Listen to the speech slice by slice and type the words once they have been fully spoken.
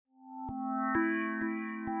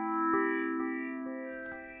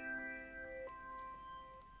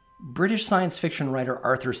British science fiction writer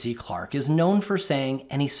Arthur C. Clarke is known for saying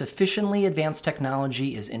any sufficiently advanced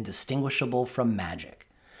technology is indistinguishable from magic.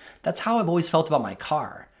 That's how I've always felt about my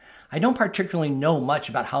car. I don't particularly know much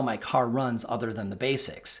about how my car runs other than the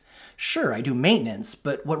basics. Sure, I do maintenance,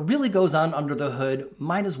 but what really goes on under the hood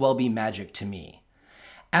might as well be magic to me.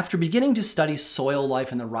 After beginning to study soil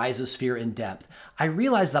life and the rhizosphere in depth, I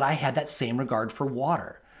realized that I had that same regard for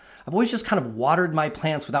water. I've always just kind of watered my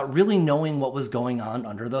plants without really knowing what was going on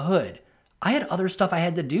under the hood. I had other stuff I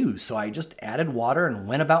had to do, so I just added water and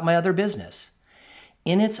went about my other business.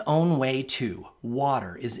 In its own way, too,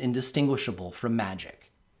 water is indistinguishable from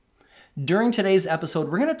magic. During today's episode,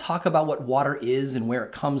 we're going to talk about what water is and where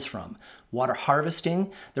it comes from, water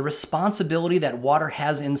harvesting, the responsibility that water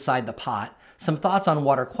has inside the pot, some thoughts on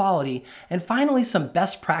water quality, and finally some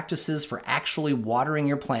best practices for actually watering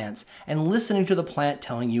your plants and listening to the plant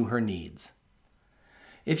telling you her needs.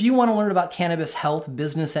 If you want to learn about cannabis health,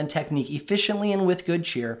 business, and technique efficiently and with good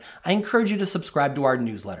cheer, I encourage you to subscribe to our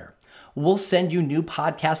newsletter. We'll send you new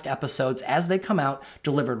podcast episodes as they come out,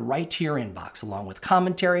 delivered right to your inbox, along with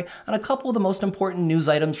commentary on a couple of the most important news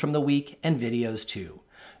items from the week and videos too.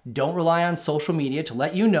 Don't rely on social media to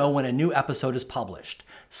let you know when a new episode is published.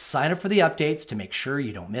 Sign up for the updates to make sure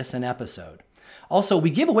you don't miss an episode. Also, we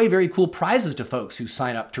give away very cool prizes to folks who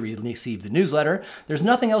sign up to receive the newsletter. There's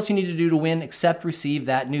nothing else you need to do to win except receive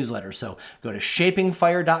that newsletter. So go to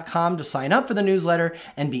shapingfire.com to sign up for the newsletter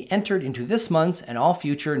and be entered into this month's and all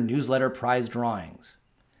future newsletter prize drawings.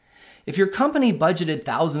 If your company budgeted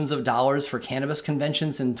thousands of dollars for cannabis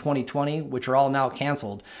conventions in 2020, which are all now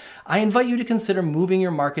canceled, I invite you to consider moving your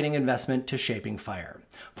marketing investment to Shaping Fire.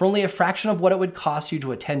 For only a fraction of what it would cost you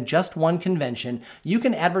to attend just one convention, you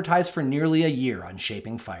can advertise for nearly a year on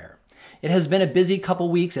Shaping Fire. It has been a busy couple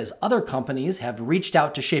weeks as other companies have reached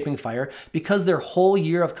out to Shaping Fire because their whole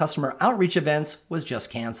year of customer outreach events was just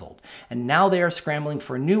canceled, and now they are scrambling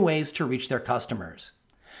for new ways to reach their customers.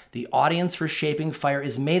 The audience for Shaping Fire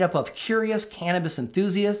is made up of curious cannabis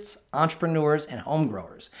enthusiasts, entrepreneurs, and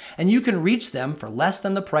homegrowers, and you can reach them for less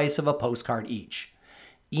than the price of a postcard each.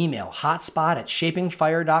 Email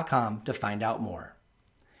hotspot@shapingfire.com to find out more.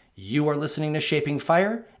 You are listening to Shaping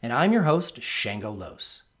Fire, and I'm your host, Shango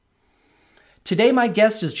Los. Today, my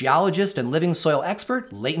guest is geologist and living soil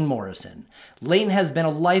expert, Leighton Morrison. Leighton has been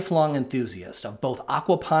a lifelong enthusiast of both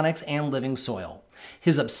aquaponics and living soil.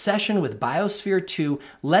 His obsession with Biosphere 2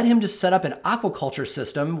 led him to set up an aquaculture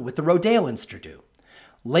system with the Rodale Institute.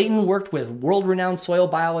 Leighton worked with world-renowned soil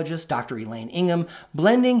biologist Dr. Elaine Ingham,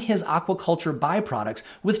 blending his aquaculture byproducts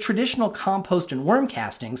with traditional compost and worm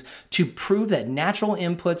castings to prove that natural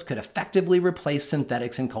inputs could effectively replace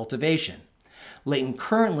synthetics in cultivation. Leighton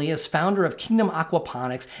currently is founder of Kingdom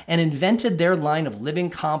Aquaponics and invented their line of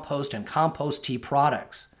living compost and compost tea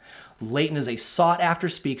products. Leighton is a sought-after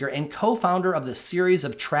speaker and co-founder of the series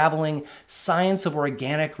of traveling Science of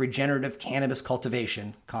Organic Regenerative Cannabis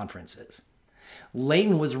Cultivation conferences.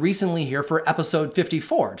 Leighton was recently here for episode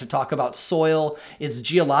 54 to talk about soil, its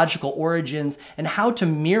geological origins, and how to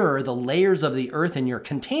mirror the layers of the earth in your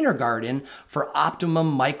container garden for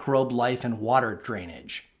optimum microbe life and water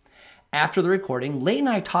drainage. After the recording, Leighton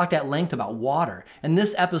and I talked at length about water, and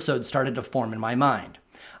this episode started to form in my mind.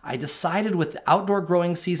 I decided with the outdoor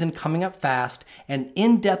growing season coming up fast, an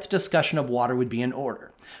in-depth discussion of water would be in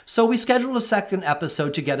order. So we scheduled a second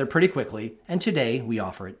episode together pretty quickly, and today we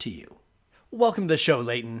offer it to you. Welcome to the show,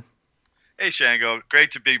 Leighton. Hey, Shango. Great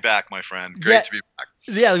to be back, my friend. Great to be back.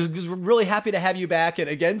 Yeah, I was really happy to have you back, and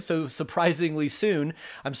again, so surprisingly soon.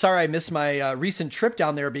 I'm sorry I missed my recent trip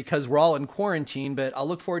down there because we're all in quarantine, but I'll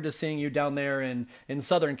look forward to seeing you down there in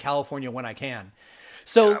Southern California when I can.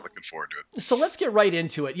 So, yeah, looking forward to it. So let's get right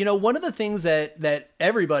into it. You know, one of the things that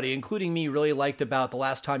everybody, including me, really liked about the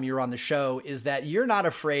last time you were on the show is that you're not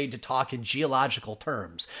afraid to talk in geological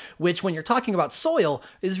terms, which when you're talking about soil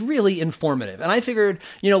is really informative. And I figured,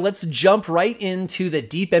 let's jump right into the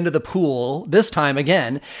deep end of the pool this time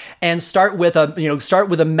again and start with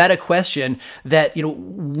a meta question that,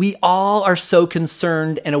 we all are so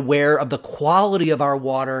concerned and aware of the quality of our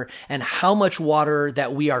water and how much water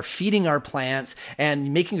that we are feeding our plants and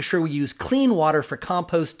making sure we use clean water for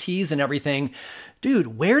compost teas and everything.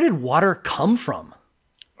 Dude, where did water come from?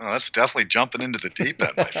 Well, that's definitely jumping into the deep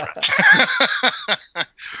end, my friend.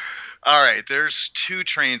 All right, there's two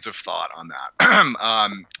trains of thought on that.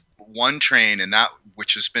 One train, and that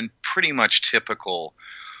which has been pretty much typical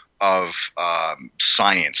of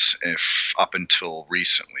science up until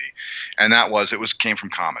recently, and that was came from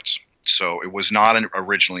comets. So it was not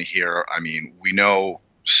originally here. I mean, we know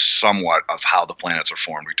somewhat of how the planets are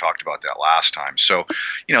formed. We talked about that last time. So,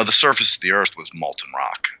 the surface of the Earth was molten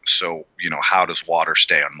rock. So, how does water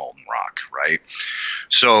stay on molten rock, right?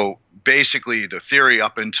 So basically the theory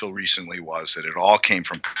up until recently was that it all came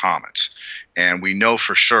from comets. And we know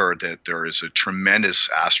for sure that there is a tremendous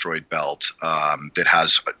asteroid belt that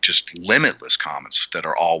has just limitless comets that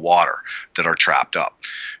are all water that are trapped up.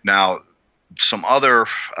 Now, some other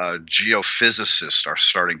geophysicists are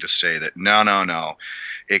starting to say that no,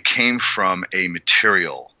 it came from a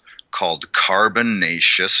material called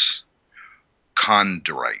carbonaceous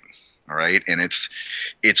chondrite. All right, and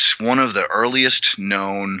it's one of the earliest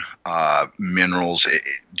known minerals,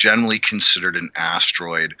 generally considered an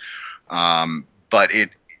asteroid. But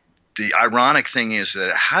the ironic thing is that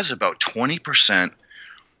it has about 20%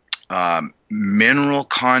 mineral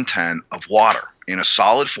content of water in a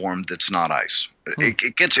solid form that's not ice.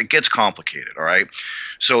 It gets complicated. All right.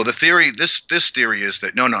 So the theory, this theory is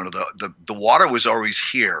that no, the water was always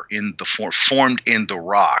here in the formed in the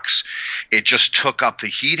rocks. It just took up the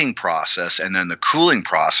heating process and then the cooling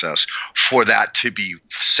process for that to be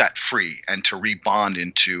set free and to rebond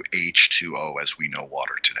into H2O as we know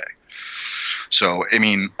water today. So, I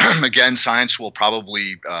mean, again, science will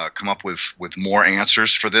probably come up with more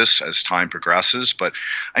answers for this as time progresses. But,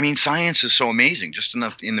 I mean, science is so amazing. Just in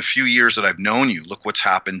the few years that I've known you, look what's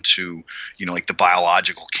happened to, like the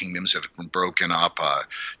biological kingdoms that have been broken up.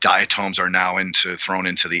 Diatoms are now thrown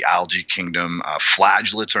into the algae kingdom.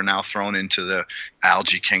 Flagellates are now thrown into the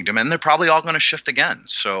algae kingdom. And they're probably all going to shift again.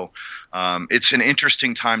 So it's an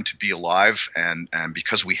interesting time to be alive. And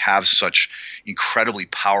because we have such incredibly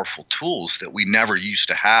powerful tools that we never used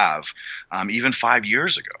to have even 5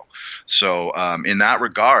 years ago. So in that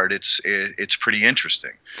regard, it's pretty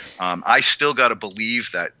interesting. I still got to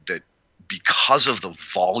believe that because of the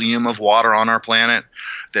volume of water on our planet,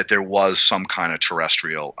 that there was some kind of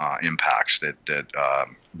terrestrial impacts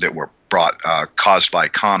that were caused by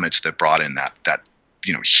comets that brought in that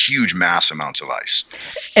huge mass amounts of ice.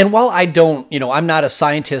 And while I don't, I'm not a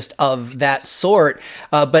scientist of that sort,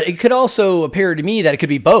 but it could also appear to me that it could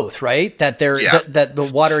be both, right? That that the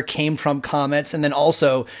water came from comets, and then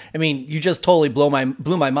also, I mean, you just totally blew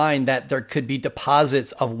my mind that there could be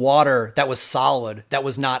deposits of water that was solid, that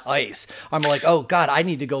was not ice. I'm like, oh God, I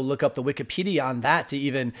need to go look up the Wikipedia on that to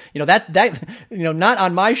even, that not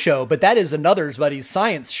on my show, but that is another buddy's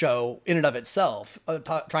science show in and of itself,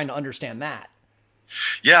 trying to understand that.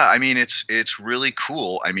 Yeah, I mean it's really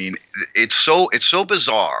cool. I mean it's so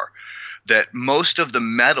bizarre that most of the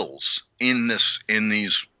metals in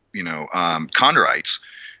these chondrites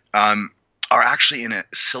are actually in a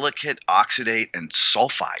silicate, oxidate, and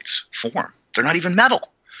sulfides form. They're not even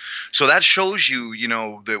metal. So that shows you,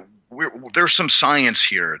 that there's some science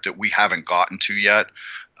here that we haven't gotten to yet.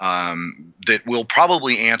 That will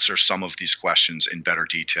probably answer some of these questions in better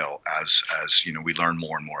detail as we learn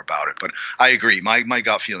more and more about it. But I agree. My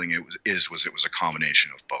gut feeling it was a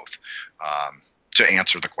combination of both. To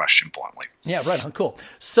answer the question bluntly. Yeah, right on. Cool.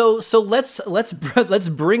 So let's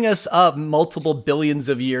bring us up multiple billions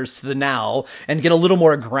of years to the now and get a little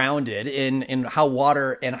more grounded in how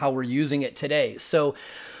water and how we're using it today. So,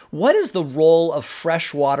 what is the role of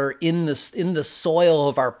fresh water in the soil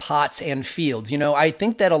of our pots and fields? I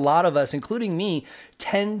think that a lot of us, including me,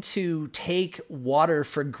 tend to take water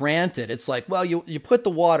for granted. It's like, well, you put the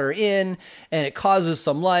water in and it causes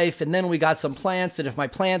some life, and then we got some plants, and if my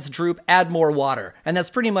plants droop, add more water. And that's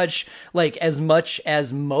pretty much like as much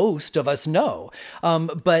as most of us know.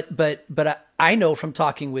 But I know from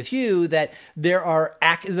talking with you that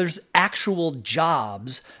there's actual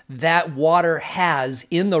jobs that water has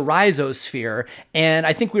in the rhizosphere, and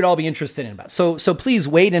I think we'd all be interested in that. So please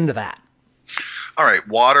wade into that. All right,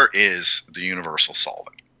 water is the universal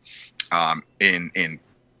solvent. In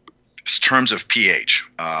terms of pH,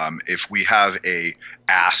 if we have a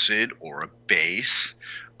acid or a base,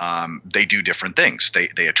 they do different things.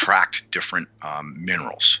 They attract different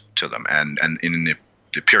minerals to them, and in the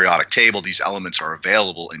periodic table, these elements are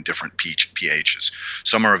available in different pHs.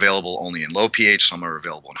 Some are available only in low pH, some are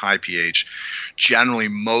available in high pH. Generally,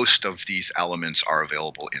 most of these elements are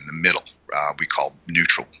available in the middle. We call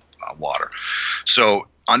neutral water. So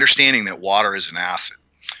understanding that water is an acid,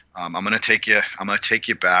 I'm going to take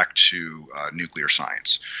you back to nuclear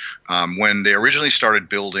science. When they originally started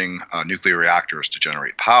building nuclear reactors to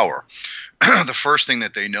generate power, the first thing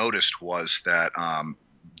that they noticed was that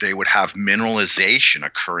they would have mineralization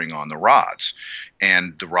occurring on the rods,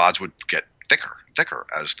 and the rods would get thicker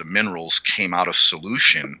as the minerals came out of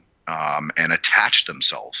solution and attached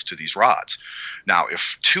themselves to these rods. Now,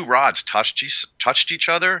 if two rods touched each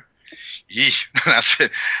other, Yee,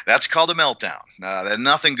 that's called a meltdown.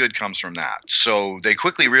 Nothing good comes from that. So they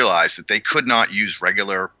quickly realized that they could not use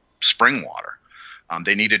regular spring water.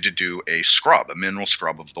 They needed to do a scrub, a mineral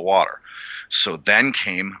scrub of the water. So then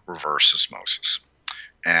came reverse osmosis.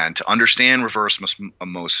 And to understand reverse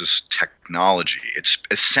osmosis technology, it's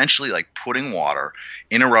essentially like putting water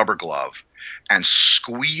in a rubber glove and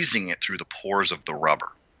squeezing it through the pores of the rubber.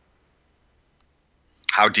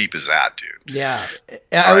 How deep is that, dude? Yeah.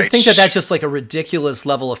 I would think that that's just like a ridiculous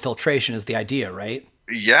level of filtration is the idea, right?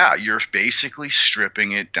 Yeah, you're basically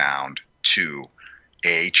stripping it down to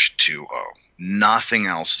H2O. Nothing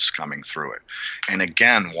else is coming through it. And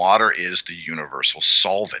again, water is the universal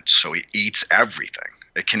solvent, so it eats everything.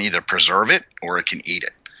 It can either preserve it or it can eat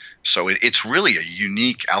it. So it's really a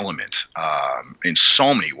unique element in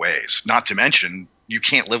so many ways, not to mention you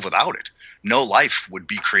can't live without it. No life would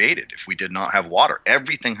be created if we did not have water.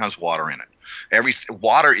 Everything has water in it.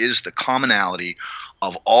 Water is the commonality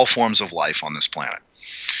of all forms of life on this planet.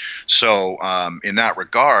 So in that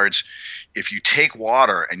regards, if you take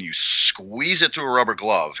water and you squeeze it through a rubber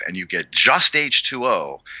glove and you get just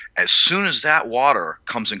H2O, as soon as that water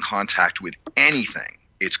comes in contact with anything,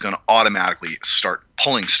 it's going to automatically start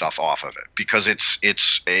pulling stuff off of it because it's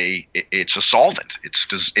a solvent.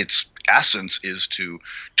 Its essence is to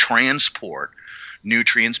transport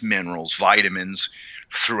nutrients, minerals, vitamins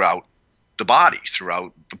throughout the body,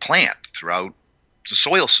 throughout the plant, throughout the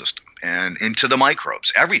soil system, and into the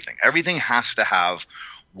microbes. Everything has to have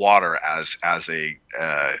water as a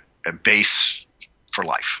base for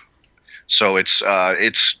life. So it's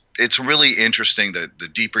really interesting that the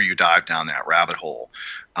deeper you dive down that rabbit hole,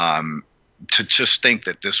 to just think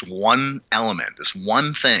that this one element, this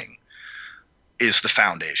one thing, is the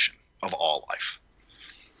foundation of all life.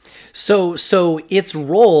 So its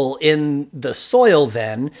role in the soil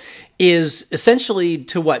then is essentially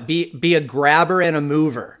to what? Be a grabber and a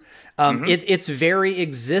mover. Its very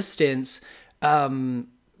existence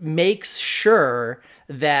makes sure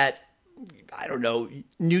that, I don't know,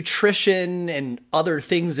 nutrition and other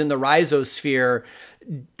things in the rhizosphere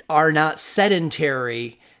are not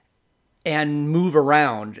sedentary and move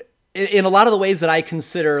around. In a lot of the ways that I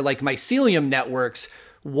consider like mycelium networks,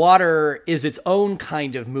 water is its own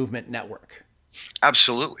kind of movement network.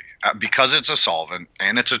 Absolutely. Because it's a solvent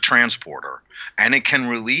and it's a transporter and it can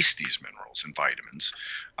release these minerals and vitamins.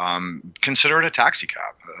 Consider it a taxi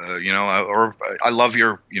cab, or I love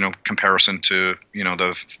your, comparison to,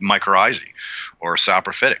 the mycorrhizae or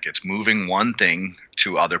saprophytic. It's moving one thing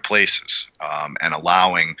to other places, and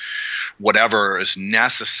allowing whatever is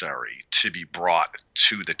necessary to be brought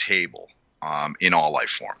to the table, in all life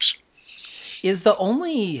forms. Is the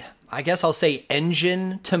only, I guess I'll say,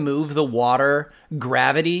 engine to move the water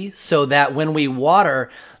gravity, so that when we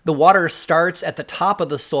water, the water starts at the top of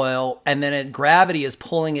the soil and then gravity is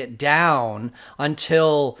pulling it down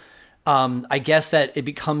until I guess that it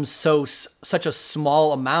becomes such a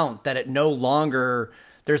small amount that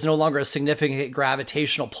there's no longer a significant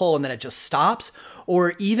gravitational pull and then it just stops?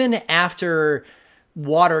 Or even after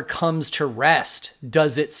water comes to rest,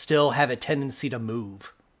 does it still have a tendency to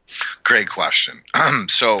move? Great question.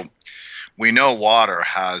 So we know water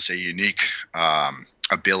has a unique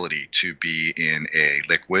ability to be in a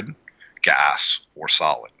liquid, gas, or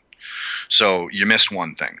solid. So you missed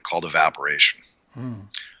one thing called evaporation,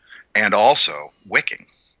 and also wicking.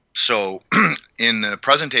 So in the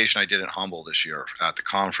presentation I did at Humboldt this year at the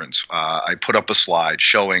conference, I put up a slide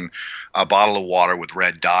showing a bottle of water with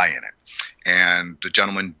red dye in it. And the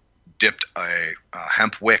gentleman dipped a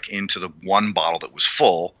hemp wick into the one bottle that was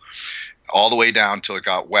full, all the way down till it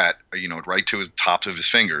got wet, right to the tops of his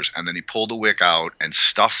fingers. And then he pulled the wick out and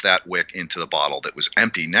stuffed that wick into the bottle that was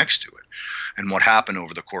empty next to it. And what happened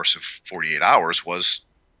over the course of 48 hours was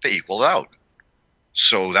they equaled out.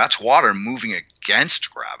 So that's water moving against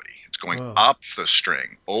gravity. It's going up the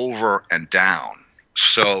string, over and down.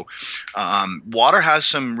 So water has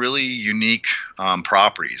some really unique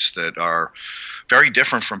properties that are very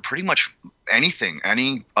different from pretty much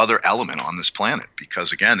any other element on this planet,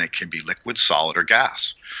 because again, it can be liquid, solid, or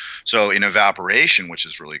gas. So in evaporation, which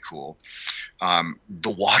is really cool, the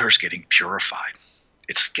water's getting purified.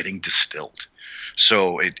 It's getting distilled.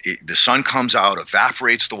 So the sun comes out,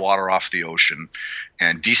 evaporates the water off the ocean,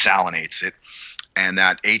 and desalinates it. And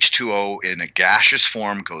that H2O in a gaseous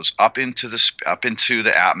form goes up into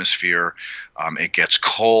the atmosphere. It gets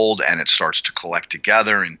cold and it starts to collect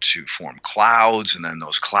together and to form clouds. And then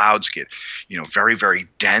those clouds get, very, very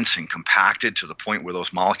dense and compacted to the point where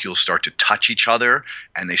those molecules start to touch each other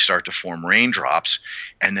and they start to form raindrops.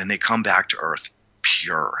 And then they come back to Earth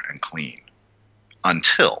pure and clean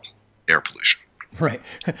until air pollution. Right.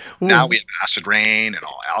 Now we have acid rain and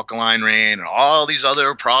all alkaline rain and all these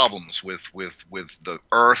other problems with the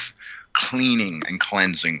earth cleaning and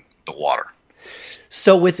cleansing the water.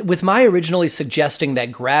 So with my originally suggesting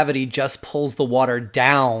that gravity just pulls the water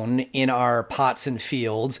down in our pots and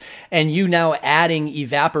fields, and you now adding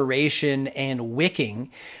evaporation and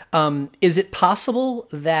wicking, is it possible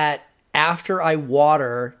that after I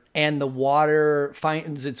water and the water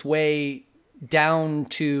finds its way down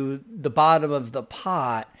to the bottom of the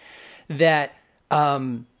pot, that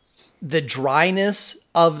the dryness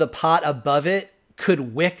of the pot above it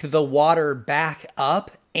could wick the water back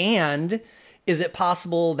up? And is it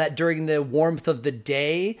possible that during the warmth of the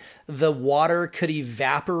day, the water could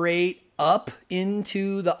evaporate up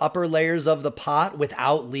into the upper layers of the pot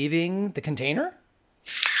without leaving the container?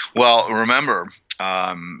 Well, remember,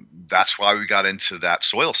 that's why we got into that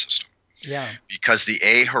soil system. Yeah. Because the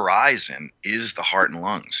A horizon is the heart and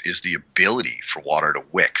lungs, is the ability for water to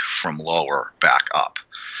wick from lower back up.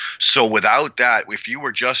 So without that, if you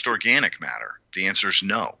were just organic matter, the answer is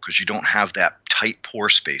no, because you don't have that tight pore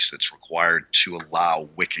space that's required to allow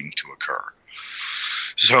wicking to occur.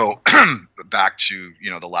 So back to,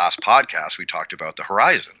 the last podcast, we talked about the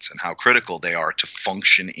horizons and how critical they are to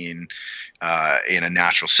function in a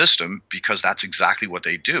natural system, because that's exactly what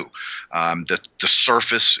they do. The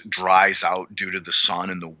surface dries out due to the sun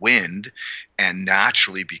and the wind, and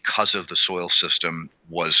naturally, because of the soil system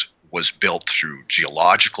was built through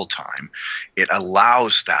geological time, it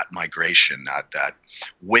allows that migration, that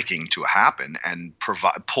wicking to happen, and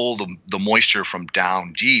pull the moisture from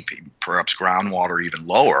down deep, perhaps groundwater even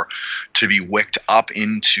lower, to be wicked up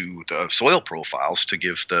into the soil profiles to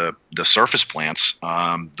give the surface plants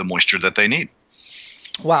the moisture that they need.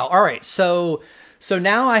 Wow. All right. So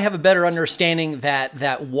now I have a better understanding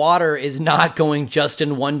that water is not going just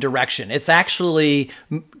in one direction. It's actually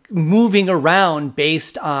moving around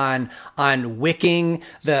based on wicking,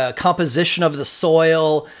 the composition of the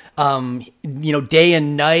soil, day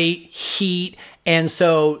and night, heat. And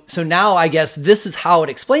so now I guess this is how it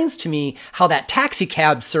explains to me how that taxi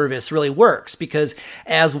cab service really works, because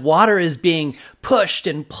as water is being pushed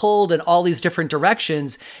and pulled in all these different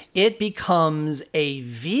directions, it becomes a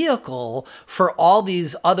vehicle for all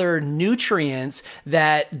these other nutrients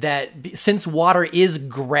that since water is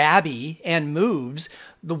grabby and moves,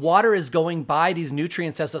 the water is going by these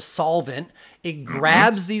nutrients as a solvent. It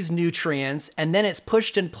grabs these nutrients and then it's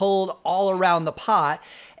pushed and pulled all around the pot.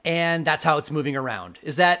 And that's how it's moving around.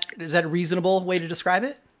 Is that a reasonable way to describe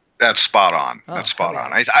it? That's spot on. Oh, that's spot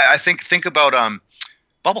on. I think about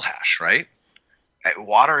bubble hash, right?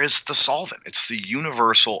 Water is the solvent. It's the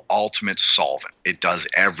universal ultimate solvent. It does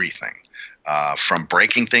everything. From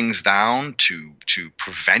breaking things down to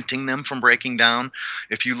preventing them from breaking down.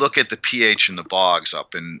 If you look at the pH in the bogs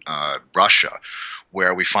up in Russia,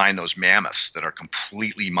 where we find those mammoths that are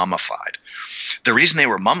completely mummified, the reason they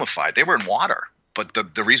were mummified, they were in water. But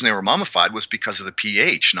the reason they were mummified was because of the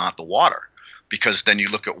pH, not the water. Because then you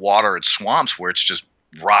look at water at swamps where it's just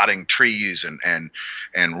rotting trees and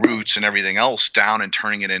roots and everything else down and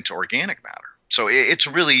turning it into organic matter. So it's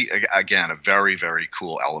really, again, a very, very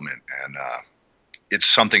cool element. And it's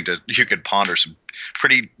something that you could ponder some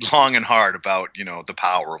pretty long and hard about, the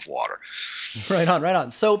power of water. Right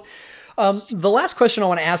on. So the last question I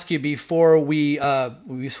want to ask you before we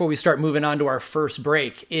start moving on to our first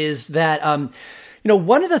break is that,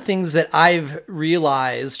 one of the things that I've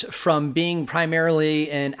realized from being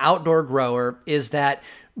primarily an outdoor grower is that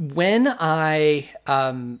when I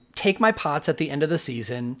take my pots at the end of the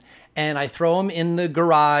season and I throw them in the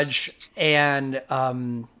garage and,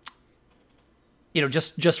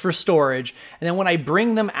 just for storage, and then when I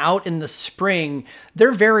bring them out in the spring,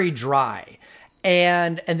 they're very dry.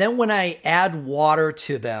 And then when I add water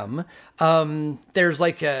to them, there's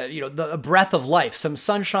like a breath of life, some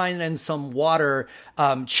sunshine and some water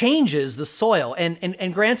changes the soil.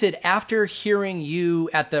 And granted, after hearing you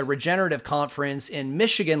at the regenerative conference in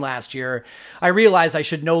Michigan last year, I realized I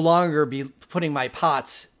should no longer be putting my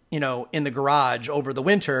pots in the garage over the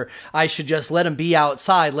winter. I should just let them be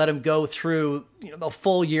outside, let them go through the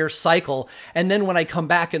full year cycle. And then when I come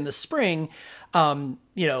back in the spring,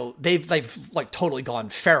 they've like totally gone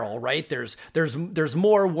feral, right? There's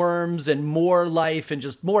more worms and more life and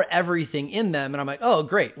just more everything in them. And I'm like, oh,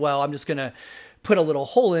 great. Well, I'm just going to put a little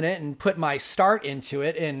hole in it and put my start into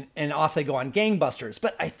it and off they go on gangbusters.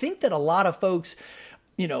 But I think that a lot of folks,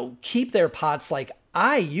 keep their pots like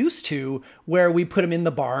I used to, where we put them in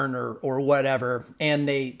the barn or whatever, and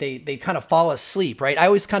they kind of fall asleep, right? I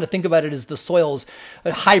always kind of think about it as the soil's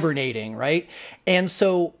hibernating, right? And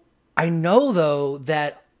so I know, though,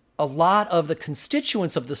 that a lot of the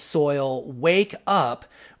constituents of the soil wake up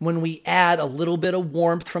when we add a little bit of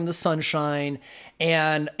warmth from the sunshine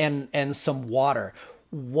and some water.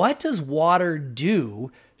 What does water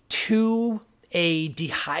do to a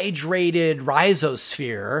dehydrated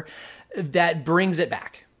rhizosphere that brings it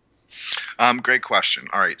back? Great question.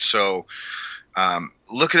 All right, so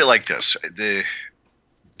look at it like this: the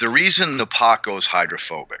reason the pot goes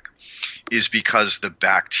hydrophobic is because the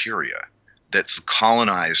bacteria that's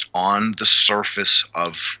colonized on the surface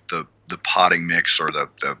of the potting mix or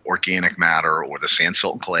the organic matter or the sand,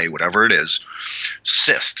 silt, and clay, whatever it is,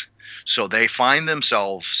 cyst. So they find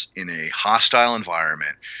themselves in a hostile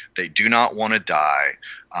environment. They do not want to die.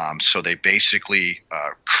 So they basically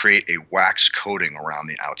create a wax coating around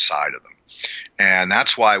the outside of them. And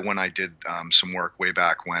that's why when I did some work way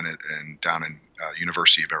back when down in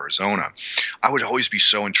University of Arizona, I would always be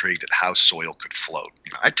so intrigued at how soil could float.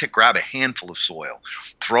 I'd grab a handful of soil,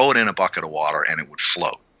 throw it in a bucket of water, and it would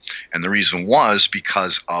float. And the reason was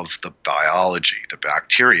because of the biology. The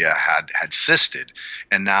bacteria had cysted,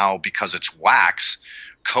 and now because it's wax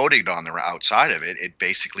coated on the outside of it, it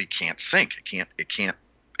basically can't sink. It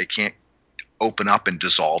can't open up and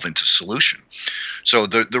dissolve into solution. So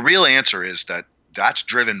the real answer is that's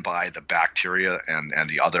driven by the bacteria and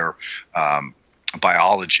the other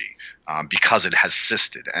biology because it has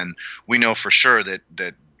cysted. And we know for sure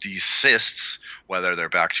that these cysts, whether they're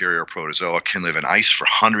bacteria or protozoa, can live in ice for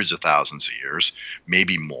hundreds of thousands of years,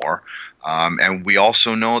 maybe more. And we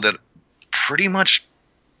also know that pretty much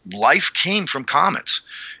life came from comets.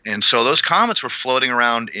 And so those comets were floating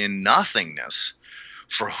around in nothingness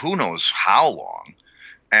for who knows how long,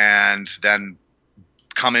 and then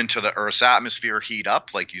come into the Earth's atmosphere, heat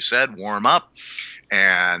up, like you said, warm up,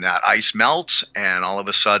 and that ice melts, and all of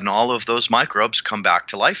a sudden all of those microbes come back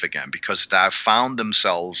to life again because they've found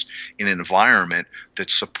themselves in an environment that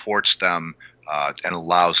supports them and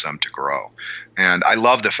allows them to grow. And I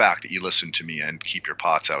love the fact that you listen to me and keep your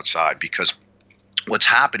pots outside, because what's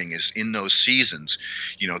happening is in those seasons,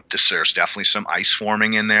 there's definitely some ice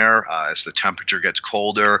forming in there as the temperature gets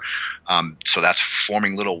colder. So that's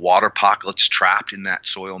forming little water pockets trapped in that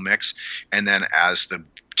soil mix. And then as the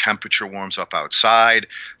temperature warms up outside,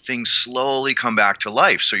 things slowly come back to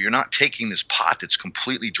life. So you're not taking this pot that's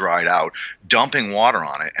completely dried out, dumping water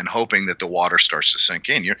on it and hoping that the water starts to sink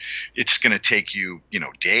in. It's going to take you,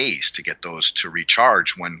 days to get those to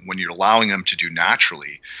recharge when you're allowing them to do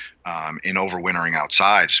naturally in overwintering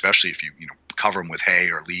outside, especially if you cover them with hay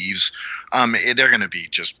or leaves. They're going to be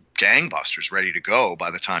just gangbusters, ready to go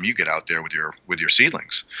by the time you get out there with your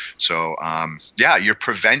seedlings. So you're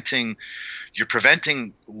preventing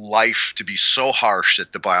life to be so harsh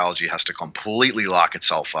that the biology has to completely lock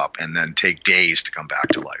itself up and then take days to come back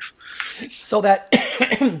to life. So that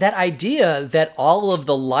that idea that all of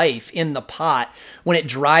the life in the pot, when it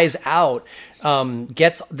dries out,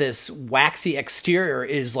 gets this waxy exterior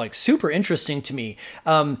is like super interesting to me.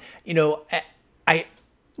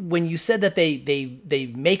 When you said that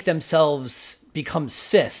they make themselves become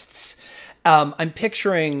cysts, I'm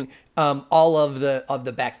picturing all of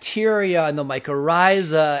the bacteria and the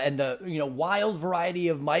mycorrhiza and the wild variety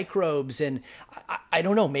of microbes, and I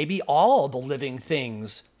don't know, maybe all the living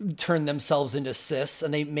things turn themselves into cysts,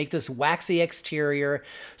 and they make this waxy exterior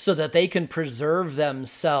so that they can preserve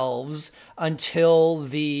themselves until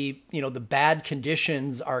the bad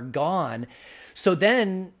conditions are gone. So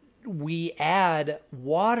then we add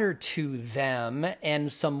water to them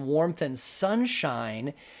and some warmth and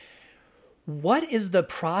sunshine. What is the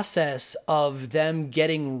process of them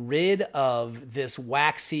getting rid of this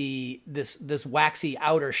waxy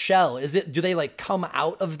outer shell? Do they come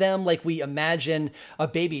out of them like we imagine a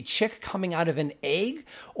baby chick coming out of an egg?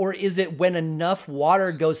 Or is it when enough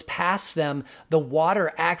water goes past them, the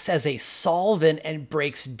water acts as a solvent and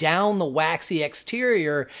breaks down the waxy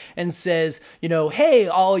exterior and says, hey,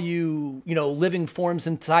 all you living forms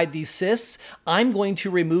inside these cysts, I'm going to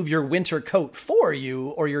remove your winter coat for you,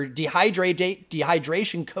 or your dehydration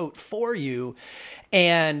coat for you,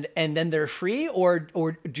 and then they're free, or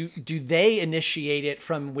do they initiate it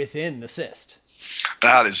from within the cyst?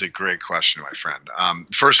 That is a great question, my friend.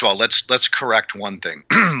 First of all, let's correct one thing.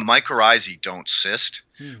 Mycorrhizae don't cyst;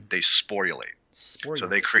 they sporulate. So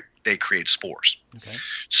they create spores. Okay.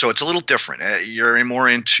 So it's a little different. You're more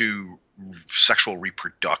into sexual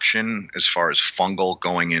reproduction as far as fungal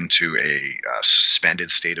going into a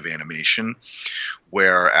suspended state of animation,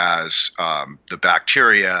 whereas the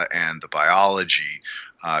bacteria and the biology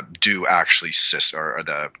do actually cyst, or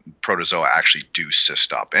the protozoa actually do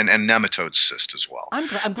cyst up, and nematodes cyst as well.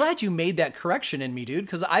 I'm glad you made that correction in me, dude,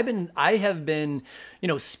 because I have been,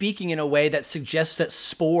 speaking in a way that suggests that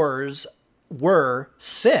spores were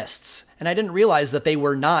cysts, and I didn't realize that they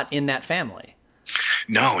were not in that family.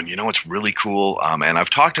 No, and it's really cool, and I've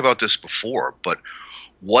talked about this before, but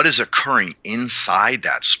what is occurring inside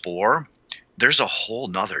that spore, there's a whole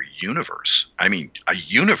nother universe. I mean, a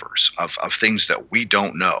universe of things that we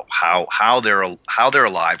don't know, how they're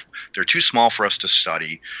alive. They're too small for us to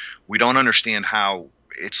study. We don't understand how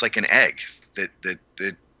it's like an egg that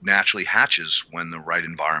naturally hatches when the right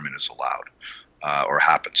environment is allowed. Or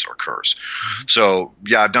happens or occurs. Mm-hmm. So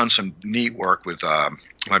yeah, I've done some neat work with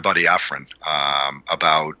my buddy Efren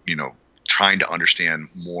about trying to understand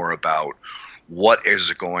more about what is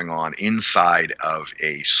going on inside of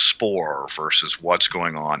a spore versus what's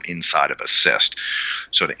going on inside of a cyst.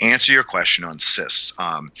 So to answer your question on cysts,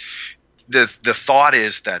 the thought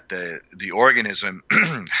is that the organism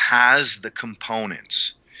has the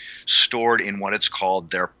components stored in what it's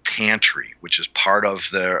called their pantry, which is part of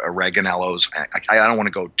the organelles. I don't want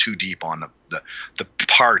to go too deep on the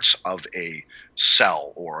parts of a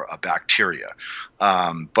cell or a bacteria,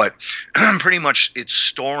 but pretty much it's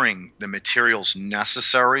storing the materials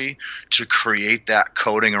necessary to create that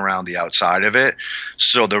coating around the outside of it.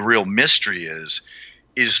 So the real mystery is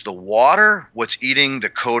the water what's eating the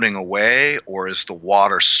coating away, or is the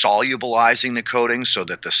water solubilizing the coating so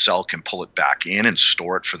that the cell can pull it back in and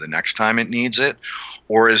store it for the next time it needs it?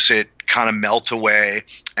 Or is it kind of melt away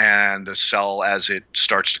and the cell, as it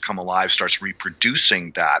starts to come alive, starts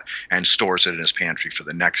reproducing that and stores it in its pantry for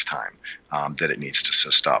the next time that it needs to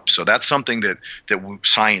cyst up? So that's something that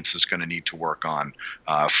science is going to need to work on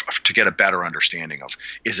to get a better understanding of.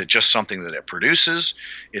 Is it just something that it produces?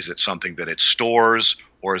 Is it something that it stores?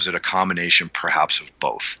 Or is it a combination perhaps of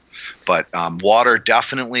both? But water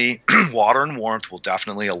and warmth will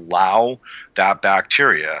definitely allow that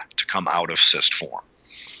bacteria to come out of cyst form.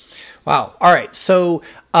 Wow. All right. So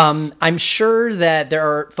I'm sure that there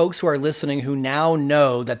are folks who are listening who now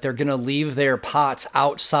know that they're going to leave their pots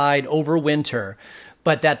outside over winter,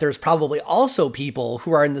 but that there's probably also people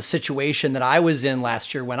who are in the situation that I was in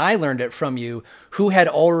last year when I learned it from you, who had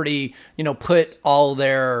already, put all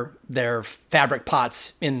their fabric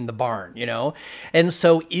pots in the barn, And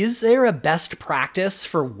so is there a best practice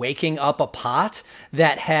for waking up a pot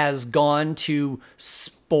that has gone to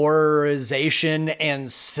sporization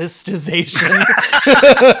and cystization?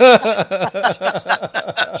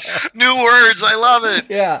 New words. I love it.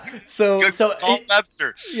 Yeah. So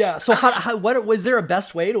Webster. Yeah. So what was there a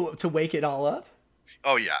best way to wake it all up?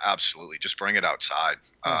 Oh yeah, absolutely. Just bring it outside.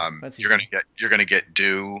 You're easy. gonna get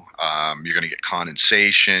dew. You're gonna get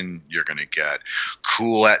condensation. You're gonna get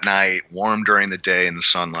cool at night, warm during the day in the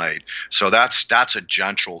sunlight. So that's a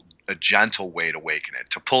gentle way to waken it.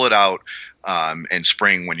 To pull it out in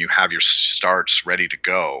spring when you have your starts ready to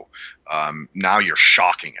go. Now you're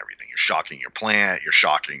shocking everything. You're shocking your plant. You're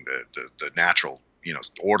shocking the natural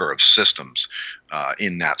order of systems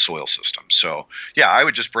in that soil system. So yeah, I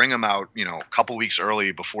would just bring them out, a couple weeks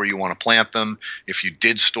early before you want to plant them. If you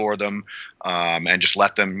did store them, and just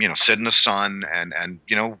let them, sit in the sun and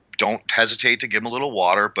don't hesitate to give them a little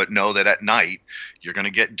water, but know that at night you're going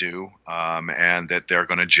to get dew, and that they're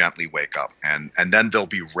going to gently wake up, and then they'll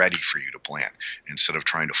be ready for you to plant instead of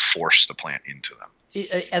trying to force the plant into them.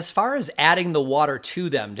 As far as adding the water to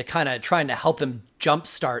them to kind of trying to help them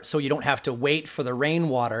jumpstart so you don't have to wait for the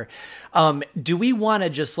rainwater, do we want to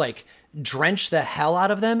just like drench the hell out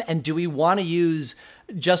of them? And do we want to use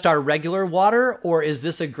just our regular water? Or is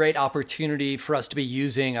this a great opportunity for us to be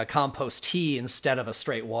using a compost tea instead of a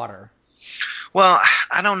straight water? Well,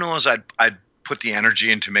 I don't know as I'd put the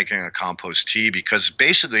energy into making a compost tea, because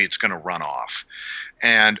basically it's going to run off.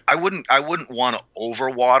 And I wouldn't want to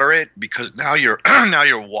overwater it, because now you're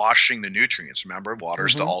washing the nutrients. Remember, water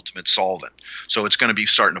is the ultimate solvent. So it's going to be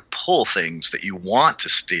starting to pull things that you want to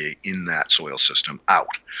stay in that soil system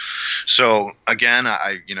out. So again,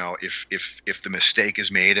 if the mistake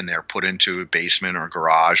is made and they're put into a basement or a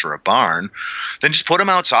garage or a barn, then just put them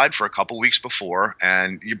outside for a couple weeks before,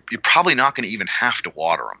 and you're probably not going to even have to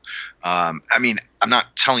water them. I'm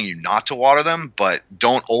not telling you not to water them, but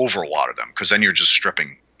don't overwater them, because then you're just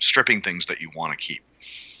stripping things that you want to keep.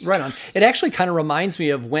 Right on. It actually kind of reminds me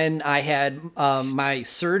of when I had my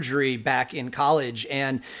surgery back in college,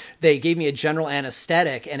 and they gave me a general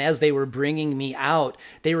anesthetic. And as they were bringing me out,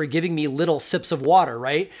 they were giving me little sips of water,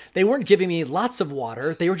 right? They weren't giving me lots of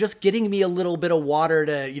water. They were just getting me a little bit of water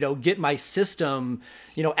to, get my system,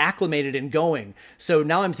 acclimated and going. So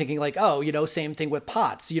now I'm thinking like, oh, same thing with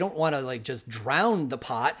pots. You don't want to like just drown the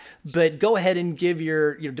pot, but go ahead and give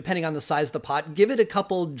your, depending on the size of the pot, give it a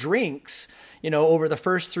couple drinks, over the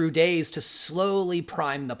first few days to slowly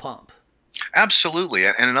prime the pump. Absolutely.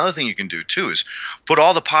 And another thing you can do too is put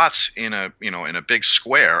all the pots in a big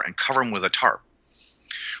square and cover them with a tarp.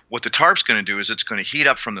 What the tarp's going to do is it's going to heat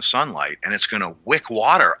up from the sunlight, and it's going to wick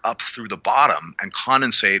water up through the bottom and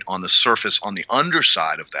condensate on the surface on the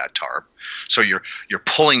underside of that tarp. So you're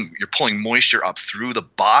pulling moisture up through the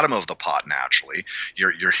bottom of the pot naturally.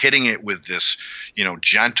 You're hitting it with this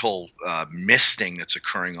gentle misting that's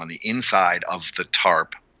occurring on the inside of the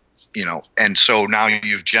tarp. And so now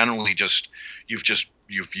you've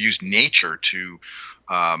used nature to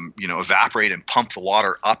evaporate and pump the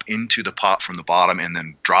water up into the pot from the bottom, and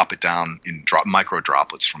then drop it down in micro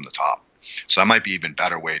droplets from the top. So that might be an even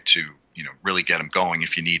better way to really get them going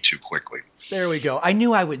if you need to quickly. There we go. I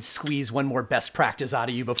knew I would squeeze one more best practice out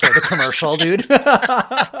of you before the commercial, dude.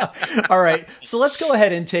 All right. So let's go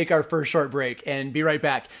ahead and take our first short break and be right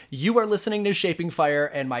back. You are listening to Shaping Fire,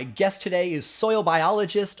 and my guest today is soil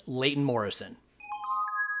biologist Leighton Morrison.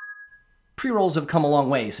 Pre-rolls have come a long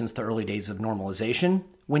way since the early days of normalization.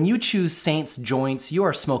 When you choose Saint's Joints, you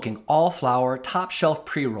are smoking all-flower, top-shelf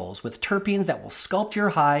pre-rolls with terpenes that will sculpt your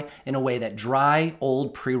high in a way that dry,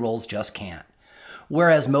 old pre-rolls just can't.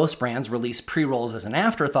 Whereas most brands release pre-rolls as an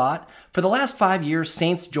afterthought, for the last 5 years,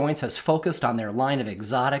 Saint's Joints has focused on their line of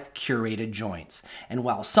exotic, curated joints. And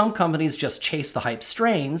while some companies just chase the hype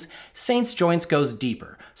strains, Saint's Joints goes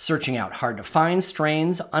deeper, searching out hard-to-find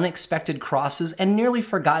strains, unexpected crosses, and nearly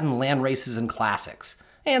forgotten land races and classics.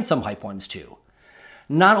 And some hype ones, too.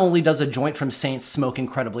 Not only does a joint from Saints smoke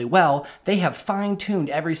incredibly well, they have fine-tuned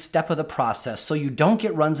every step of the process so you don't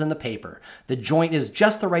get runs in the paper. The joint is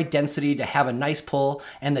just the right density to have a nice pull,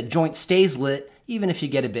 and the joint stays lit even if you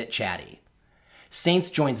get a bit chatty. Saints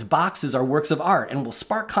Joints boxes are works of art and will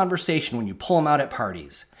spark conversation when you pull them out at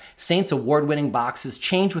parties. Saints award-winning boxes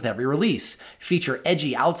change with every release, feature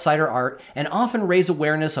edgy outsider art, and often raise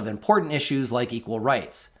awareness of important issues like equal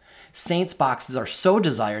rights. Saints boxes are so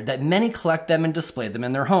desired that many collect them and display them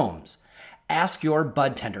in their homes. Ask your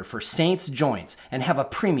bud tender for Saints Joints and have a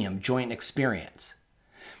premium joint experience.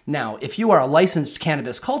 Now, if you are a licensed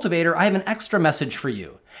cannabis cultivator, I have an extra message for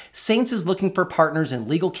you. Saints is looking for partners in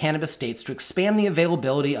legal cannabis states to expand the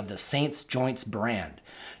availability of the Saints Joints brand.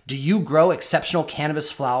 Do you grow exceptional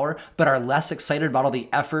cannabis flower but are less excited about all the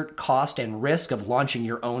effort, cost, and risk of launching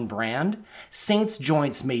your own brand? Saints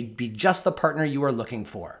Joints may be just the partner you are looking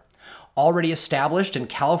for. Already established in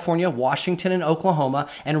California, Washington, and Oklahoma,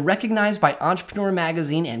 and recognized by Entrepreneur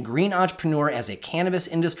Magazine and Green Entrepreneur as a cannabis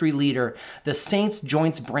industry leader, the Saints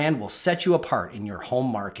Joints brand will set you apart in your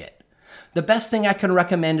home market. The best thing I can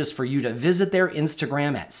recommend is for you to visit their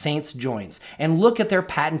Instagram at Saints Joints and look at their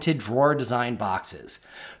patented drawer design boxes.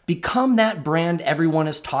 Become that brand everyone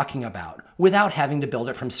is talking about without having to build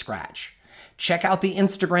it from scratch. Check out the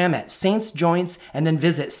Instagram at Saints Joints and then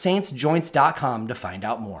visit saintsjoints.com to find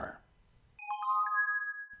out more.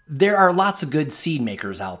 There are lots of good seed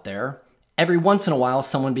makers out there. Every once in a while,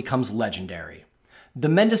 someone becomes legendary. The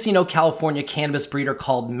Mendocino, California cannabis breeder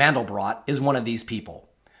called Mandelbrot is one of these people.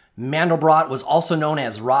 Mandelbrot was also known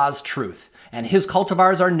as Ra's Truth, and his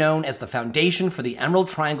cultivars are known as the foundation for the Emerald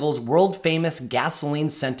Triangle's world-famous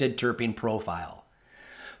gasoline-scented terpene profile.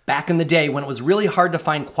 Back in the day, when it was really hard to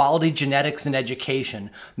find quality genetics and education,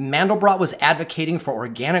 Mandelbrot was advocating for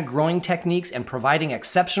organic growing techniques and providing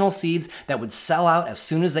exceptional seeds that would sell out as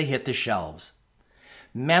soon as they hit the shelves.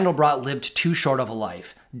 Mandelbrot lived too short of a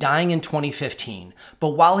life, dying in 2015, but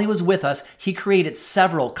while he was with us, he created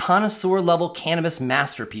several connoisseur-level cannabis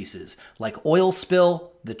masterpieces like Oil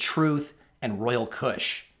Spill, The Truth, and Royal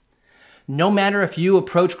Kush. No matter if you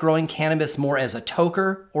approach growing cannabis more as a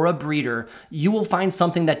toker or a breeder, you will find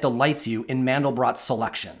something that delights you in Mandelbrot's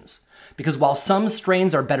selections. Because while some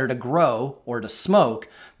strains are better to grow or to smoke,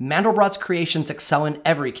 Mandelbrot's creations excel in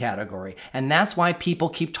every category, and that's why people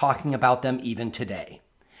keep talking about them even today.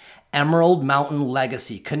 Emerald Mountain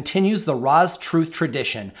Legacy continues the Ra's Truth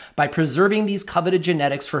tradition by preserving these coveted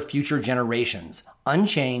genetics for future generations,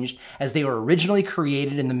 unchanged as they were originally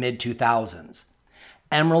created in the mid-2000s.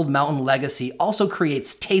 Emerald Mountain Legacy also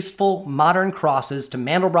creates tasteful, modern crosses to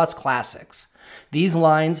Mandelbrot's classics. These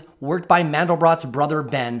lines, worked by Mandelbrot's brother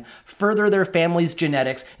Ben, further their family's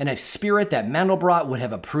genetics in a spirit that Mandelbrot would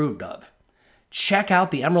have approved of. Check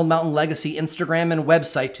out the Emerald Mountain Legacy Instagram and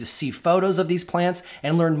website to see photos of these plants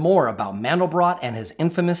and learn more about Mandelbrot and his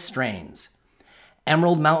infamous strains.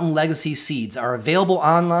 Emerald Mountain Legacy seeds are available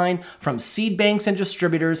online from seed banks and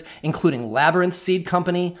distributors, including Labyrinth Seed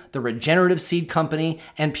Company, the Regenerative Seed Company,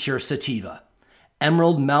 and Pure Sativa.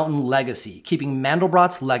 Emerald Mountain Legacy, keeping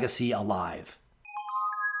Mandelbrot's legacy alive.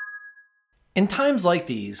 In times like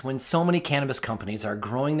these, when so many cannabis companies are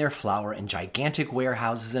growing their flower in gigantic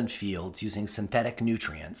warehouses and fields using synthetic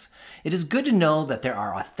nutrients, it is good to know that there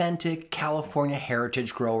are authentic California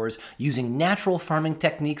heritage growers using natural farming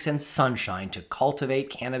techniques and sunshine to cultivate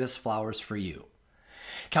cannabis flowers for you.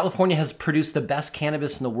 California has produced the best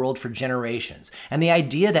cannabis in the world for generations, and the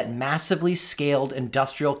idea that massively scaled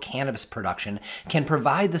industrial cannabis production can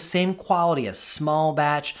provide the same quality as small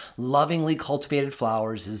batch, lovingly cultivated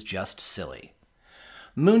flowers is just silly.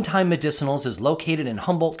 Moontime Medicinals is located in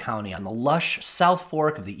Humboldt County on the lush South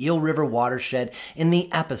Fork of the Eel River watershed in the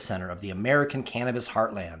epicenter of the American cannabis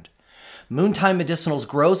heartland. Moontime Medicinals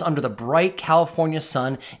grows under the bright California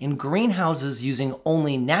sun in greenhouses using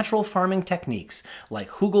only natural farming techniques like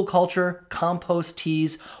hugelkultur, compost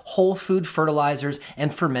teas, whole food fertilizers,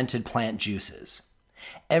 and fermented plant juices.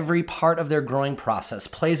 Every part of their growing process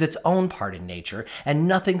plays its own part in nature, and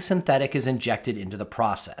nothing synthetic is injected into the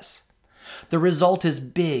process. The result is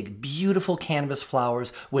big, beautiful cannabis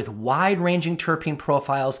flowers with wide-ranging terpene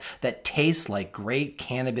profiles that taste like great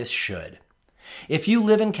cannabis should. If you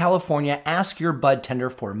live in California, ask your bud tender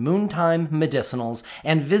for Moontime Medicinals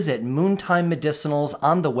and visit Moontime Medicinals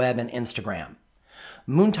on the web and Instagram.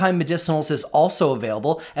 Moontime Medicinals is also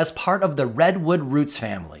available as part of the Redwood Roots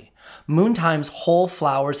family. Moontime's whole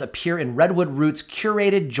flowers appear in Redwood Roots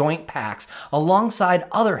curated joint packs alongside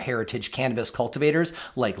other heritage cannabis cultivators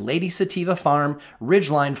like Lady Sativa Farm,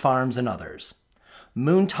 Ridgeline Farms, and others.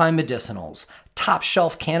 Moontime Medicinals, top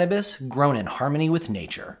shelf cannabis grown in harmony with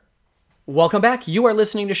nature. Welcome back. You are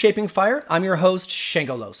listening to Shaping Fire. I'm your host,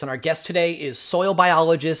 Shangolos, and our guest today is soil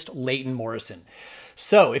biologist Leighton Morrison.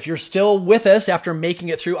 So if you're still with us after making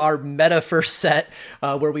it through our meta first set,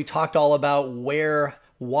 where we talked all about where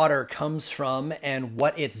water comes from and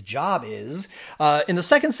what its job is. In the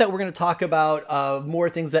second set, we're going to talk about more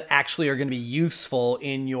things that actually are going to be useful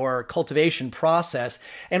in your cultivation process.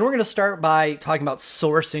 And we're going to start by talking about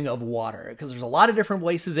sourcing of water, because there's a lot of different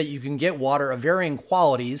places that you can get water of varying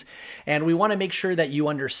qualities. And we want to make sure that you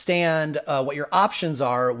understand what your options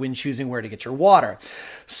are when choosing where to get your water.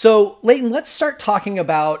 So Leighton, let's start talking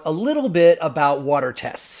about a little bit about water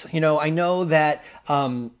tests. I know that,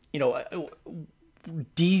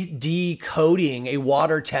 decoding a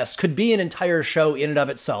water test could be an entire show in and of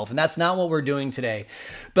itself, and that's not what we're doing today.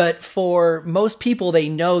 But for most people, they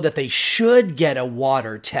know that they should get a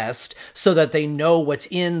water test so that they know what's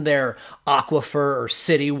in their aquifer or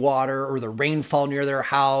city water or the rainfall near their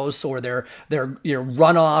house or their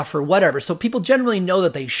runoff or whatever. So people generally know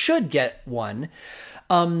that they should get one.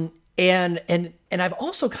 And I've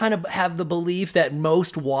also kind of have the belief that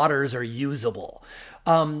most waters are usable.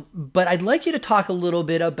 But I'd like you to talk a little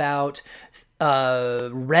bit about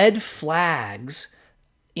red flags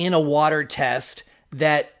in a water test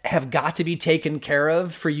that have got to be taken care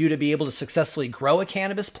of for you to be able to successfully grow a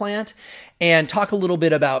cannabis plant, and talk a little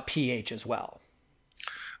bit about pH as well.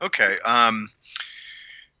 Okay.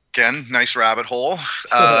 Again, nice rabbit hole.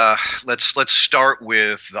 Let's start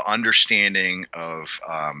with the understanding of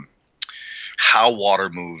how water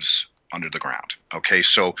moves under the ground. Okay,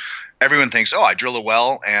 so everyone thinks, I drilled a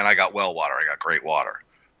well and I got well water. I got great water.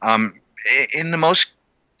 In the most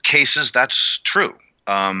cases, that's true.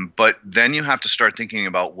 But then you have to start thinking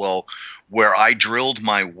about, where I drilled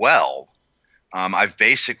my well, I've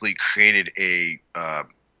basically created a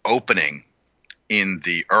opening in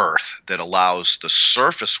the earth that allows the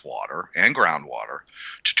surface water and groundwater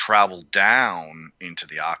to travel down into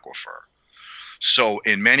the aquifer. So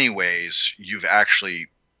in many ways, you've actually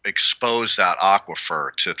exposed that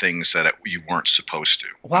aquifer to things that you weren't supposed to.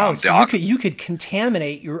 Wow, so you could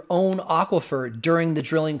contaminate your own aquifer during the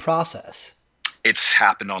drilling process. It's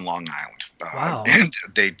happened on Long Island. Wow. And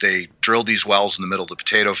they drilled these wells in the middle of the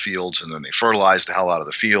potato fields, and then they fertilized the hell out of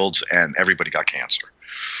the fields, and everybody got cancer.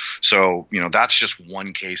 So, that's just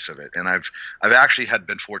one case of it. And I've actually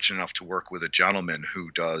been fortunate enough to work with a gentleman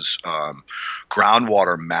who does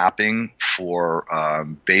groundwater mapping for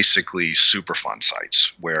basically Superfund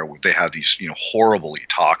sites where they have these, horribly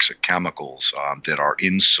toxic chemicals that are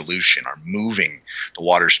in solution, are moving, the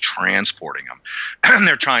water's transporting them. And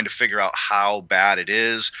they're trying to figure out how bad it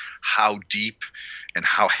is, how deep, and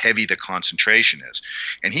how heavy the concentration is.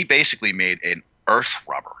 And he basically made an earth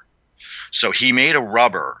rubber. So he made a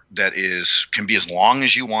rubber that can be as long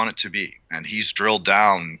as you want it to be. And he's drilled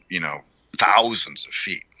down, thousands of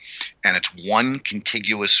feet. And it's one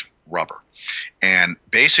contiguous rubber. And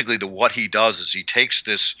basically what he does is he takes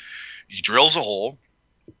this, he drills a hole,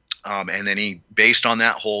 and then based on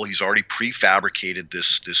that hole, he's already prefabricated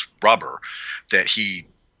this rubber that he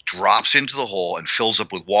drops into the hole and fills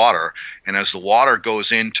up with water. And as the water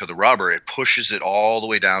goes into the rubber, it pushes it all the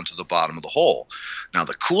way down to the bottom of the hole. Now,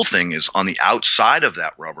 the cool thing is on the outside of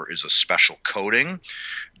that rubber is a special coating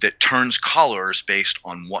that turns colors based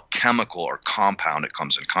on what chemical or compound it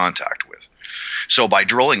comes in contact with. So by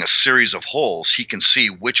drilling a series of holes, he can see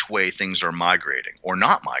which way things are migrating or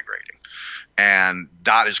not migrating. And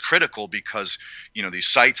that is critical because, these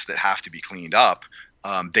sites that have to be cleaned up,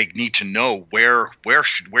 they need to know where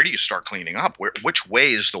do you start cleaning up? Which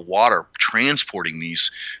way is the water transporting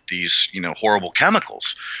these horrible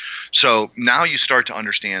chemicals? So now you start to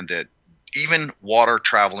understand that even water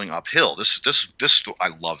traveling uphill. This I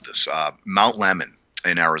love this. Mount Lemmon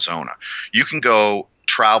in Arizona. You can go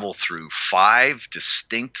travel through 5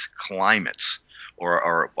 distinct climates,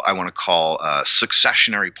 or I want to call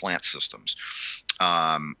successionary plant systems.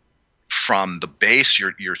 From the base,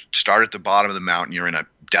 you start at the bottom of the mountain. You're in a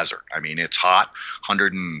desert. I mean, it's hot,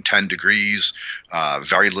 110 degrees,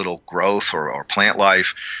 very little growth or plant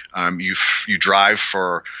life. You drive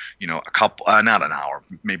for a couple, not an hour,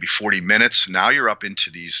 maybe 40 minutes. Now you're up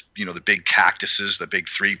into these, the big cactuses, the big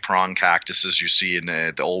 3-prong cactuses you see in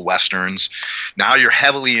the old westerns. Now you're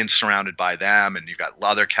heavily surrounded by them, and you've got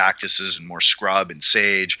leather cactuses and more scrub and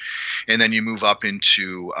sage. And then you move up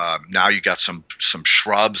into now you got some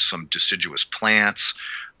shrubs, some deciduous plants,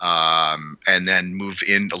 and then move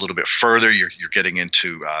in a little bit further. You're getting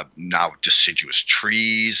into now deciduous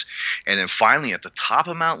trees, and then finally at the top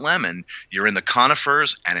of Mount Lemmon, you're in the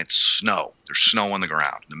conifers, and it's snow. There's snow on the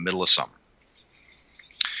ground in the middle of summer.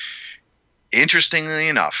 Interestingly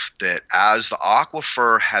enough, that as the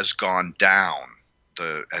aquifer has gone down,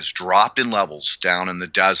 has dropped in levels down in the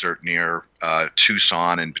desert near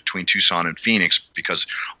Tucson and between Tucson and Phoenix, because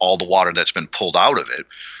all the water that's been pulled out of it,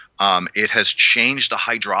 it has changed the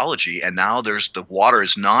hydrology, and now the water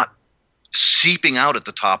is not seeping out at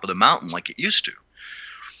the top of the mountain like it used to.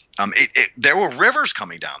 There were rivers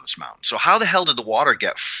coming down this mountain. So how the hell did the water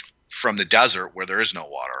get from the desert where there is no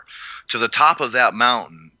water to the top of that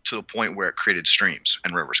mountain to the point where it created streams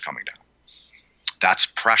and rivers coming down? That's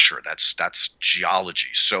pressure. That's geology.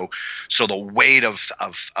 So the weight of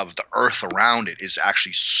the earth around it is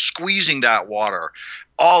actually squeezing that water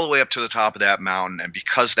all the way up to the top of that mountain. And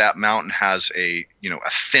because that mountain has a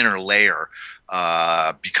thinner layer,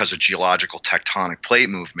 because of geological tectonic plate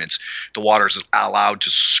movements, the water is allowed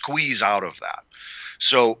to squeeze out of that.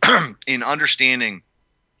 So in understanding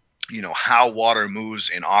how water moves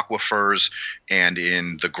in aquifers and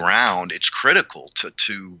in the ground, it's critical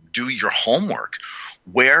to do your homework.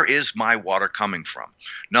 Where is my water coming from?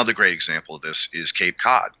 Another great example of this is Cape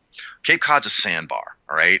Cod. Cape Cod's a sandbar,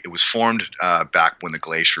 all right? It was formed back when the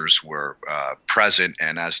glaciers were present,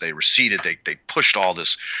 and as they receded, they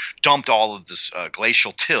dumped all of this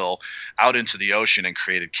glacial till out into the ocean and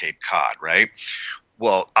created Cape Cod, right?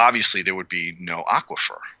 Well, obviously there would be no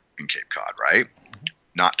aquifer in Cape Cod, right?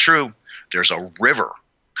 Not true. There's a river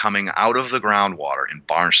coming out of the groundwater in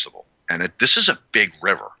Barnstable, and this is a big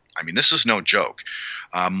river. I mean, this is no joke.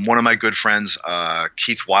 One of my good friends,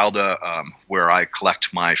 Keith Wilda, where I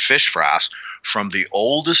collect my fish frass, from the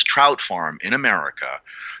oldest trout farm in America,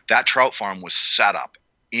 that trout farm was set up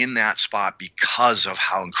in that spot because of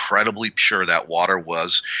how incredibly pure that water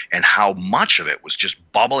was and how much of it was just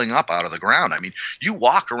bubbling up out of the ground. I mean, you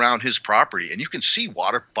walk around his property and you can see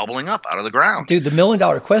water bubbling up out of the ground. Dude, the $1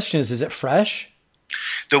 million question is it fresh?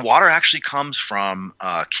 The water actually comes from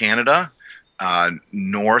Canada,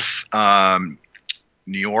 North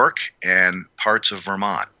New York, and parts of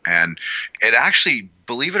Vermont. And it actually,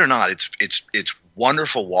 believe it or not, it's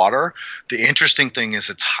wonderful water. The interesting thing is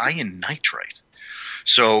it's high in nitrate.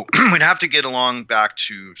 So we'd have to get along back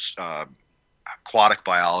to aquatic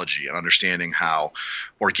biology and understanding how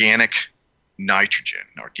organic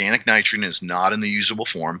nitrogen is not in the usable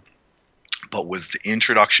form. But with the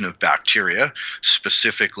introduction of bacteria,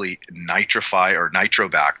 specifically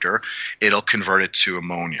Nitrobacter, it'll convert it to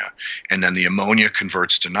ammonia. And then the ammonia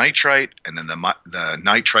converts to nitrite, and then the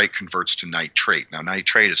nitrite converts to nitrate. Now,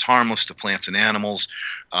 nitrate is harmless to plants and animals,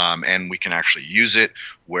 and we can actually use it,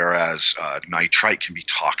 whereas nitrite can be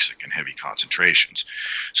toxic in heavy concentrations.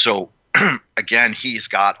 So again, he's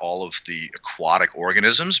got all of the aquatic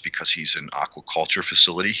organisms because he's an aquaculture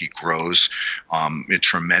facility. He grows a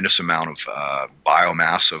tremendous amount of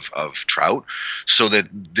biomass of trout, so that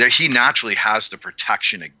he naturally has the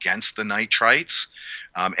protection against the nitrites.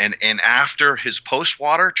 And after his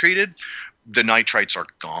post-water treated, the nitrites are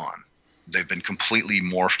gone. They've been completely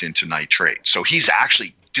morphed into nitrate. So he's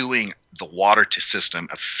actually doing the water system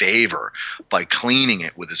a favor by cleaning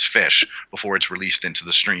it with his fish before it's released into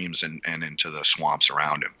the streams and into the swamps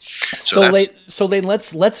around him. So then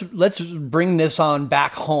let's bring this on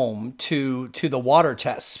back home to the water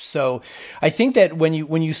tests. So I think that when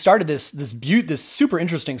you started this super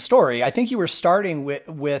interesting story, I think you were starting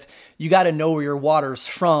with you got to know where your water's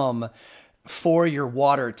from for your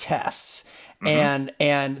water tests.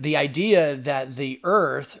 And the idea that the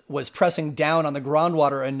earth was pressing down on the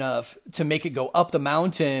groundwater enough to make it go up the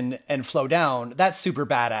mountain and flow down, that's super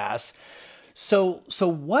badass. So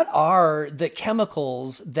what are the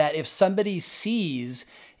chemicals that if somebody sees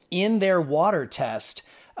in their water test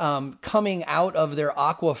coming out of their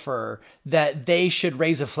aquifer that they should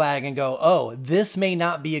raise a flag and go, oh, this may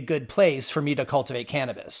not be a good place for me to cultivate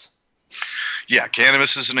cannabis? Yeah,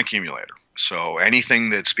 cannabis is an accumulator. So anything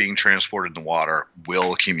that's being transported in the water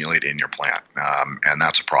will accumulate in your plant, and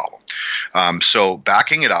that's a problem. So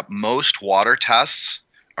backing it up, most water tests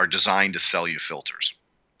are designed to sell you filters.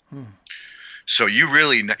 So you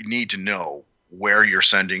really need to know where you're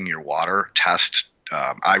sending your water test.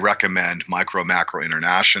 I recommend Micro Macro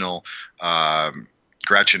International.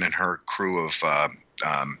 Gretchen and her crew of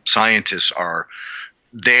scientists are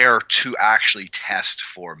there to actually test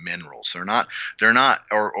for minerals. They're not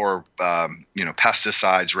or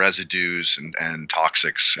pesticides, residues, and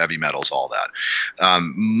toxics, heavy metals, all that.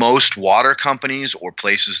 Most water companies or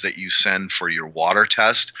places that you send for your water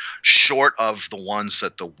test, short of the ones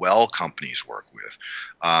that the well companies work with,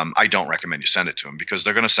 I don't recommend you send it to them because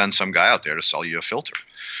they're going to send some guy out there to sell you a filter.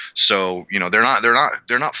 So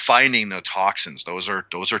they're not finding the toxins. Those are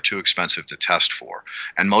too expensive to test for,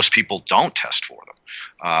 and most people don't test for them.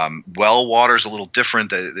 Well water is a little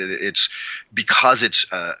different. It's because it's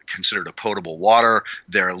considered a potable water.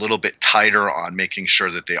 They're a little bit tighter on making sure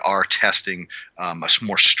that they are testing a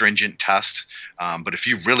more stringent test. But if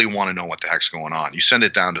you really want to know what the heck's going on, you send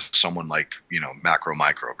it down to someone like Macro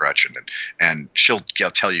Micro Gretchen, and she'll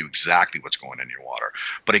tell you exactly what's going in your water.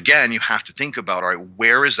 But again, you have to think about, all right,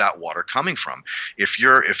 where is that water coming from? If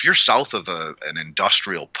you're south of an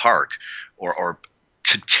industrial park or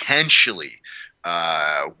potentially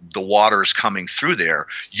the water is coming through there,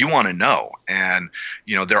 you want to know. And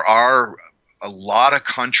there are a lot of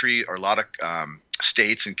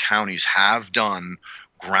states and counties have done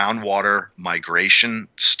groundwater migration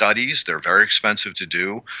studies. They're very expensive to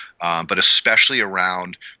do, but especially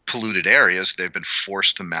around polluted areas, they've been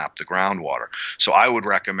forced to map the groundwater. So I would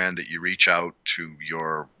recommend that you reach out to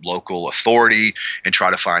your local authority and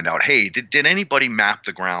try to find out, hey, did anybody map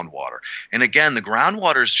the groundwater? And again, the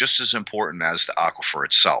groundwater is just as important as the aquifer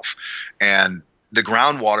itself. And the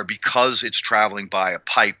groundwater, because it's traveling by a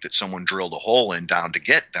pipe that someone drilled a hole in down to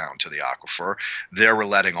get down to the aquifer, they're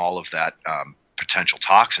letting all of that potential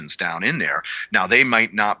toxins down in there. Now, they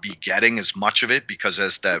might not be getting as much of it because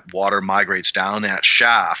as that water migrates down that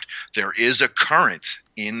shaft, there is a current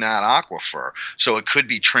in that aquifer. So it could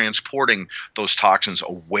be transporting those toxins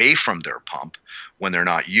away from their pump when they're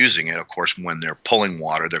not using it. Of course, when they're pulling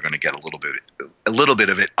water, they're going to get a little bit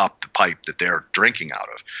of it up the pipe that they're drinking out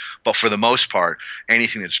of. But for the most part,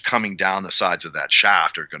 anything that's coming down the sides of that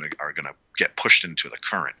shaft are going to get pushed into the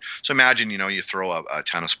current. So imagine, you throw a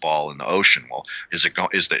tennis ball in the ocean. Well, is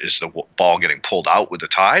the ball getting pulled out with the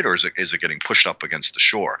tide, or is it getting pushed up against the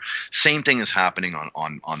shore? Same thing is happening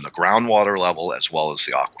on the groundwater level as well as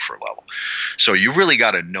the aquifer level. So you really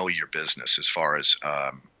got to know your business as far as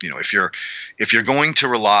if you're going to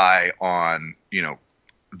rely on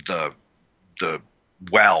the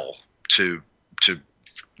well to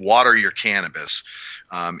water your cannabis.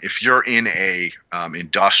 If you're in a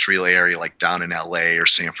industrial area like down in LA or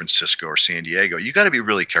San Francisco or San Diego, you got to be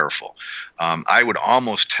really careful. I would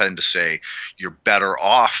almost tend to say you're better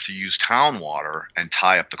off to use town water and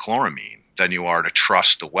tie up the chloramine than you are to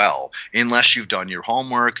trust the well, unless you've done your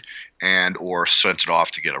homework and or sent it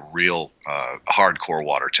off to get a real hardcore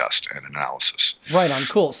water test and analysis. Right on,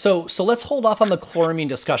 cool. So let's hold off on the chloramine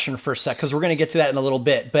discussion for a sec, because we're going to get to that in a little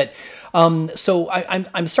bit. But so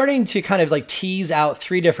I'm starting to kind of like tease out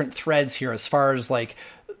three different threads here as far as like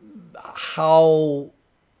how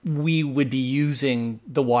we would be using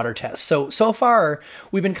the water test. So far,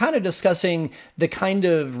 we've been kind of discussing the kind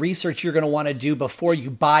of research you're going to want to do before you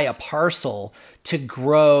buy a parcel to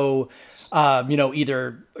grow,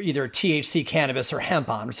 either THC cannabis or hemp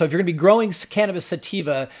on. So if you're going to be growing cannabis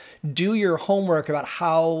sativa, do your homework about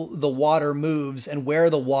how the water moves and where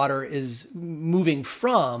the water is moving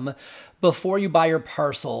from before you buy your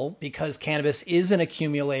parcel, because cannabis is an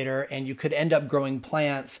accumulator and you could end up growing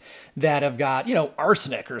plants that have got,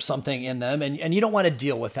 arsenic or something in them, and you don't want to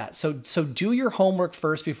deal with that. So do your homework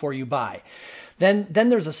first before you buy. Then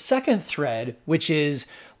there's a second thread, which is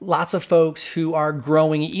lots of folks who are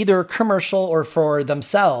growing either commercial or for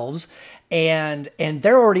themselves, and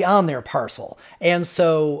they're already on their parcel. And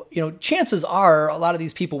so, chances are a lot of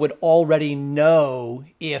these people would already know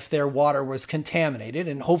if their water was contaminated,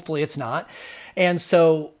 and hopefully it's not. And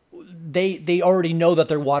so they already know that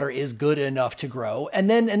their water is good enough to grow. And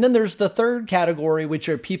then there's the third category, which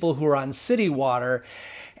are people who are on city water.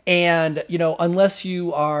 And, unless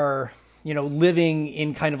you are, living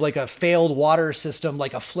in kind of like a failed water system,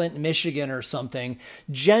 like a Flint, Michigan or something,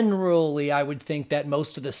 generally, I would think that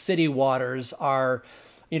most of the city waters are,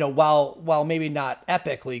 while maybe not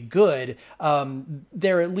epically good,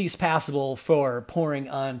 they're at least passable for pouring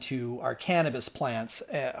onto our cannabis plants.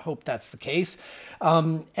 Hope that's the case.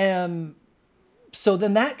 And so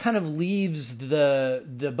then that kind of leaves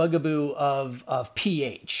the bugaboo of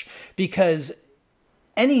pH, because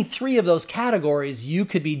any three of those categories, you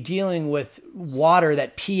could be dealing with water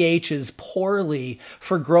that pHs poorly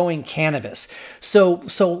for growing cannabis. So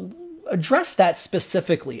address that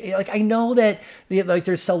specifically. Like, I know that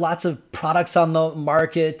there's still lots of products on the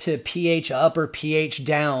market to pH up or pH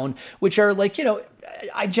down, which are like,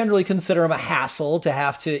 I generally consider them a hassle to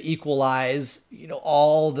have to equalize,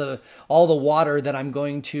 all the water that I'm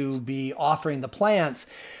going to be offering the plants.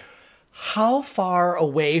 How far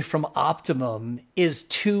away from optimum is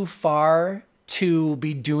too far to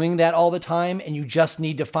be doing that all the time, and you just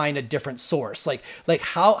need to find a different source? Like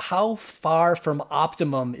how far from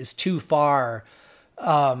optimum is too far,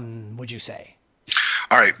 would you say?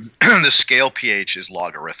 All right. The scale pH is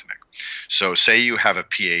logarithmic. So say you have a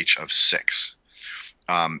pH of 6.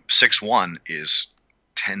 6.1 is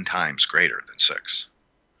 10 times greater than 6.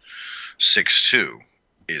 6.2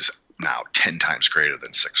 is now 10 times greater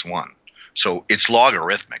than 6.1. So it's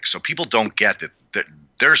logarithmic. So people don't get that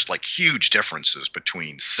there's like huge differences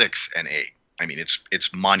between 6 and 8. I mean,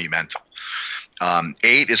 it's monumental.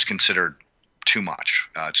 8 is considered too much.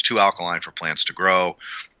 It's too alkaline for plants to grow.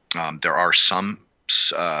 There are some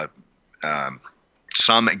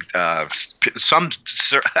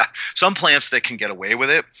plants that can get away with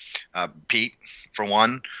it. Peat, for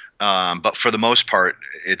one. But for the most part,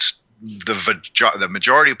 it's the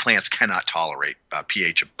majority of plants cannot tolerate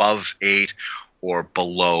pH above 8 or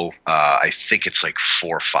below. I think it's like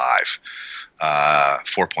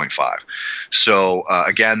 4.5. So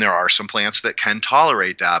again, there are some plants that can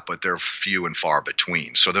tolerate that, but they're few and far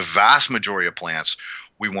between. So the vast majority of plants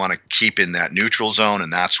we want to keep in that neutral zone,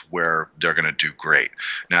 and that's where they're going to do great.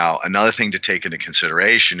 Now, another thing to take into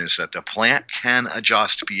consideration is that the plant can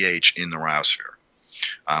adjust pH in the rheosphere.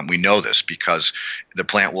 We know this because the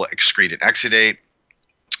plant will excrete an exudate,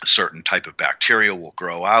 a certain type of bacteria will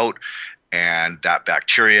grow out, and that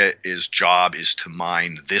bacteria's job is to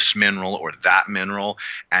mine this mineral or that mineral,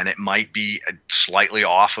 and it might be slightly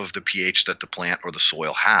off of the pH that the plant or the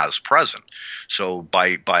soil has present. So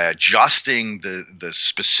by adjusting the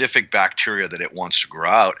specific bacteria that it wants to grow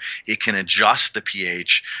out, it can adjust the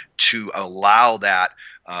pH to allow that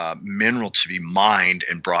mineral to be mined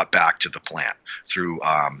and brought back to the plant through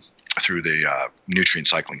the nutrient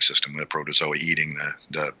cycling system, the protozoa eating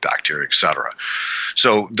the bacteria, etc.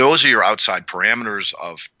 So those are your outside parameters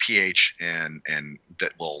of pH and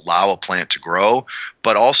that will allow a plant to grow.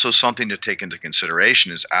 But also something to take into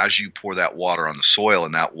consideration is as you pour that water on the soil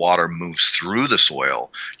and that water moves through the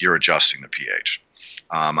soil, you're adjusting the pH.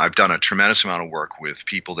 I've done a tremendous amount of work with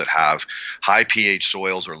people that have high pH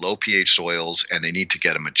soils or low pH soils, and they need to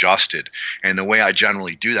get them adjusted. And the way I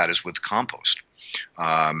generally do that is with compost.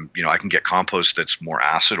 I can get compost that's more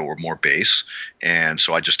acid or more base, and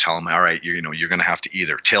so I just tell them, all right, you're going to have to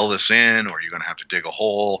either till this in, or you're going to have to dig a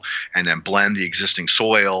hole and then blend the existing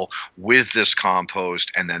soil with this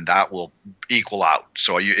compost, and then that will equal out.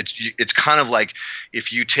 So it's kind of like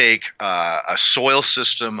if you take a soil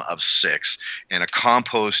system of 6 and a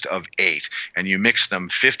compost of 8, and you mix them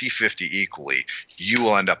 50-50 equally, you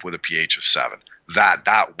will end up with a pH of 7.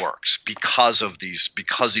 That works because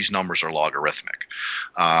these numbers are logarithmic.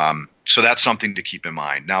 So that's something to keep in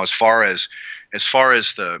mind. Now, as far as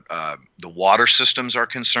the water systems are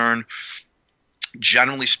concerned,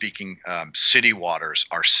 generally speaking, city waters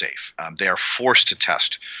are safe. They are forced to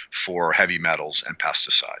test for heavy metals and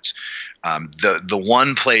pesticides. The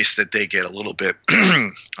one place that they get a little bit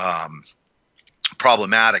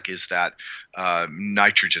problematic is that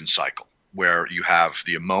nitrogen cycle, where you have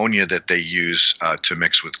the ammonia that they use to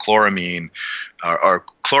mix with chloramine, or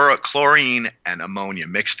chlorine and ammonia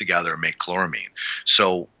mixed together make chloramine.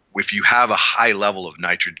 So if you have a high level of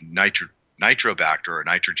nitrobacter or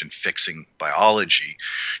nitrogen fixing biology,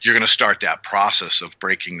 you're going to start that process of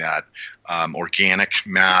breaking that organic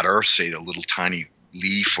matter, say the little tiny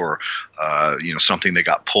leaf or something that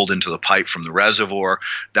got pulled into the pipe from the reservoir.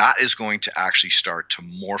 That is going to actually start to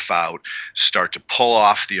morph out, start to pull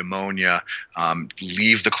off the ammonia,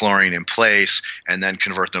 leave the chlorine in place, and then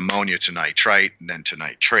convert the ammonia to nitrite and then to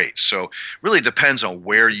nitrate. So really depends on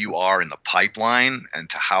where you are in the pipeline and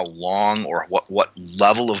to how long or what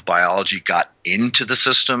level of biology got into the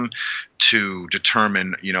system to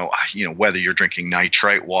determine whether you're drinking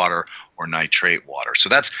nitrite water or nitrate water. So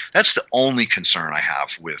that's the only concern I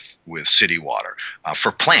have with city water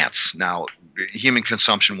for plants. Now, human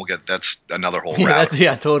consumption that's another whole rabbit hole.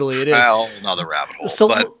 Yeah, totally, it is another rabbit hole.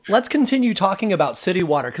 So let's continue talking about city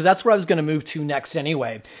water, because that's where I was going to move to next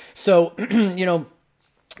anyway. So the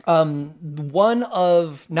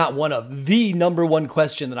number one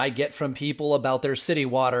question that I get from people about their city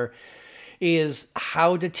water is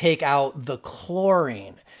how to take out the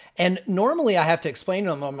chlorine. And normally I have to explain to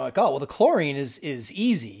them, I'm like, oh, well, the chlorine is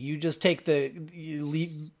easy. You just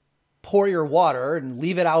pour your water and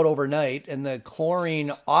leave it out overnight, and the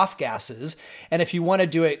chlorine off gases. And if you want to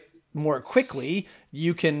do it more quickly,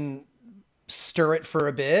 you can stir it for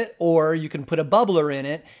a bit, or you can put a bubbler in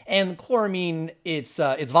it, and chloramine, it's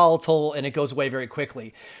volatile and it goes away very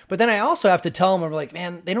quickly. But then I also have to tell them, I'm like,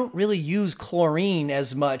 man, they don't really use chlorine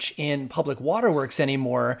as much in public waterworks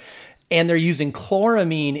anymore, and they're using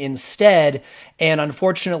chloramine instead. And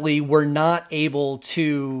unfortunately, we're not able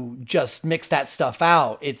to just mix that stuff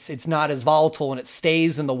out. It's not as volatile and it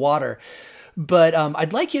stays in the water. But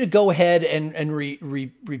I'd like you to go ahead and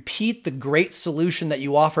repeat the great solution that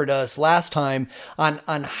you offered us last time on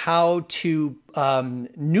how to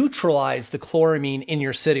neutralize the chloramine in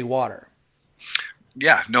your city water.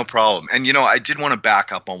 Yeah, no problem. And, I did want to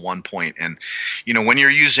back up on one point. And, when you're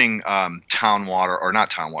using well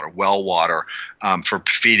water for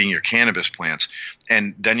feeding your cannabis plants,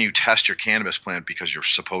 and then you test your cannabis plant because you're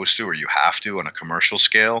supposed to or you have to on a commercial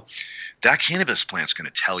scale, that cannabis plant's going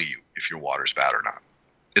to tell you if your water's bad or not.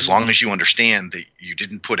 As long as you understand that you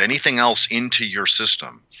didn't put anything else into your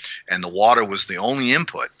system and the water was the only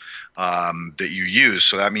input that you use.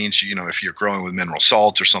 So that means, if you're growing with mineral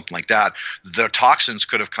salts or something like that, the toxins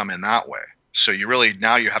could have come in that way. So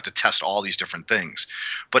now you have to test all these different things.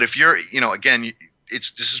 But if you're, again,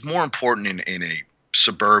 this is more important in a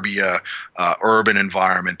suburbia, urban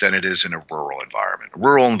environment than it is in a rural environment. A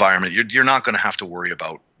rural environment, you're not going to have to worry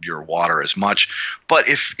about your water as much. But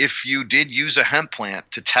if you did use a hemp plant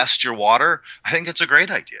to test your water, I think it's a great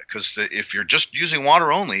idea, because if you're just using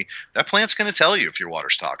water only, that plant's going to tell you if your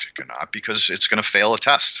water's toxic or not, because it's going to fail a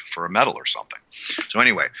test for a metal or something. So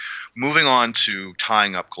anyway, moving on to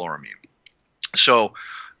tying up chloramine. So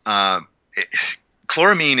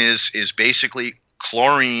chloramine is basically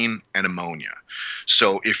chlorine and ammonia.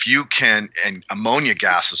 So if you can, and ammonia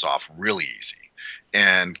gases off really easy,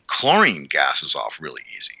 and chlorine gases off really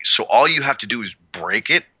easy. So all you have to do is break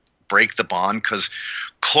the bond, because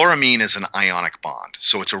chloramine is an ionic bond.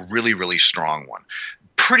 So it's a really, really strong one.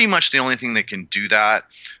 Pretty much the only thing that can do that,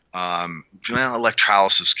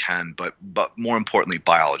 electrolysis can, but more importantly,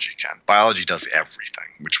 biology can. Biology does everything,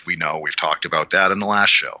 which we know. We've talked about that in the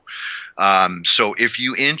last show. So if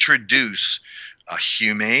you introduce a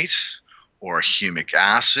humate or a humic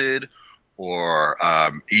acid or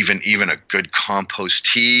even a good compost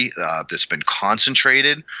tea that's been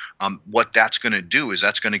concentrated, what that's going to do is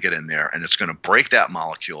that's going to get in there and it's going to break that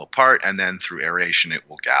molecule apart, and then through aeration it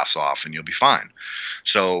will gas off and you'll be fine.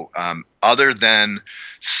 So other than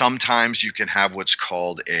sometimes you can have what's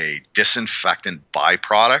called a disinfectant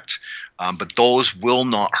byproduct, but those will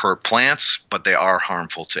not hurt plants, but they are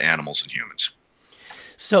harmful to animals and humans.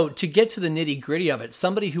 So to get to the nitty gritty of it,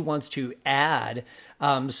 somebody who wants to add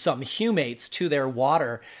some humates to their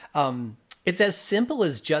water, it's as simple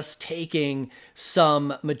as just taking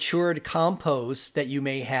some matured compost that you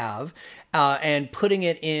may have and putting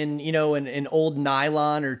it in, an old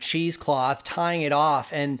nylon or cheesecloth, tying it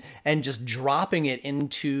off and just dropping it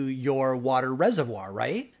into your water reservoir,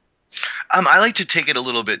 right? I like to take it a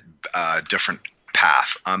little bit different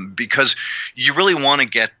path because you really want to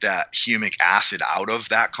get that humic acid out of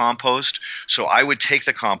that compost. So I would take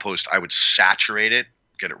the compost, I would saturate it,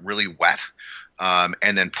 get it really wet,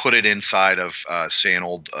 and then put it inside of say an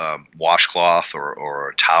old washcloth or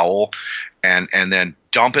a towel, and then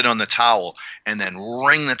dump it on the towel and then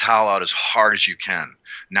wring the towel out as hard as you can.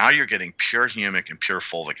 Now you're getting pure humic and pure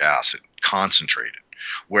fulvic acid concentrated.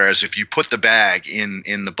 Whereas if you put the bag in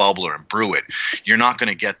the bubbler and brew it, you're not going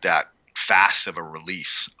to get that fast of a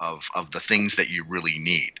release of the things that you really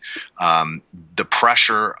need. The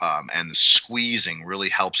pressure and the squeezing really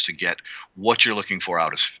helps to get what you're looking for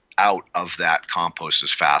out of that compost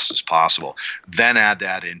as fast as possible. Then add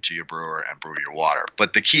that into your brewer and brew your water.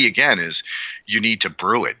 But the key again is you need to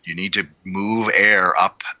brew it. You need to move air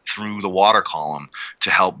up through the water column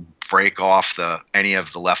to help break off any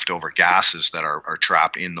of the leftover gases that are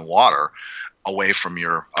trapped in the water away from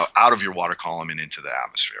out of your water column and into the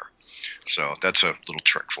atmosphere. So that's a little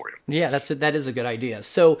trick for you. Yeah, that is a good idea.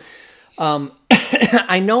 So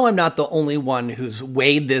I know I'm not the only one who's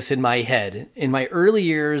weighed this in my head. In my early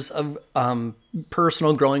years of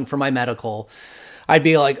personal growing for my medical, I'd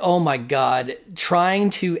be like, oh my God,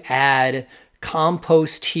 trying to add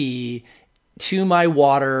compost tea to my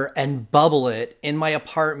water and bubble it in my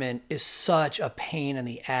apartment is such a pain in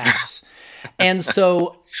the ass. And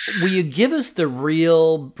so will you give us the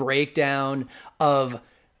real breakdown of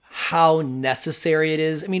how necessary it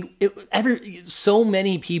is? I mean, so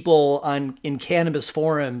many people in cannabis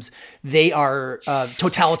forums, they are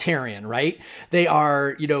totalitarian, right? They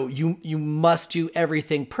are, you must do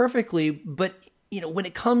everything perfectly. But, when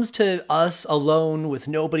it comes to us alone with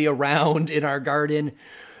nobody around in our garden,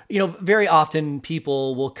 very often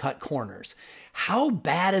people will cut corners. How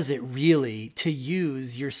bad is it really to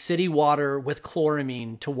use your city water with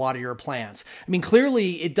chloramine to water your plants? I mean,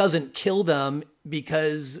 clearly it doesn't kill them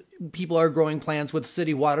because people are growing plants with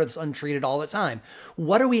city water that's untreated all the time.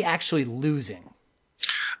 What are we actually losing?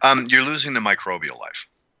 You're losing the microbial life.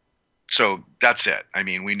 So that's it. I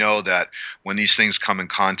mean, we know that when these things come in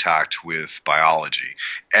contact with biology,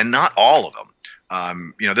 and not all of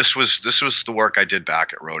them, this was the work I did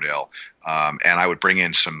back at Rodale, and I would bring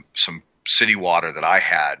in some city water that I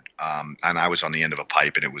had, and I was on the end of a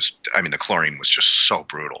pipe, and the chlorine was just so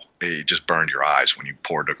brutal. It just burned your eyes when you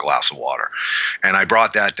poured a glass of water. And I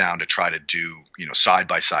brought that down to try to do,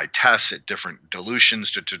 side-by-side tests at different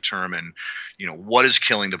dilutions to determine, what is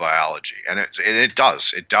killing the biology. And it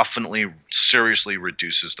does. It definitely seriously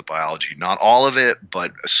reduces the biology. Not all of it,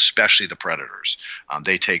 but especially the predators.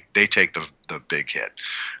 They take the big hit.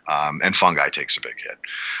 And fungi takes a big hit.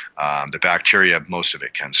 The bacteria, most of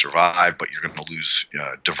it can survive, but you're going to lose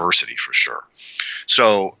diversity for sure.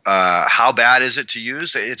 So how bad is it to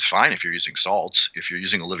use? It's fine if you're using salts. If you're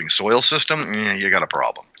using a living soil system, you got a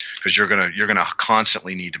problem, because you're gonna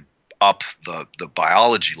constantly need to up the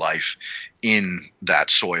biology life in that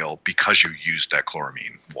soil because you used that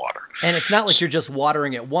chloramine water. And it's not like you're just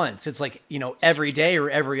watering it once. It's like, every day or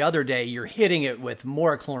every other day, you're hitting it with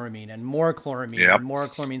more chloramine and more chloramine and more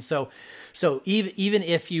chloramine. So even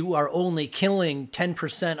if you are only killing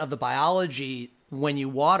 10% of the biology when you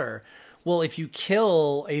water, well, if you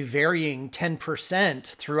kill a varying 10%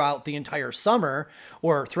 throughout the entire summer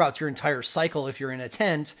or throughout your entire cycle, if you're in a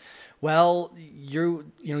tent, well, you're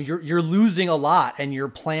losing a lot, and your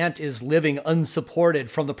plant is living unsupported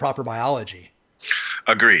from the proper biology.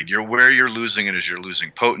 Agreed. Where you're losing it is you're losing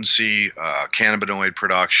potency, cannabinoid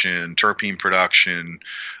production, terpene production,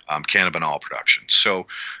 cannabinol production. So,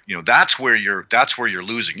 that's where you're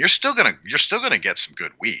losing. You're still gonna get some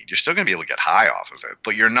good weed. You're still gonna be able to get high off of it,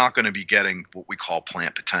 but you're not going to be getting what we call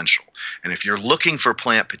plant potential. And if you're looking for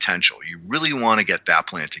plant potential, you really want to get that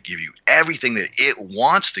plant to give you everything that it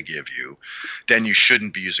wants to give you, then you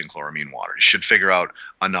shouldn't be using chloramine water. You should figure out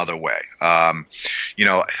another way.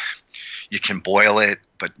 You can boil it,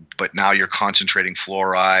 but now you're concentrating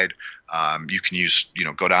fluoride. You can use,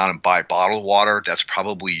 go down and buy bottled water. That's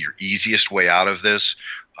probably your easiest way out of this.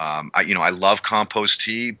 I love compost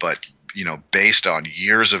tea, but based on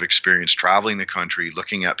years of experience traveling the country,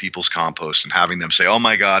 looking at people's compost and having them say, "Oh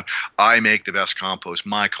my God, I make the best compost.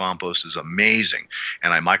 My compost is amazing."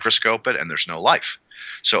 And I microscope it and there's no life.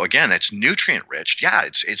 So again, it's nutrient rich. Yeah,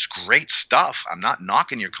 it's great stuff. I'm not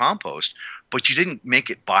knocking your compost, but you didn't make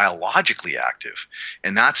it biologically active.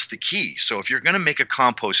 And that's the key. So if you're going to make a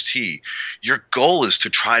compost tea, your goal is to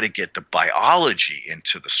try to get the biology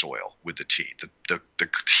into the soil with the tea. The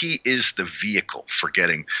tea is the vehicle for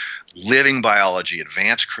getting living biology,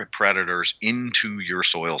 advanced predators into your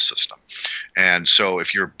soil system. And so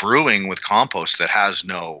if you're brewing with compost that has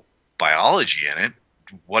no biology in it,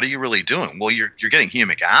 what are you really doing? Well, you're getting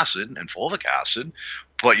humic acid and fulvic acid,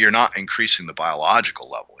 but you're not increasing the biological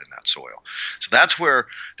level in that soil. So that's where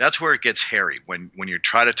it gets hairy when you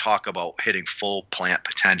try to talk about hitting full plant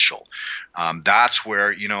potential. That's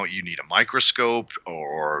where you need a microscope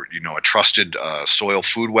or a trusted soil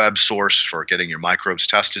food web source for getting your microbes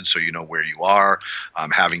tested, so you know where you are.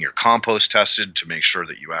 Having your compost tested to make sure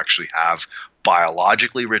that you actually have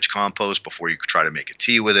biologically rich compost before you try to make a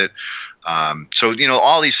tea with it. So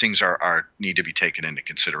all these things are need to be taken into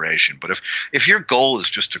consideration. But if your goal is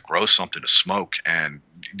just to grow something to smoke and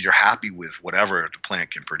you're happy with whatever the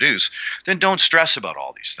plant can produce, then don't stress about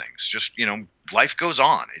all these things. Just life goes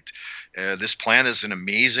on. This plant is an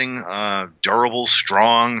amazing, durable,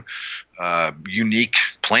 strong, unique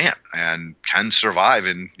plant and can survive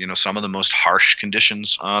in some of the most harsh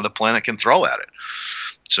conditions the planet can throw at it.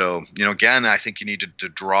 So, again, I think you need to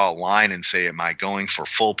draw a line and say, am I going for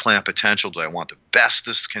full plant potential? Do I want the best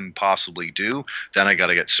this can possibly do? Then I got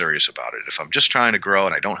to get serious about it. If I'm just trying to grow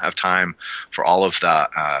and I don't have time for all of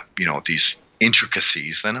that, these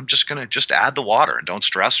intricacies, then I'm just going to add the water and don't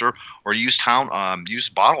stress or use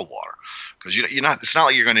bottled water. Because it's not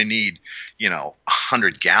like you're going to need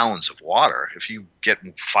 100 gallons of water. If you get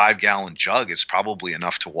 5-gallon jug, it's probably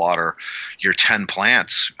enough to water your 10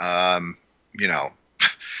 plants,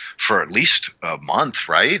 for at least a month,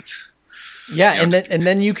 right? Yeah, and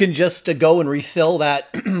then you can just go and refill that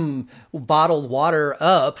bottled water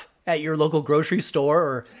up at your local grocery store.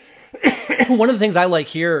 Or one of the things I like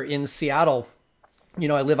here in Seattle,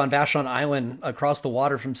 I live on Vashon Island across the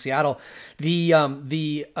water from Seattle. The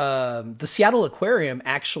Seattle Aquarium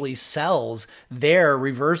actually sells their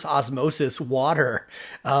reverse osmosis water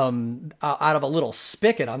out of a little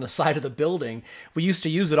spigot on the side of the building. We used to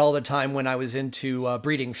use it all the time when I was into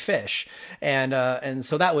breeding fish, and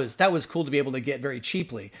so that was cool to be able to get very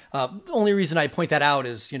cheaply. The only reason I point that out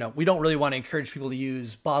is we don't really want to encourage people to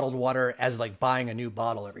use bottled water as like buying a new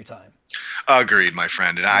bottle every time. Agreed, my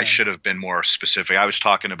friend. And I should have been more specific. I was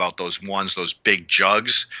talking about those big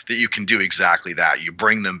jugs that you can do exactly that. You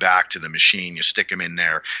bring them back to the machine, you stick them in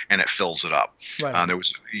there, and it fills it up. Right.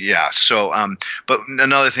 So, but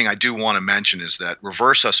another thing I do want to mention is that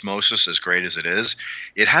reverse osmosis, as great as it is,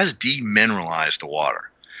 it has demineralized the water.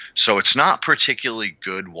 So it's not particularly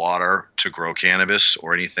good water to grow cannabis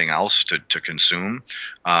or anything else to consume.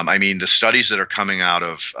 The studies that are coming out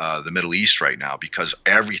of the Middle East right now, because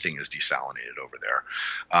everything is desalinated over there,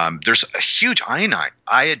 there's a huge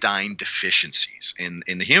iodine deficiencies in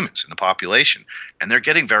the humans, in the population. And they're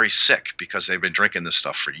getting very sick because they've been drinking this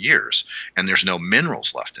stuff for years and there's no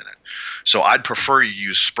minerals left in it. So I'd prefer you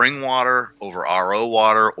use spring water over RO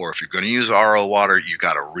water, or if you're going to use RO water, you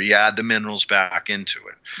got to re-add the minerals back into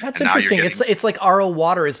it. That's interesting. It's like RO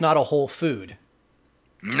water is not a whole food.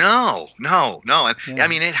 No. Yeah.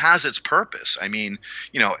 It has its purpose. And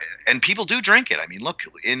people do drink it. Look,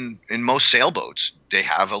 in most sailboats, they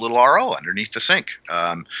have a little RO underneath the sink.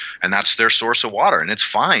 And that's their source of water, and it's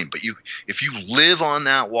fine. But if you live on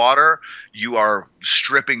that water, you are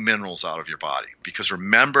stripping minerals out of your body. Because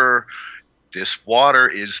remember, this water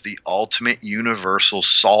is the ultimate universal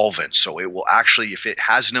solvent. So it will actually, if it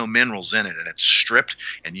has no minerals in it and it's stripped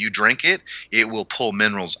and you drink it, it will pull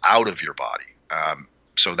minerals out of your body.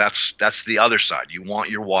 So that's the other side. You want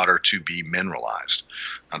your water to be mineralized.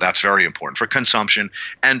 That's very important for consumption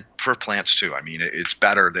and for plants too. It's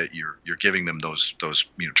better that you're giving them those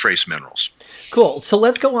trace minerals. Cool. So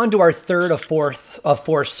let's go on to our third of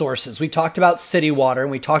four sources. We talked about city water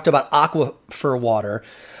and we talked about aquifer water.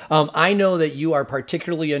 I know that you are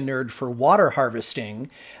particularly a nerd for water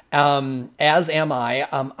harvesting. As am I.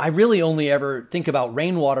 I really only ever think about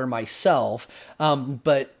rainwater myself.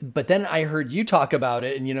 But then I heard you talk about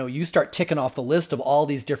it, and you start ticking off the list of all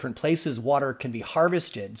these different places water can be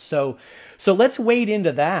harvested. So let's wade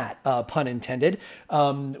into that, pun intended.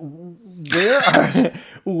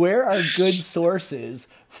 Where are good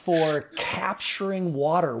sources for capturing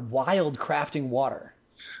water, wild crafting water?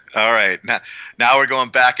 All right, now we're going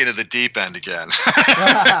back into the deep end again.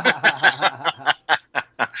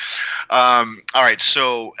 All right,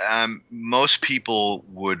 so most people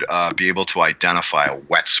would be able to identify a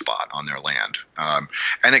wet spot on their land,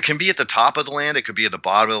 and it can be at the top of the land, it could be at the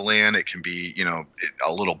bottom of the land, it can be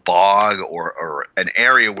a little bog or an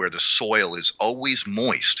area where the soil is always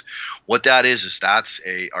moist. What that is that's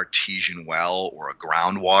a artesian well or a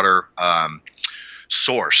groundwater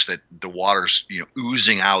source that the water's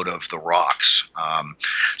oozing out of the rocks.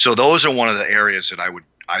 So those are one of the areas that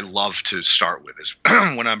I love to start with is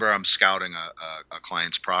whenever I'm scouting a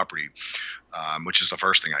client's property, which is the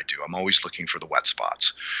first thing I do. I'm always looking for the wet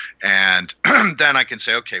spots, and then I can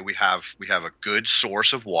say, okay, we have a good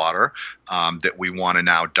source of water that we want to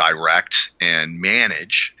now direct and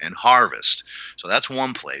manage and harvest. So that's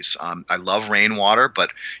one place. I love rainwater,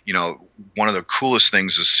 but one of the coolest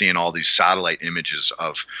things is seeing all these satellite images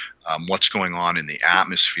of what's going on in the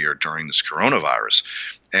atmosphere during this coronavirus.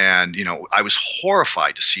 And, I was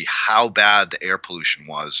horrified to see how bad the air pollution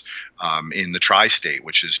was in the tri-state,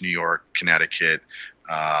 which is New York, Connecticut,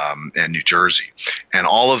 and New Jersey. And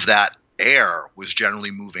all of that air was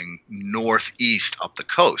generally moving northeast up the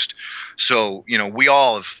coast. So, we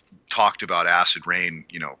all have talked about acid rain,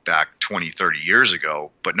 back 20, 30 years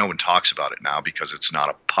ago, but no one talks about it now because it's not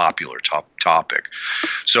a popular topic.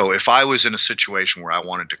 So if I was in a situation where I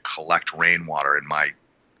wanted to collect rainwater in my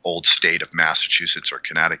old state of Massachusetts or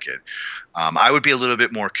Connecticut, I would be a little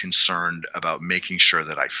bit more concerned about making sure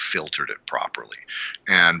that I filtered it properly.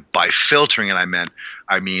 And by filtering it,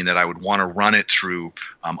 I mean that I would want to run it through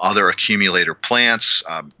other accumulator plants.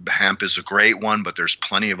 Hemp is a great one, but there's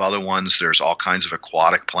plenty of other ones. There's all kinds of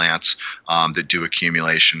aquatic plants that do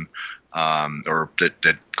accumulation. Or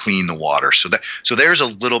that clean the water. So there's a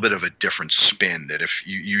little bit of a different spin that if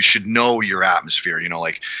you should know your atmosphere,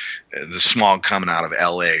 like the smog coming out of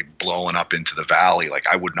LA blowing up into the valley, like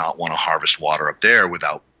I would not want to harvest water up there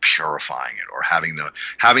without purifying it or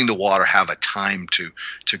having the water have a time to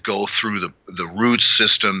go through the root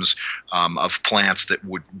systems of plants that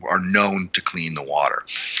are known to clean the water.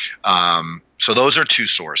 So those are two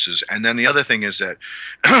sources. And then the other thing is that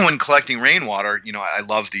when collecting rainwater, I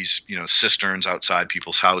love these, cisterns outside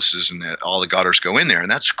people's houses and all the gutters go in there, and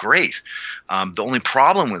that's great. The only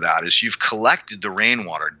problem with that is you've collected the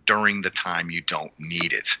rainwater during the time you don't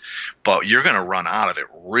need it, but you're going to run out of it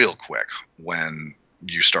real quick when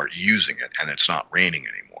you start using it and it's not raining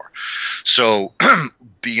anymore. So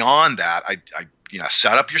beyond that, I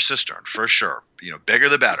set up your cistern for sure, bigger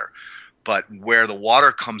the better. But where the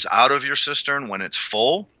water comes out of your cistern when it's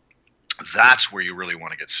full, that's where you really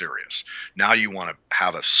want to get serious. Now you want to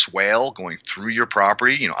have a swale going through your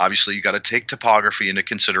property. Obviously you got to take topography into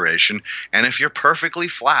consideration. And if you're perfectly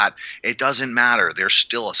flat, it doesn't matter. There's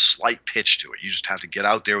still a slight pitch to it. You just have to get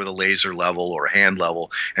out there with a laser level or a hand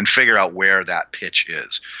level and figure out where that pitch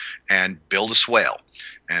is and build a swale,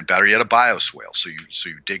 and better yet, a bioswale. So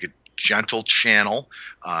you dig a gentle channel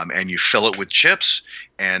and you fill it with chips,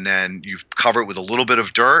 and then you cover it with a little bit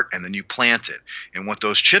of dirt, and then you plant it. And what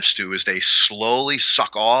those chips do is they slowly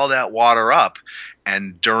suck all that water up,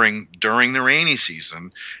 and during the rainy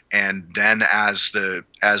season, and then as the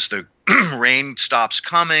rain stops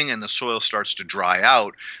coming and the soil starts to dry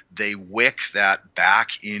out, they wick that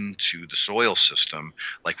back into the soil system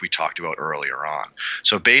like we talked about earlier on.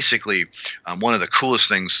 So basically, one of the coolest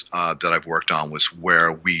things that I've worked on was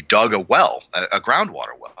where we dug a well, a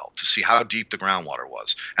groundwater well, to see how deep the groundwater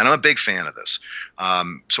was. And I'm a big fan of this.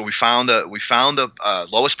 So we found the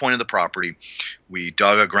lowest point of the property. We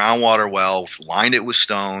dug a groundwater well, lined it with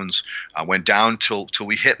stones, went down till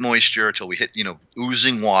we hit moisture, till we hit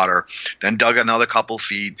oozing water, then dug another couple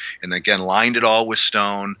feet, and again lined it all with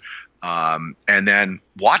stone, and then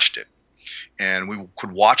watched it. And we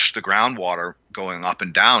could watch the groundwater going up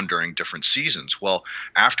and down during different seasons. Well,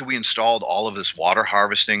 after we installed all of this water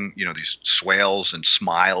harvesting, these swales and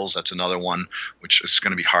smiles, that's another one, which is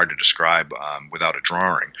going to be hard to describe without a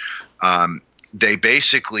drawing. They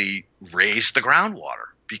basically raised the groundwater,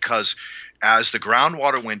 because as the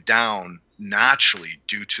groundwater went down naturally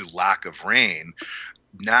due to lack of rain,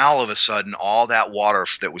 now all of a sudden, all that water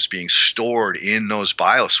that was being stored in those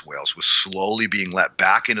bioswales was slowly being let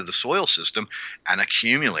back into the soil system and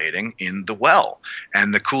accumulating in the well.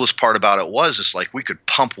 And the coolest part about it was, it's like we could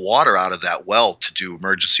pump water out of that well to do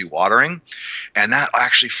emergency watering, and that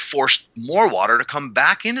actually forced more water to come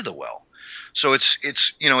back into the well. So it's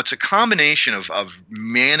a combination of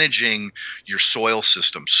managing your soil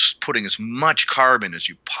system, putting as much carbon as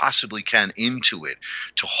you possibly can into it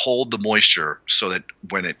to hold the moisture, so that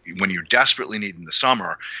when you desperately need in the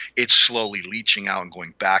summer, it's slowly leaching out and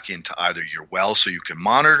going back into either your well so you can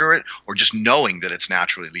monitor it, or just knowing that it's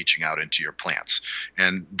naturally leaching out into your plants.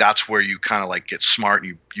 And that's where you kind of like get smart,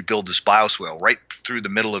 and you build this bioswale right through the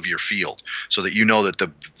middle of your field, so that you know that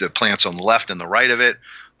the plants on the left and the right of it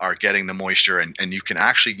are getting the moisture, and you can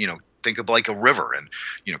actually, think of like a river, and,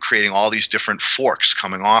 creating all these different forks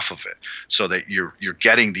coming off of it, so that you're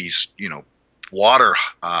getting these, water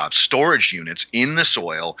storage units in the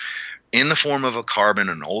soil in the form of a carbon,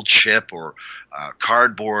 an old chip, or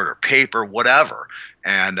cardboard or paper, whatever.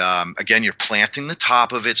 And again, you're planting the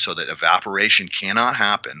top of it so that evaporation cannot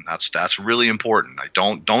happen. That's really important.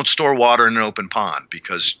 Don't store water in an open pond,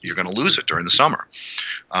 because you're going to lose it during the summer.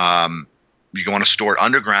 You want to store it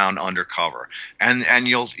underground, under cover, and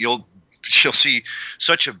you'll see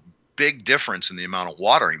such a big difference in the amount of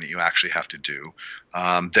watering that you actually have to do,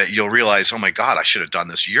 that you'll realize, oh my God, I should have done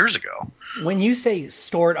this years ago. When you say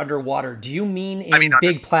store it underwater, do you mean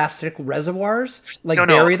big plastic reservoirs, like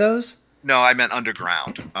bury those? No, I meant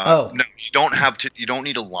underground. No, you don't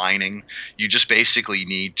need a lining. You just basically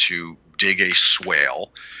need to dig a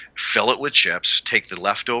swale, fill it with chips, take the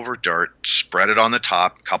leftover dirt, spread it on the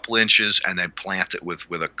top a couple inches, and then plant it with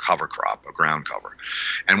a cover crop, a ground cover.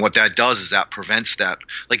 And what that does is that prevents that.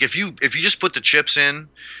 Like if you just put the chips in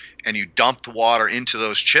and you dump the water into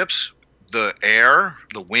those chips, the air,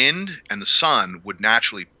 the wind, and the sun would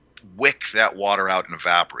naturally wick that water out and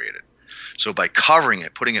evaporate it. So by covering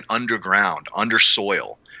it, putting it underground, under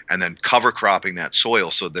soil, and then cover cropping that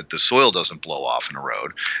soil so that the soil doesn't blow off and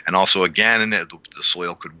erode. And also, again, the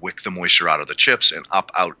soil could wick the moisture out of the chips and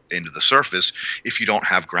up out into the surface if you don't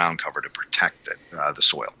have ground cover to protect it, the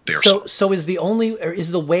soil. So is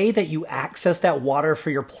the way that you access that water for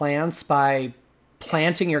your plants by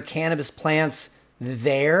planting your cannabis plants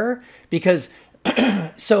there? Because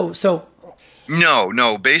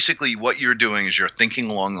No. Basically, what you're doing is you're thinking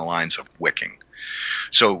along the lines of wicking.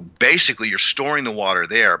 So basically, you're storing the water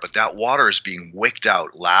there, but that water is being wicked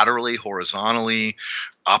out laterally, horizontally,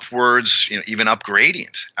 upwards, even up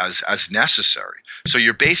gradient as necessary. So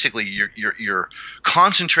you're basically you're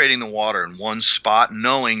concentrating the water in one spot,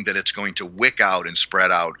 knowing that it's going to wick out and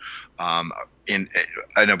spread out in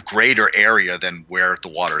a greater area than where the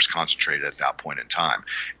water is concentrated at that point in time.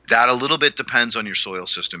 That a little bit depends on your soil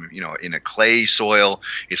system. In a clay soil,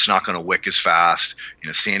 it's not going to wick as fast. In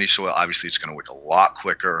a sandy soil, obviously, it's going to wick a lot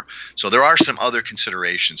quicker. So there are some other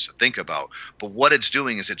considerations to think about. But what it's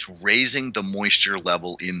doing is it's raising the moisture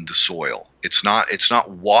level in the soil. It's not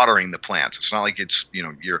watering the plants. It's not like it's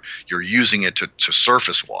you're using it to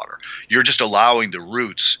surface water. You're just allowing the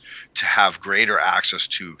roots to have greater access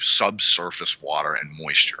to subsurface water and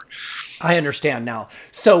moisture. I understand now.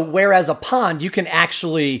 So whereas a pond, you can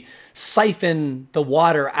actually siphon the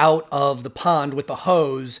water out of the pond with the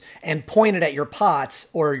hose and point it at your pots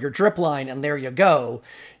or your drip line, and there you go.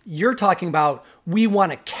 You're talking about, we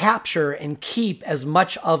want to capture and keep as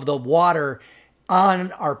much of the water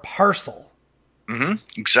on our parcel. Mm-hmm.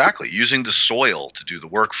 Exactly. Using the soil to do the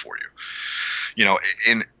work for you.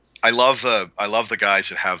 I love the guys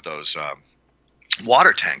that have those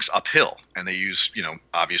water tanks uphill, and they use,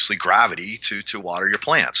 obviously gravity to water your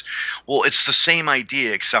plants. Well, it's the same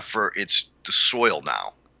idea, except for it's the soil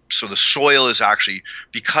now. So the soil is actually,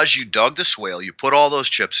 because you dug the swale, you put all those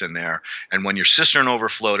chips in there, and when your cistern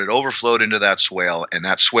overflowed, it overflowed into that swale, and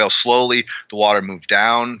that swale slowly, the water moved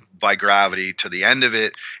down by gravity to the end of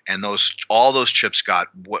it, and all those chips got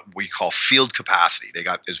what we call field capacity. They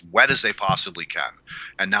got as wet as they possibly can,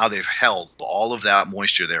 and now they've held all of that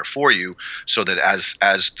moisture there for you, so that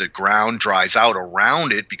as the ground dries out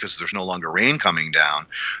around it, because there's no longer rain coming down,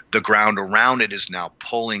 the ground around it is now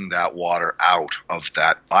pulling that water out of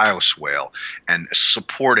that bioswale and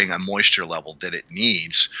supporting a moisture level that it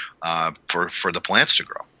needs for the plants to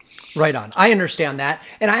grow. Right on. I understand that.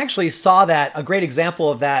 And I actually saw a great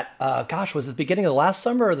example of that, was it the beginning of the last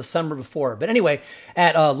summer or the summer before? But anyway,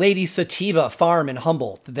 at Lady Sativa Farm in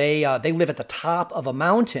Humboldt. They live at the top of a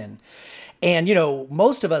mountain. And,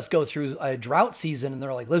 most of us go through a drought season and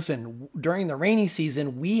they're like, listen, during the rainy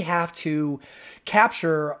season, we have to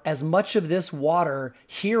capture as much of this water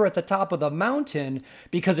here at the top of the mountain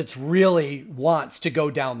because it's really wants to go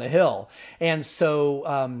down the hill. And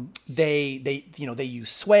so they use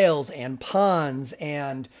swales and ponds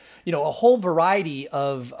and, a whole variety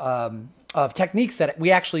of techniques that we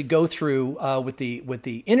actually go through with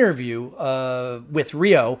the interview with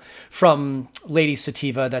Rio from Lady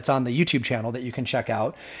Sativa that's on the YouTube channel that you can check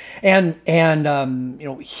out, and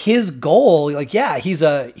his goal, he's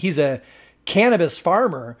a cannabis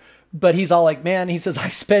farmer, but he's all like, man, he says, I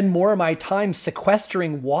spend more of my time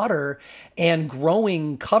sequestering water and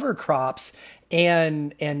growing cover crops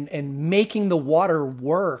and making the water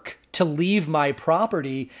work to leave my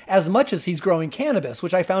property as much as he's growing cannabis,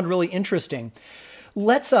 which I found really interesting.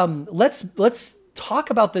 Let's talk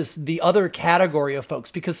about the other category of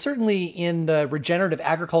folks, because certainly in the regenerative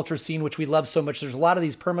agriculture scene, which we love so much, there's a lot of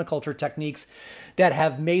these permaculture techniques that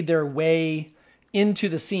have made their way into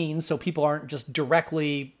the scene, so people aren't just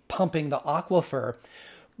directly pumping the aquifer.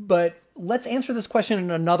 But let's answer this question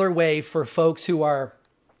in another way for folks who are,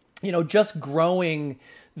 just growing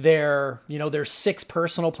their 6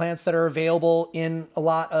 personal plants that are available in a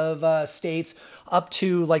lot of states, up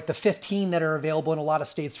to like the 15 that are available in a lot of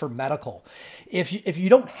states for medical. If you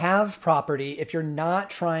don't have property, if you're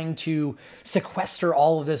not trying to sequester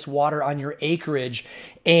all of this water on your acreage,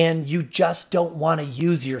 and you just don't want to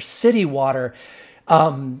use your city water,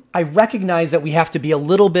 I recognize that we have to be a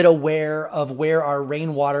little bit aware of where our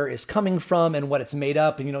rainwater is coming from and what it's made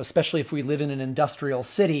up. And, especially if we live in an industrial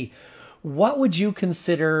city, what would you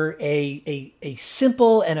consider a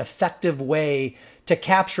simple and effective way to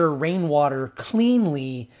capture rainwater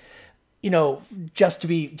cleanly, just to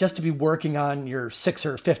be working on your 6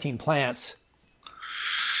 or 15 plants?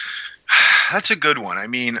 That's a good one. I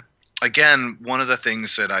mean, again, one of the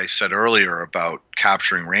things that I said earlier about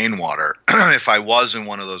capturing rainwater, if I was in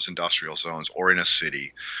one of those industrial zones or in a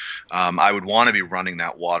city, I would want to be running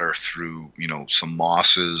that water through, some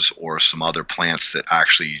mosses or some other plants that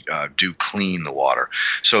actually do clean the water.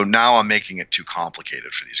 So now I'm making it too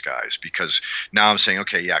complicated for these guys, because now I'm saying,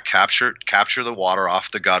 okay, yeah, capture the water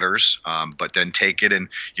off the gutters, but then take it and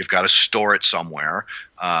you've got to store it somewhere.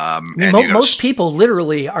 Most people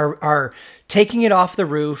literally are taking it off the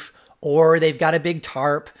roof, or they've got a big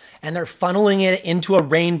tarp and they're funneling it into a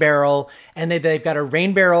rain barrel, and they've got a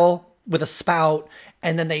rain barrel with a spout,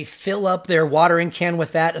 and then they fill up their watering can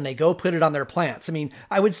with that and they go put it on their plants. I mean,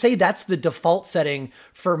 I would say that's the default setting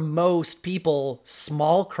for most people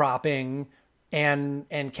small cropping and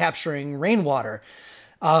capturing rainwater.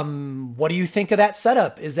 What do you think of that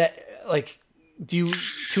setup? Is that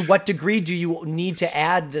to what degree do you need to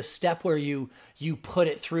add this step where you put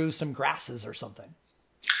it through some grasses or something?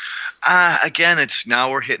 Again, it's now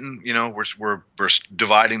we're hitting, we're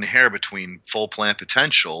dividing the hair between full plant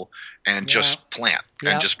potential and just plant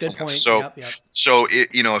and just good plant. Point. So, yep. So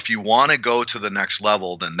if you want to go to the next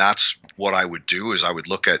level, then that's what I would do. Is I would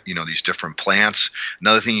look at these different plants.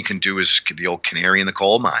 Another thing you can do is the old canary in the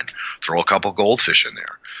coal mine. Throw a couple goldfish in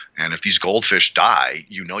there, and if these goldfish die,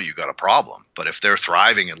 you got a problem. But if they're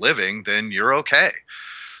thriving and living, then you're okay.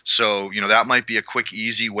 So, that might be a quick,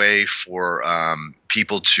 easy way for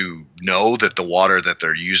people to know that the water that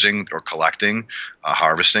they're using or collecting,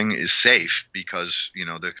 harvesting is safe, because,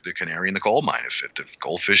 the canary in the coal mine, if the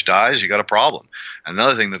goldfish dies, you got a problem.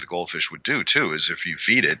 Another thing that the goldfish would do too is if you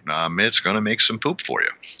feed it, it's going to make some poop for you,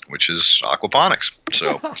 which is aquaponics.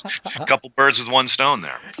 So a couple birds with one stone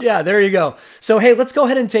there. Yeah, there you go. So, hey, let's go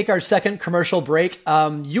ahead and take our second commercial break.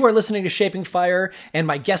 You are listening to Shaping Fire, and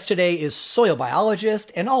my guest today is soil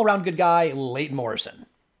biologist and all-around good guy, Leighton Morrison.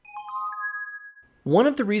 One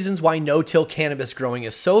of the reasons why no-till cannabis growing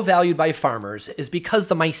is so valued by farmers is because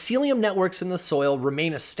the mycelium networks in the soil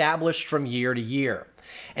remain established from year to year.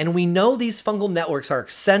 And we know these fungal networks are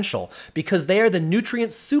essential because they are the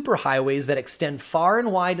nutrient superhighways that extend far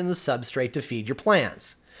and wide in the substrate to feed your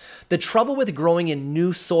plants. The trouble with growing in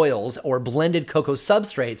new soils or blended cocoa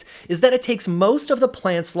substrates is that it takes most of the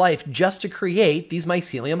plant's life just to create these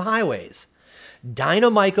mycelium highways.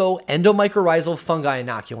 Dynamyco endomycorrhizal fungi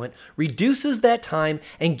inoculant reduces that time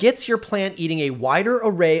and gets your plant eating a wider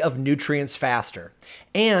array of nutrients faster.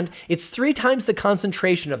 And it's 3 times the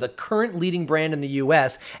concentration of the current leading brand in the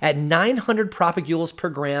US at 900 propagules per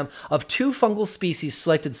gram of 2 fungal species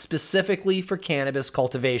selected specifically for cannabis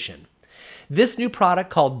cultivation. This new product,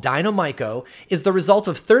 called Dynamyco, is the result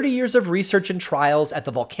of 30 years of research and trials at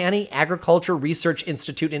the Volcani Agriculture Research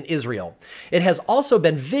Institute in Israel. It has also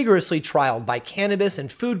been vigorously trialed by cannabis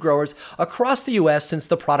and food growers across the U.S. since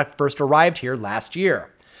the product first arrived here last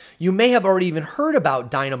year. You may have already even heard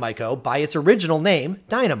about Dynamyco by its original name,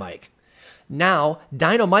 Dynamike. Now,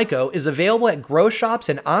 Dynamyco is available at grow shops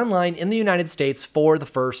and online in the United States for the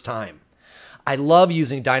first time. I love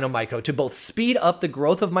using Dynamyco to both speed up the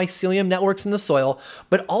growth of mycelium networks in the soil,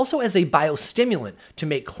 but also as a biostimulant to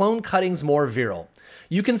make clone cuttings more virile.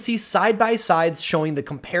 You can see side-by-sides showing the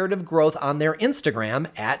comparative growth on their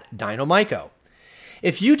Instagram at Dynamyco.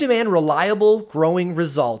 If you demand reliable growing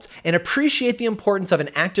results and appreciate the importance of an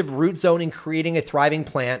active root zone in creating a thriving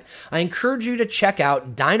plant, I encourage you to check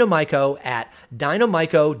out Dynamyco at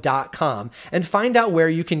dynamyco.com and find out where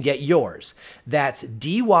you can get yours. That's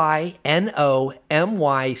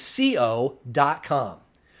DYNOMYCO.com.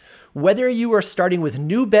 Whether you are starting with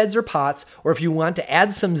new beds or pots, or if you want to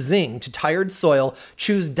add some zing to tired soil,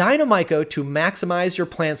 choose Dynamyco to maximize your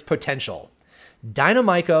plant's potential.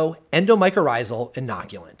 Dynamyco Endomycorrhizal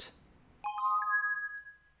Inoculant.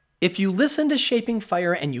 If you listen to Shaping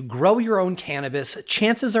Fire and you grow your own cannabis,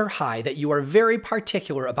 chances are high that you are very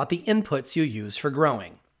particular about the inputs you use for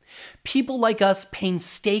growing. People like us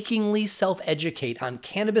painstakingly self-educate on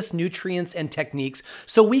cannabis nutrients and techniques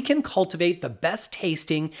so we can cultivate the best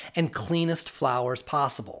tasting and cleanest flowers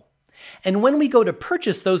possible. And when we go to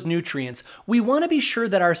purchase those nutrients, we want to be sure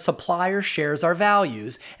that our supplier shares our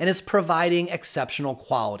values and is providing exceptional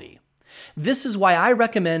quality. This is why I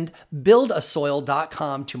recommend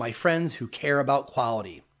buildasoil.com to my friends who care about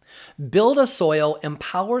quality. Build a Soil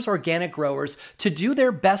empowers organic growers to do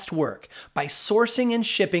their best work by sourcing and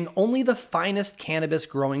shipping only the finest cannabis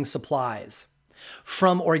growing supplies.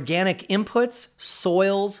 From organic inputs,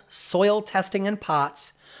 soils, soil testing and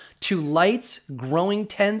pots, to lights, growing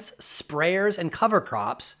tents, sprayers, and cover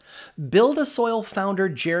crops, Build a Soil founder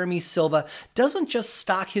Jeremy Silva doesn't just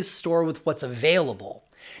stock his store with what's available.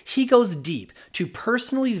 He goes deep to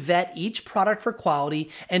personally vet each product for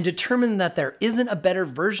quality and determine that there isn't a better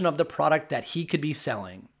version of the product that he could be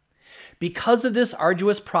selling. Because of this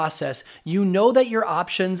arduous process, you know that your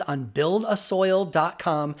options on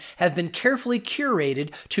buildasoil.com have been carefully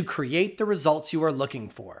curated to create the results you are looking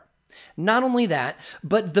for. Not only that,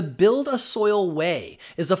 but the Build a Soil way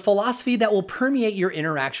is a philosophy that will permeate your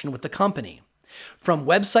interaction with the company. From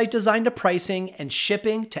website design to pricing and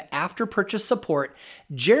shipping to after-purchase support,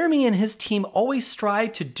 Jeremy and his team always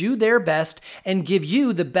strive to do their best and give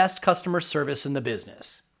you the best customer service in the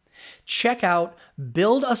business. Check out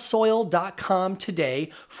buildasoil.com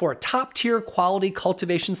today for top-tier quality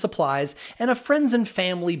cultivation supplies and a friends and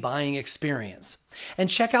family buying experience. And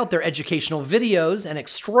check out their educational videos and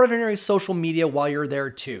extraordinary social media while you're there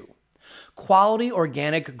too. Quality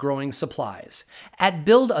organic growing supplies at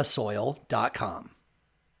buildasoil.com.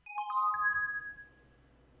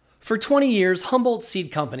 For 20 years, Humboldt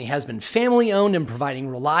Seed Company has been family-owned and providing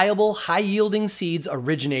reliable, high-yielding seeds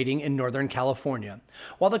originating in Northern California.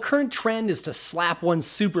 While the current trend is to slap one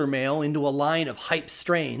super male into a line of hype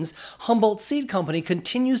strains, Humboldt Seed Company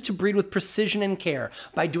continues to breed with precision and care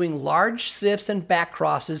by doing large sifts and back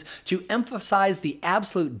crosses to emphasize the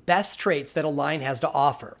absolute best traits that a line has to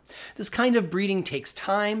offer. This kind of breeding takes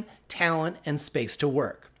time, talent, and space to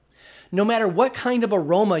work. No matter what kind of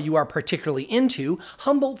aroma you are particularly into,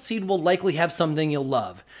 Humboldt Seed will likely have something you'll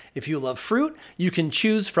love. If you love fruit, you can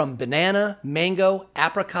choose from banana, mango,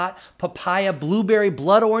 apricot, papaya, blueberry,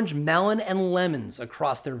 blood orange, melon, and lemons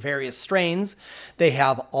across their various strains. They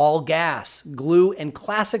have all gas, glue, and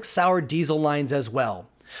classic sour diesel lines as well.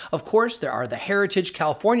 Of course, there are the heritage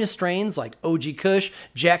California strains like OG Kush,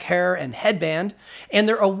 Jack Herer, and Headband, and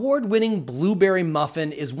their award-winning Blueberry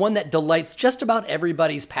Muffin is one that delights just about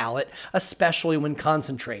everybody's palate, especially when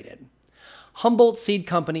concentrated. Humboldt Seed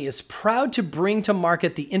Company is proud to bring to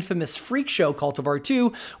market the infamous Freak Show Cultivar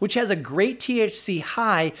 2, which has a great THC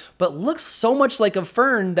high, but looks so much like a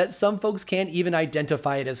fern that some folks can't even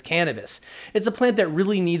identify it as cannabis. It's a plant that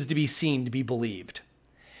really needs to be seen to be believed.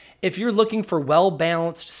 If you're looking for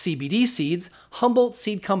well-balanced CBD seeds, Humboldt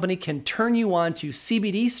Seed Company can turn you on to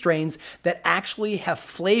CBD strains that actually have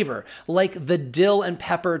flavor, like the dill and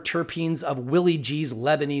pepper terpenes of Willie G's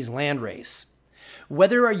Lebanese landrace.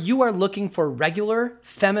 Whether you are looking for regular,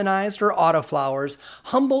 feminized, or autoflowers,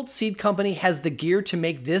 Humboldt Seed Company has the gear to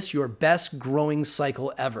make this your best growing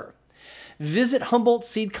cycle ever. Visit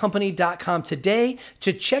HumboldtSeedCompany.com today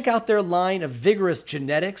to check out their line of vigorous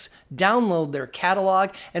genetics, download their catalog,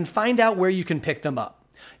 and find out where you can pick them up.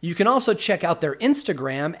 You can also check out their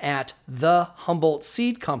Instagram at The Humboldt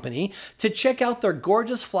Seed Company to check out their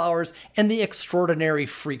gorgeous flowers and the extraordinary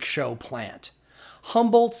Freak Show plant.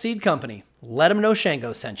 Humboldt Seed Company. Let them know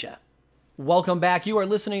Shango sent you. Welcome back. You are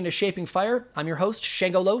listening to Shaping Fire. I'm your host,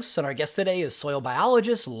 Shango Los, and our guest today is soil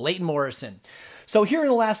biologist Leighton Morrison. So here in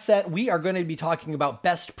the last set, we are going to be talking about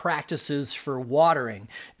best practices for watering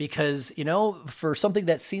because, for something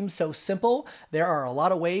that seems so simple, there are a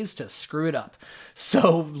lot of ways to screw it up.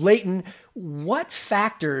 So Leighton, what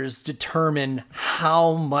factors determine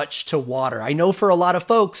how much to water? I know for a lot of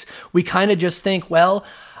folks, we kind of just think, well,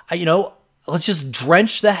 let's just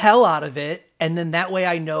drench the hell out of it. And then that way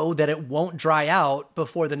I know that it won't dry out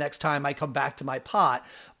before the next time I come back to my pot.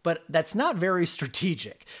 But that's not very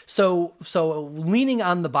strategic. So leaning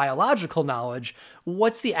on the biological knowledge,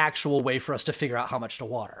 what's the actual way for us to figure out how much to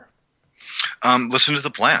water? Listen to the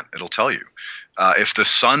plant. It'll tell you. If the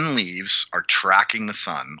sun leaves are tracking the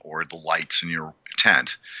sun or the lights in your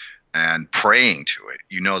tent and praying to it,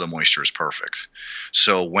 the moisture is perfect.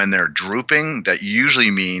 So when they're drooping, that usually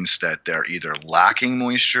means that they're either lacking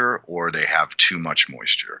moisture or they have too much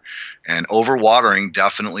moisture. And overwatering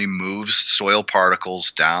definitely moves soil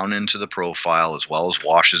particles down into the profile as well as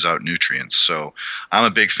washes out nutrients. So I'm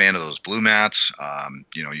a big fan of those blue mats.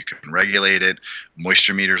 You can regulate it.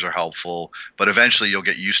 Moisture meters are helpful, but eventually you'll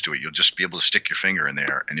get used to it. You'll just be able to stick your finger in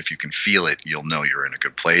there, and if you can feel it, you'll know you're in a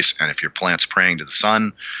good place. And if your plant's praying to the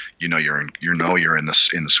sun, you're in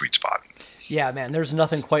the sweet spot. Yeah, man, there's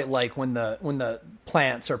nothing quite like when the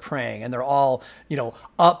plants are praying and they're all,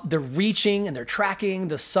 up, they're reaching and they're tracking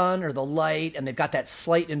the sun or the light and they've got that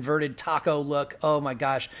slight inverted taco look. Oh my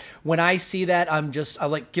gosh. When I see that, I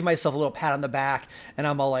give myself a little pat on the back and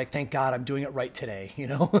I'm all like, thank God I'm doing it right today,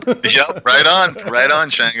 Yep, right on,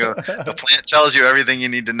 Shango. The plant tells you everything you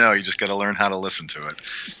need to know. You just got to learn how to listen to it.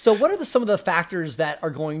 So what are some of the factors that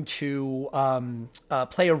are going to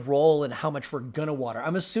play a role in how much we're going to water?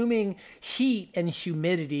 I'm assuming heat and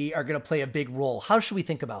humidity are going to play a big role. How should we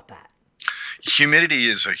think about that? Humidity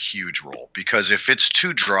is a huge role because if it's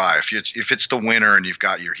too dry, if it's the winter and you've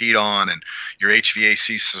got your heat on and your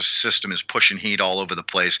HVAC system is pushing heat all over the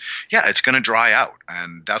place, it's going to dry out.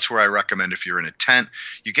 And that's where I recommend if you're in a tent,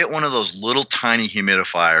 you get one of those little tiny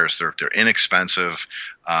humidifiers. They're inexpensive,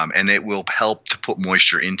 and it will help to put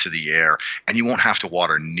moisture into the air, and you won't have to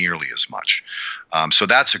water nearly as much. So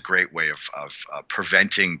that's a great way of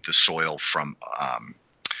preventing the soil from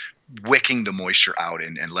wicking the moisture out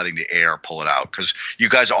and letting the air pull it out, because you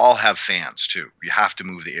guys all have fans too. You have to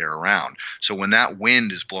move the air around. So when that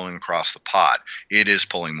wind is blowing across the pot, it is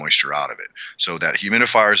pulling moisture out of it. So that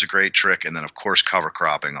humidifier is a great trick. And then of course, cover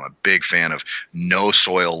cropping. I'm a big fan of no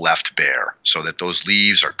soil left bare, so that those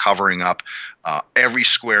leaves are covering up every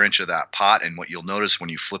square inch of that pot. And what you'll notice when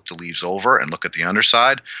you flip the leaves over and look at the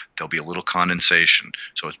underside, there'll be a little condensation.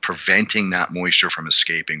 So it's preventing that moisture from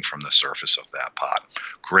escaping from the surface of that pot.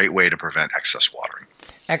 Great way to prevent excess watering.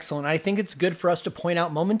 Excellent. I think it's good for us to point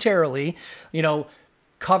out momentarily,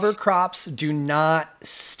 cover crops do not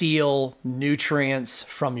steal nutrients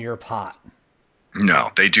from your pot. No,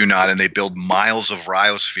 they do not, and they build miles of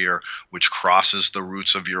rhizosphere, which crosses the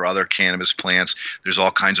roots of your other cannabis plants. There's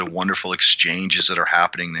all kinds of wonderful exchanges that are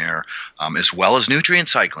happening there, as well as nutrient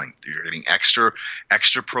cycling. You're getting extra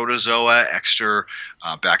protozoa, extra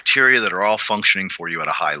bacteria that are all functioning for you at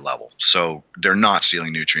a high level. So they're not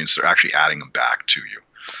stealing nutrients; they're actually adding them back to you.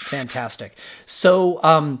 Fantastic. So,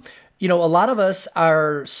 a lot of us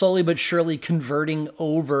are slowly but surely converting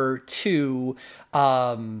over to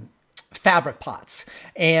fabric pots.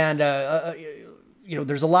 And,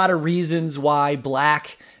 there's a lot of reasons why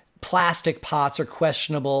black plastic pots are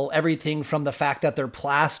questionable. Everything from the fact that they're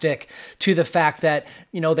plastic to the fact that,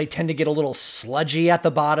 they tend to get a little sludgy at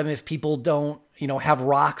the bottom if people don't, have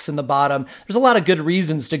rocks in the bottom. There's a lot of good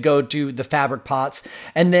reasons to go to the fabric pots.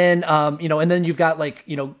 And then, and then you've got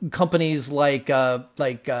companies like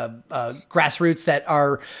Grassroots that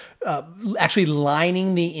are actually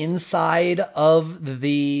lining the inside of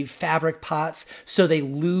the fabric pots so they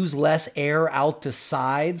lose less air out the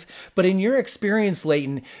sides. But in your experience,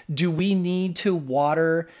 Leighton, do we need to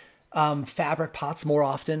water fabric pots more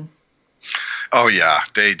often? Oh yeah,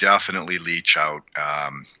 they definitely leach out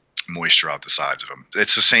moisture out the sides of them.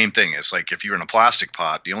 It's the same thing. It's like if you're in a plastic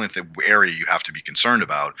pot, the only area you have to be concerned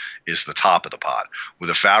about is the top of the pot. With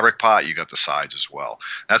a fabric pot, you got the sides as well.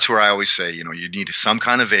 That's where I always say, you need some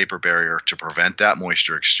kind of vapor barrier to prevent that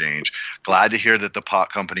moisture exchange. Glad to hear that the pot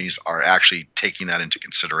companies are actually taking that into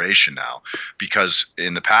consideration now, because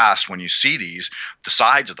in the past, when you see these, the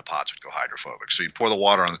sides of the pots would go hydrophobic. So you pour the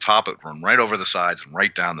water on the top, it would run right over the sides and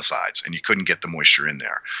right down the sides, and you couldn't get the moisture in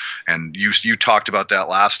there. And you talked about that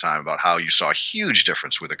last time, about how you saw a huge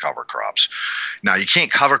difference with the cover crops. Now you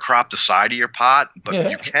can't cover crop the side of your pot,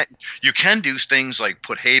 but you can do things like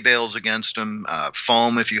put hay bales against them,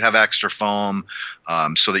 foam if you have extra foam,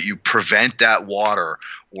 so that you prevent that water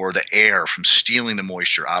or the air from stealing the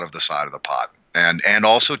moisture out of the side of the pot. and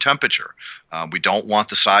also temperature. We don't want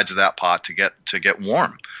the sides of that pot to get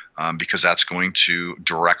warm. Because that's going to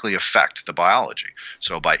directly affect the biology.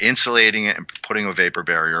 So by insulating it and putting a vapor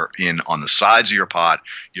barrier in on the sides of your pot,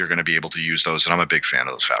 you're going to be able to use those. And I'm a big fan of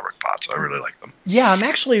those fabric pots. I really like them. Yeah, I'm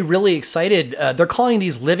actually really excited. They're calling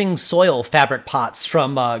these living soil fabric pots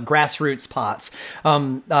from Grassroots Pots.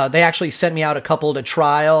 They actually sent me out a couple to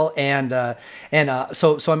trial, and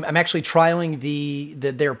so I'm actually trialing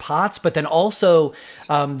their pots, but then also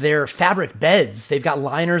their fabric beds. They've got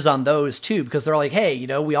liners on those too, because they're like, hey,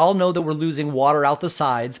 we all know that we're losing water out the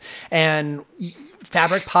sides, and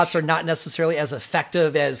fabric pots are not necessarily as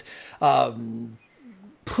effective as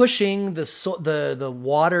pushing the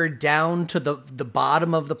water down to the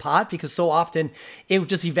bottom of the pot, because so often it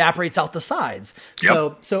just evaporates out the sides.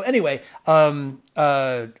 Yep. So anyway, there's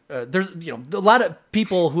a lot of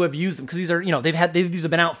people who have used them, because these are these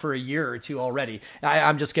have been out for a year or two already.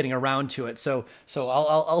 I'm just getting around to it. So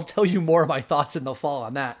I'll tell you more of my thoughts in the fall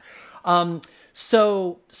on that.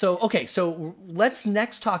 So let's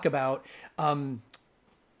next talk about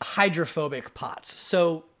hydrophobic pots.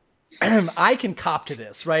 So I can cop to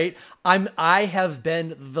this, right? I have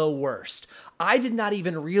been the worst. I did not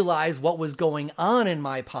even realize what was going on in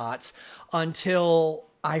my pots until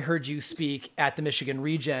I heard you speak at the Michigan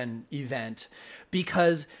Regen event,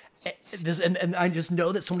 because and I just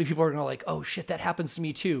know that so many people are going to like, oh shit, that happens to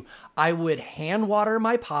me too. I would hand water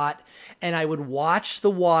my pot, and I would watch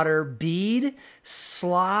the water bead,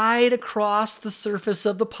 slide across the surface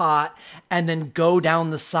of the pot, and then go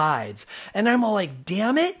down the sides. And I'm all like,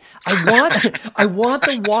 damn it, I want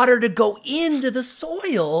the water to go into the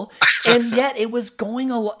soil, and yet it was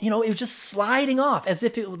going along, it was just sliding off as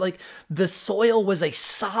if it was like the soil was a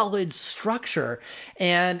solid structure.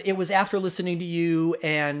 And it was after listening to you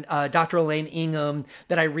and Dr. Elaine Ingham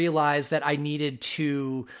that I realized that I needed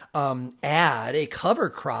to add a cover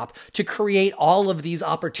crop to create all of these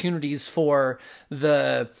opportunities for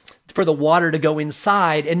the water to go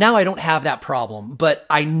inside. And now I don't have that problem, but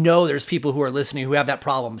I know there's people who are listening who have that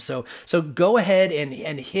problem. So go ahead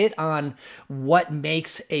and hit on what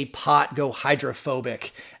makes a pot go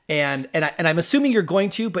hydrophobic. And I'm assuming you're going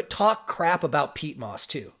to, but talk crap about peat moss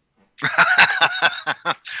too.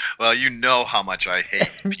 Well, you know how much I hate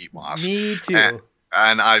peat moss. Me too.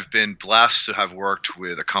 And I've been blessed to have worked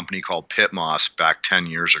with a company called Pit Moss back 10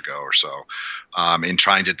 years ago or so in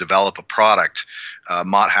trying to develop a product.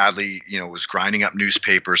 Mott Hadley, was grinding up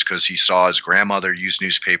newspapers because he saw his grandmother use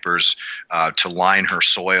newspapers to line her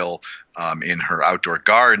soil in her outdoor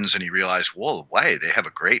gardens, and he realized, whoa, they have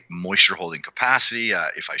a great moisture holding capacity.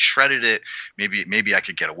 If I shredded it, maybe I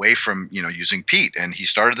could get away from using peat. And he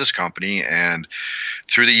started this company, and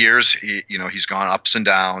through the years, he's gone ups and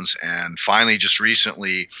downs, and finally, just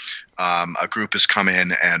recently, a group has come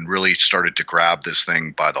in and really started to grab this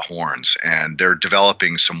thing by the horns, and they're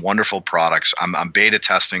developing some wonderful products. I'm beta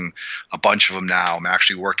testing a bunch of them now. I'm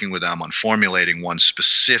actually working with them on formulating one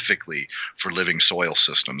specifically for living soil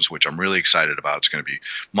systems, which I'm really excited about. It's going to be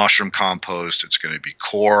mushroom compost. It's going to be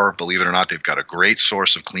core. Believe it or not, they've got a great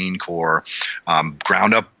source of clean core,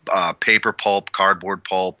 ground up paper pulp, cardboard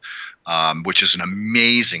pulp, which is an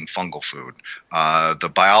amazing fungal food.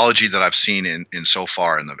 The biology that I've seen in so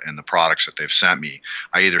far in the products that they've sent me,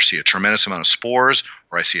 I either see a tremendous amount of spores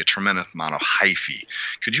or I see a tremendous amount of hyphae.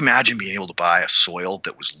 Could you imagine being able to buy a soil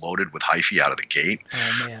that was loaded with hyphae out of the gate?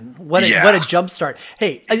 Oh man, what a jump start!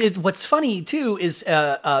 Hey, what's funny too is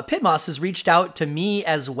Pit Moss has reached out to me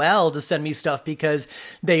as well to send me stuff because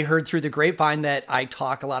they heard through the grapevine that I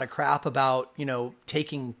talk a lot of crap about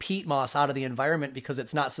taking peat moss out of the environment because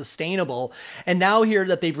it's not sustainable. And now here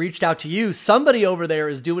that they've reached out to you, somebody over there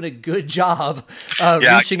is doing a good job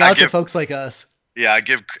reaching out to folks like us. Yeah, I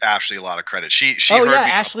give Ashley a lot of credit. She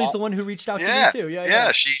Ashley's the one who reached out to me too.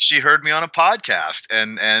 Yeah. She heard me on a podcast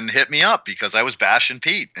and hit me up because I was bashing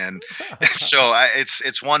Pete, and so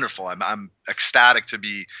it's wonderful. I'm ecstatic to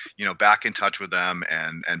be back in touch with them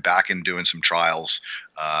and back in doing some trials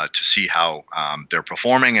to see how they're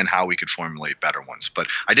performing and how we could formulate better ones. But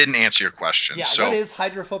I didn't answer your question. Yeah, so what is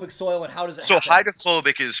hydrophobic soil and how does it happen? So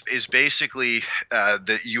hydrophobic is basically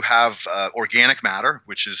that you have organic matter,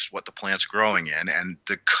 which is what the plant's growing in, and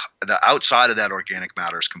the outside of that organic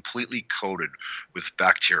matter is completely coated with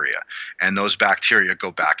bacteria, and those bacteria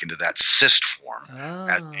go back into that cyst form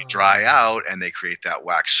as they dry out, and they create that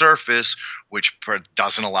wax surface, which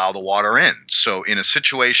doesn't allow the water in. So in a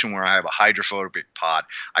situation where I have a hydrophobic pot,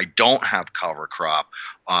 I don't have cover crop,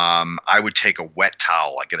 I would take a wet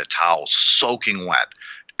towel. I get a towel soaking wet,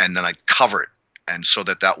 and then I'd cover it and so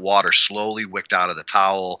that water slowly wicked out of the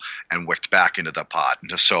towel and wicked back into the pot.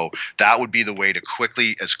 And so that would be the way to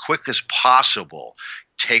as quick as possible,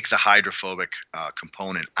 take the hydrophobic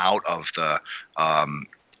component out of the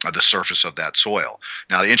surface of that soil.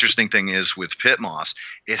 Now, the interesting thing is with pit moss,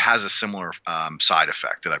 it has a similar side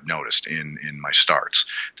effect that I've noticed in my starts,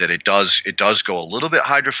 that it does go a little bit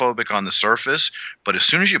hydrophobic on the surface, but as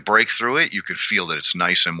soon as you break through it, you can feel that it's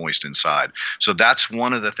nice and moist inside. So that's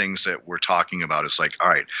one of the things that we're talking about, is like, all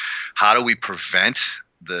right, how do we prevent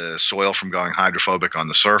the soil from going hydrophobic on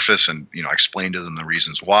the surface? And I explained to them the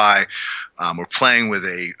reasons why. We're playing with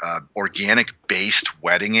a organic based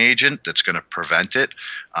wetting agent that's going to prevent it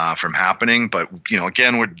from happening. But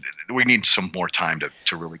again, we need some more time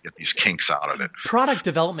to really get these kinks out of it. Product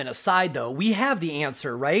development aside, though, we have the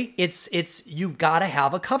answer, right? It's you've got to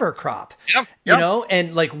have a cover crop. Yep.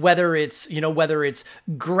 And like whether it's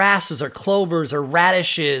grasses or clovers or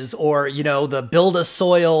radishes or the build a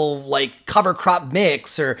soil like cover crop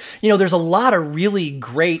mix, or there's a lot of really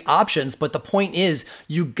great options. But the point is,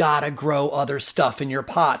 you gotta grow other stuff in your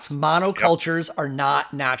pots. Monocultures are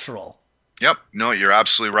not natural. Yep. No, you're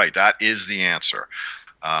absolutely right. That is the answer.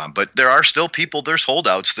 But there are still people, there's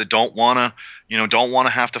holdouts that don't want to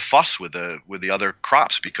have to fuss with the other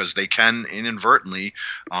crops, because they can inadvertently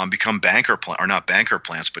become not banker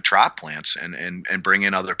plants, but trap plants, and bring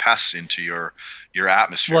in other pests into your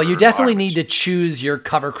atmosphere. Well, you definitely need to choose your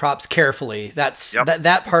cover crops carefully.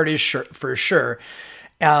 That part is for sure.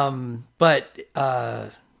 But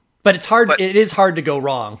it's hard. It is hard to go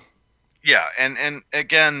wrong. Yeah, and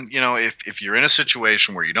again, if you're in a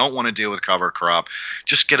situation where you don't want to deal with cover crop,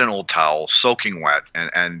 just get an old towel, soaking wet,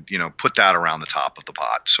 and put that around the top of the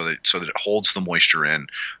pot so that it holds the moisture in,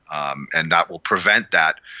 and that will prevent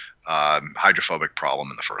that hydrophobic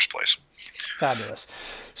problem in the first place. Fabulous.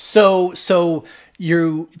 So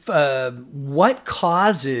what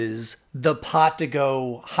causes the pot to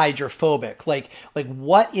go hydrophobic? Like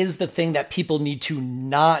what is the thing that people need to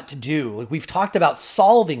not do? Like, we've talked about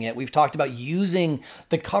solving it. We've talked about using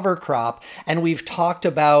the cover crop, and we've talked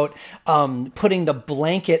about putting the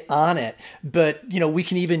blanket on it. But, we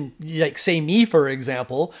can even, like, say me, for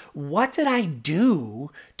example, what did I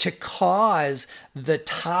do to cause the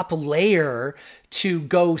top layer to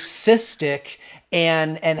go cystic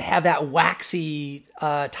and have that waxy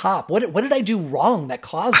top? What did I do wrong that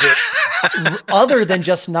caused it, other than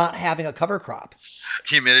just not having a cover crop?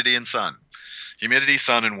 Humidity, sun,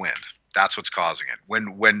 and wind. That's what's causing it.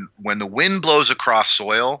 When the wind blows across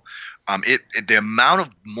soil, the amount of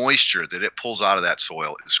moisture that it pulls out of that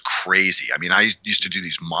soil is crazy. I mean, I used to do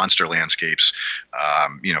these monster landscapes,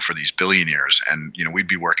 for these billionaires, and we'd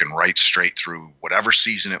be working right straight through whatever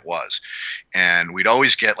season it was, and we'd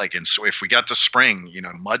always get if we got to spring,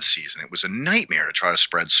 mud season, it was a nightmare to try to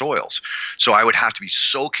spread soils. So I would have to be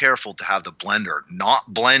so careful to have the blender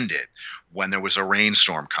not blend it when there was a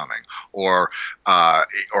rainstorm coming, or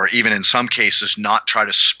even in some cases not try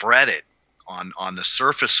to spread it on the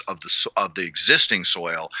surface of the existing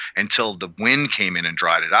soil until the wind came in and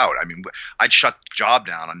dried it out. I mean, I'd shut the job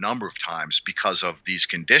down a number of times because of these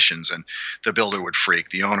conditions, and the builder would freak,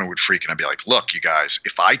 the owner would freak, and I'd be like, look, you guys,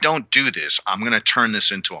 if I don't do this, I'm going to turn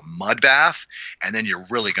this into a mud bath, and then you're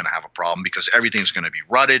really going to have a problem, because everything's going to be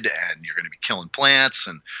rutted and you're going to be killing plants.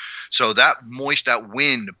 And so that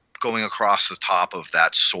wind going across the top of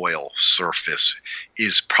that soil surface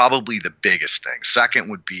is probably the biggest thing.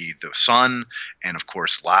 Second would be the sun, and of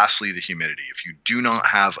course, lastly, the humidity. If you do not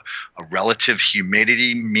have a relative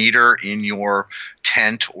humidity meter in your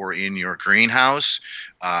tent or in your greenhouse,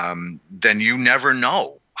 then you never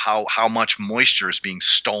know how much moisture is being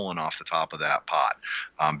stolen off the top of that pot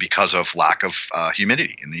because of lack of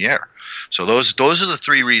humidity in the air. So those are the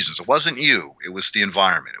three reasons. It wasn't you. It was the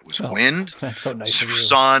environment. It was wind, that's so nice of you.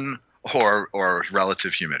 Sun, or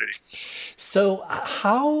relative humidity. So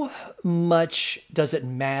how much does it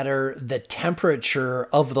matter the temperature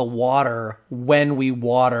of the water when we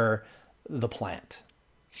water the plant?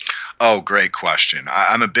 Oh, great question.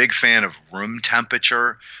 I'm a big fan of room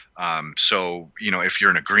temperature. So, if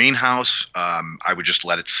you're in a greenhouse, I would just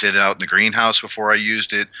let it sit out in the greenhouse before I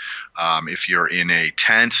used it. If you're in a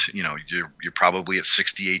tent, you're probably at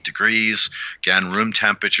 68 degrees. Again, room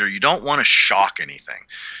temperature. You don't want to shock anything.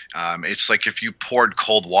 It's like if you poured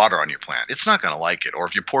cold water on your plant, it's not going to like it. Or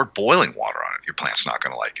if you poured boiling water on it, your plant's not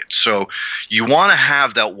going to like it. So you want to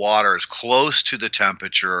have that water as close to the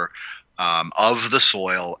temperature of the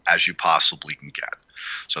soil as you possibly can get.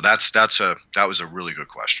 So that was a really good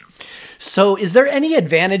question. So is there any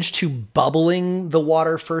advantage to bubbling the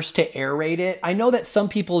water first to aerate it? I know that some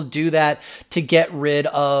people do that to get rid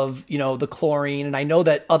of, the chlorine. And I know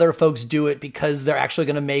that other folks do it because they're actually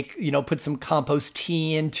going to make, put some compost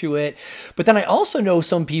tea into it. But then I also know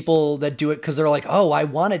some people that do it because they're like, oh, I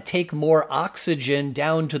want to take more oxygen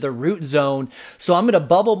down to the root zone. So I'm going to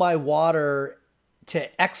bubble my water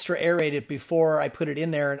to extra aerate it before I put it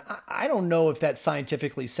in there. And I don't know if that's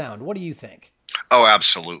scientifically sound. What do you think? Oh,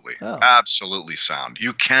 absolutely. Oh. Absolutely sound.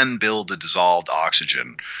 You can build the dissolved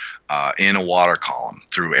oxygen in a water column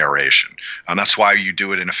through aeration. And that's why you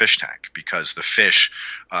do it in a fish tank, because the fish,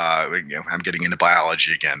 I'm getting into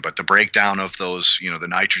biology again, but the breakdown of those, the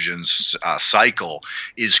nitrogen cycle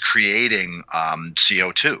is creating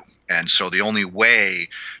CO2. And so the only way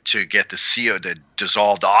to get the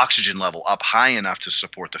dissolved oxygen level up high enough to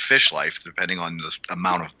support the fish life, depending on the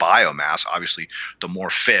amount of biomass, obviously the more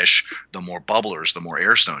fish, the more bubblers, the more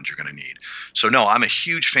air stones you're going to need. So no, I'm a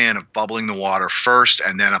huge fan of bubbling the water first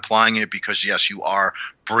and then applying it, because yes, you are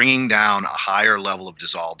bringing down a higher level of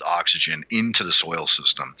dissolved oxygen into the soil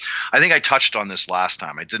system. I think I touched on this last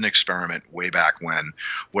time. I did an experiment way back when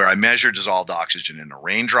where I measured dissolved oxygen in a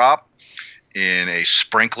raindrop, in a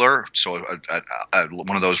sprinkler, so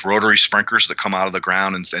one of those rotary sprinklers that come out of the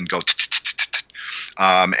ground and go,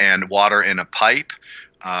 and water in a pipe,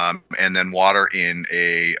 and then water in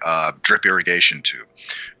a drip irrigation tube.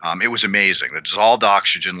 It was amazing. The dissolved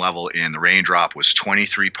oxygen level in the raindrop was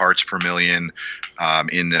 23 parts per million.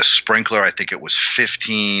 In the sprinkler, I think it was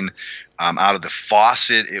 15. Out of the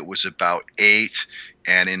faucet, it was about 8.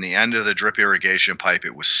 And in the end of the drip irrigation pipe,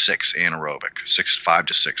 it was 6 anaerobic, 5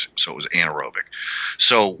 to 6. So it was anaerobic.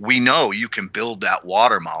 So we know you can build that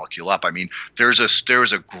water molecule up. I mean, there's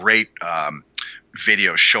a great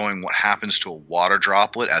video showing what happens to a water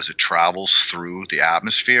droplet as it travels through the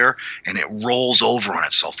atmosphere, and it rolls over on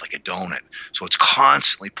itself like a donut. So it's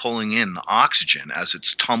constantly pulling in the oxygen as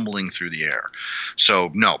it's tumbling through the air. So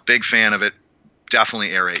no, big fan of it. Definitely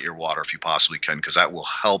aerate your water if you possibly can, because that will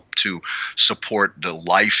help to support the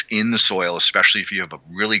life in the soil, especially if you have a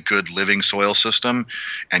really good living soil system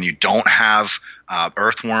and you don't have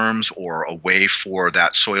earthworms or a way for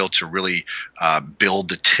that soil to really build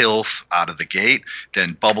the tilth out of the gate.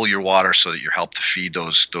 Then bubble your water so that you help to feed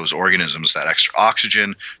those organisms that extra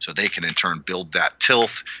oxygen, so they can in turn build that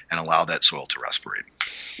tilth and allow that soil to respirate.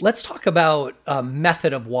 Let's talk about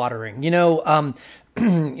method of watering.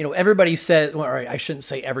 Everybody says, or I shouldn't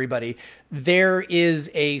say everybody, there is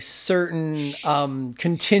a certain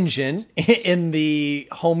contingent in the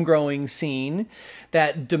home growing scene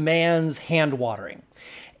that demands hand watering.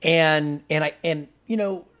 And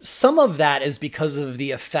some of that is because of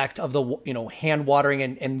the effect of the, hand watering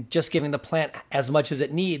and just giving the plant as much as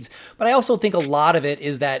it needs. But I also think a lot of it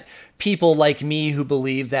is that people like me who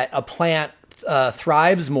believe that a plant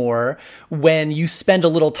thrives more when you spend a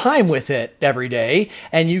little time with it every day,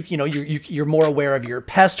 and you're more aware of your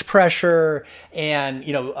pest pressure and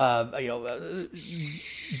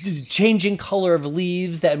changing color of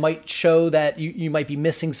leaves that might show that you might be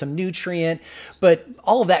missing some nutrient. But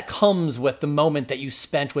all of that comes with the moment that you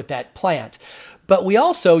spent with that plant. But we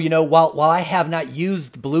also, while I have not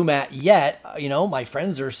used Blue Mat yet, my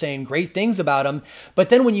friends are saying great things about them. But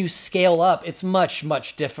then when you scale up, it's much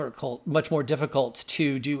more difficult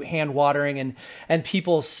to do hand watering, and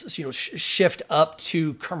people, shift up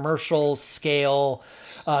to commercial scale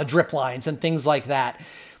drip lines and things like that.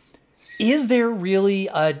 Is there really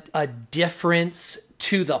a difference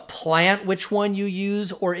to the plant which one you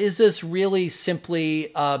use, or is this really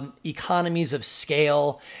simply economies of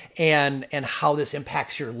scale and how this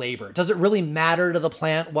impacts your labor? Does it really matter to the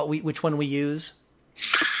plant which one we use?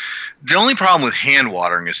 The only problem with hand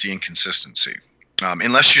watering is the inconsistency.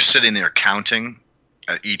 Unless you're sitting there counting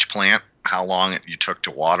at each plant how long you took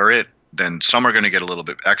to water it, then some are going to get a little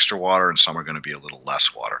bit extra water and some are going to be a little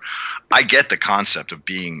less water. I get the concept of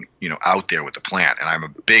being, out there with the plant, and I'm a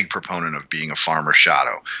big proponent of being a farmer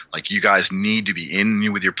shadow. Like, you guys need to be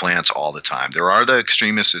in with your plants all the time. There are the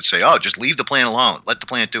extremists that say, oh, just leave the plant alone. Let the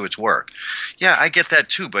plant do its work. Yeah, I get that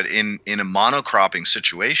too. But in a monocropping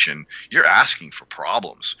situation, you're asking for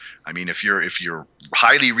problems. I mean, if you're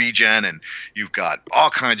highly regen and you've got all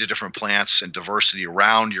kinds of different plants and diversity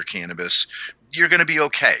around your cannabis, you're going to be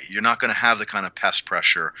okay. You're not going to have the kind of pest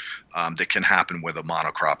pressure that can happen with a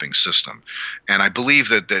monocropping system. And I believe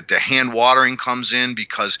that the hand watering comes in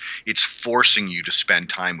because it's forcing you to spend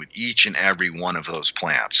time with each and every one of those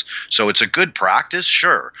plants. So it's a good practice,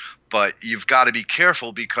 sure, but you've got to be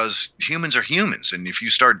careful because humans are humans. And if you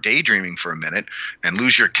start daydreaming for a minute and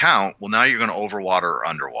lose your count, well, now you're going to overwater or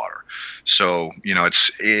underwater. So,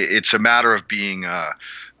 it's a matter of being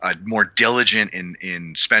more diligent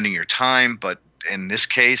in spending your time. But in this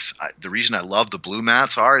case, the reason I love the blue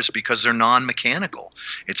mats is because they're non-mechanical.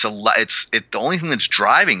 The only thing that's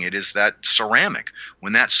driving it is that ceramic.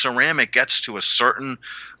 When that ceramic gets to a certain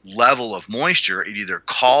level of moisture, it either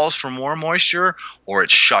calls for more moisture or it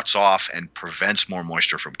shuts off and prevents more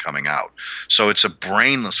moisture from coming out. So it's a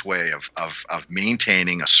brainless way of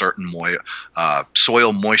maintaining a certain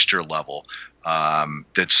soil moisture level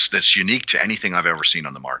that's unique to anything I've ever seen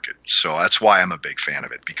on the market. So that's why I'm a big fan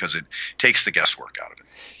of it, because it takes the guesswork out of it.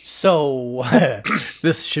 So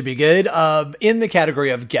this should be good. In the category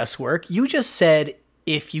of guesswork, you just said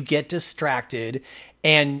if you get distracted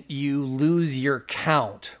and you lose your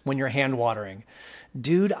count when you're hand watering.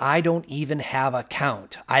 Dude, I don't even have a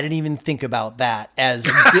count. I didn't even think about that as,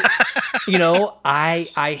 I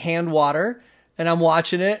hand water and I'm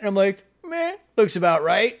watching it and I'm like, meh, looks about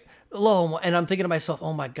right. And I'm thinking to myself,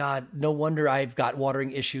 oh my God, no wonder I've got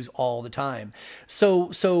watering issues all the time.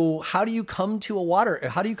 So how do you come to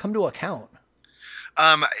a count?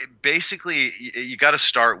 Basically, you got to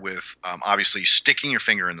start with obviously sticking your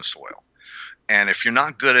finger in the soil. And if you're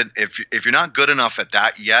not good enough at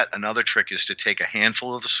that yet, another trick is to take a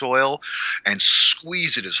handful of the soil and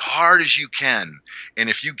squeeze it as hard as you can. And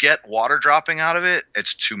if you get water dropping out of it,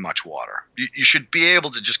 it's too much water. You should be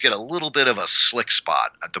able to just get a little bit of a slick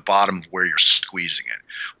spot at the bottom of where you're squeezing it,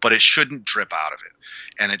 but it shouldn't drip out of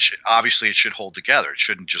it. And it should hold together. It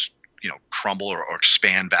shouldn't just crumble or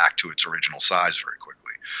expand back to its original size very quickly.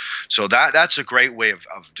 So that's a great way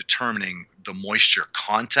of determining the moisture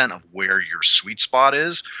content of where your sweet spot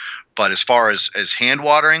is. But as far as hand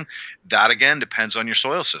watering, that again depends on your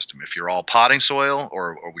soil system. If you're all potting soil,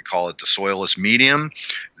 or we call it the soilless medium,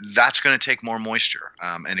 that's going to take more moisture.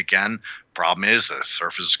 And again, problem is the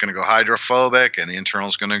surface is going to go hydrophobic and the internal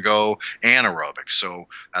is going to go anaerobic. So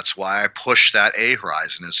that's why I push that A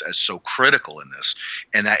horizon as so critical in this.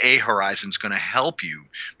 And that A horizon is going to help you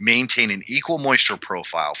maintain an equal moisture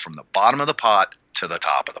profile from the bottom of the pot to the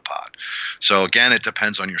top of the pot. So again, it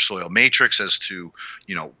depends on your soil matrix as to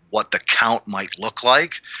what the count might look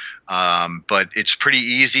like. But it's pretty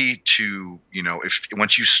easy to, if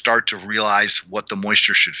once you start to realize what the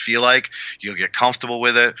moisture should feel like, you'll get comfortable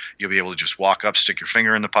with it. You'll be able to just walk up, stick your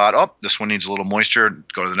finger in the pot. Oh, this one needs a little moisture.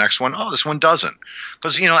 Go to the next one. Oh, this one doesn't.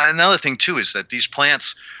 Because, another thing too is that these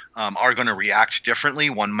plants are going to react differently.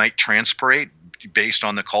 One might transpirate based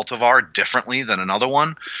on the cultivar differently than another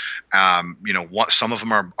one. Some of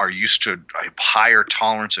them are used to a higher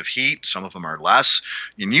tolerance of heat. Some of them are less.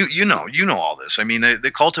 And you know all this. I mean,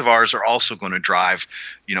 the cultivars are also going to drive,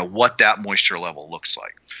 what that moisture level looks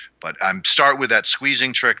like. But start with that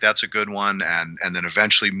squeezing trick. That's a good one. And then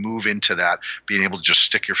eventually move into that, being able to just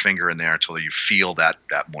stick your finger in there until you feel that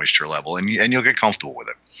moisture level, and you'll get comfortable with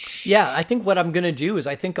it. Yeah, I think what I'm going to do is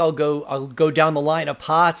I'll go down the line of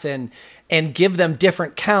pots and give them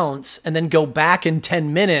different counts, and then go back in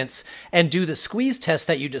 10 minutes and do the squeeze test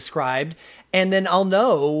that you described. And then I'll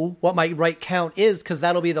know what my right count is, because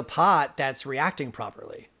that'll be the pot that's reacting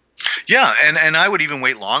properly. Yeah, and I would even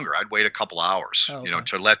wait longer. I'd wait a couple hours, okay,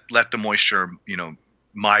 to let the moisture,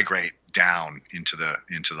 migrate down into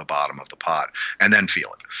the bottom of the pot, and then feel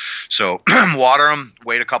it. So water them,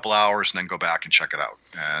 wait a couple hours, and then go back and check it out.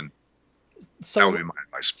 And that would be my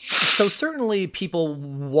advice. So certainly people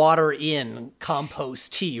water in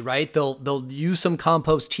compost tea, right? They'll use some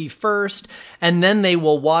compost tea first, and then they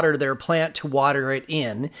will water their plant to water it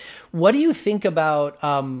in. What do you think about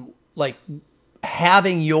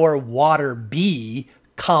having your water be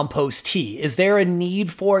compost tea? Is there a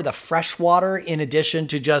need for the fresh water in addition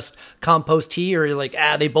to just compost tea, or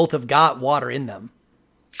they both have got water in them?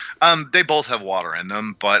 They both have water in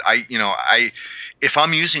them, but if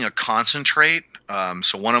I'm using a concentrate,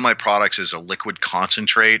 so one of my products is a liquid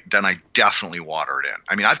concentrate, then I definitely water it in.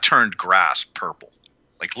 I mean, I've turned grass purple,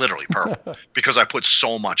 like literally purple, because I put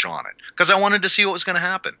so much on it, because I wanted to see what was going to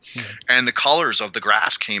happen. Yeah. And the colors of the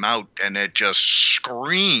grass came out, and it just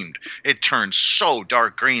screamed. It turned so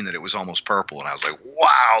dark green that it was almost purple. And I was like,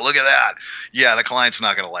 wow, look at that. Yeah, the client's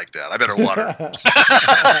not going to like that. I better water it.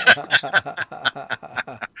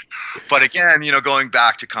 But again, going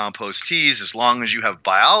back to compost teas, as long as you have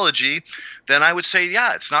biology, then I would say,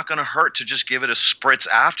 yeah, it's not going to hurt to just give it a spritz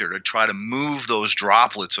after, to try to move those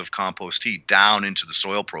droplets of compost tea down into the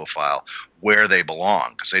soil profile where they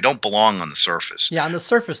belong, because they don't belong on the surface. Yeah, on the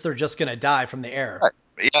surface, they're just going to die from the air. Right.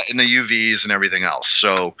 Yeah, and the UVs and everything else.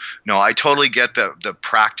 So no, I totally get the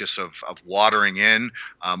practice of watering in.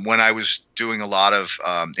 When I was doing a lot of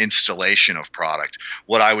installation of product,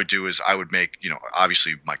 what I would do is I would make,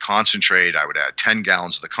 obviously my concentrate. I would add 10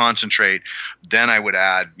 gallons of the concentrate. Then I would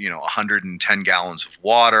add 110 gallons of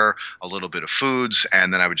water, a little bit of foods,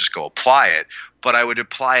 and then I would just go apply it. But I would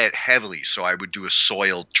apply it heavily, so I would do a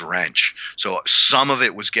soil drench. So some of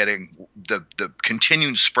it was getting the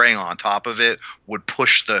continued spraying on top of it would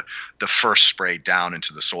push the first spray down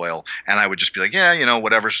into the soil, and I would just be like,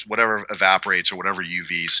 whatever evaporates or whatever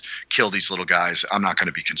UVs kill these little guys, I'm not going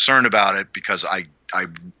to be concerned about it because I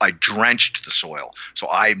drenched the soil, so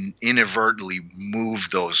I inadvertently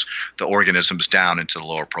moved the organisms down into the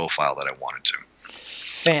lower profile that I wanted to.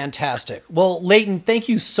 Fantastic. Well, Leighton, thank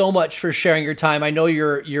you so much for sharing your time. I know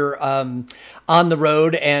you're on the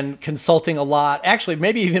road and consulting a lot. Actually,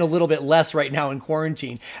 maybe even a little bit less right now in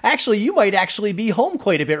quarantine. Actually, you might actually be home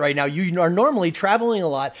quite a bit right now. You are normally traveling a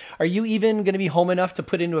lot. Are you even going to be home enough to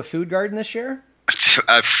put into a food garden this year?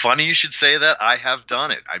 Funny you should say that. I have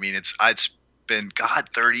done it. I mean, it's been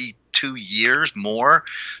 32 years more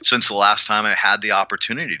since the last time I had the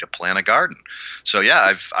opportunity to plant a garden. So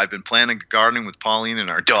yeah, I've been planting gardening with Pauline and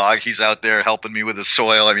our dog. He's out there helping me with the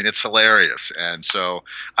soil. I mean, it's hilarious. And so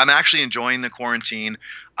I'm actually enjoying the quarantine.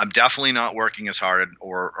 I'm definitely not working as hard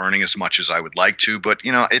or earning as much as I would like to, but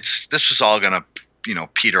this is all going to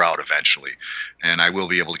peter out eventually, and I will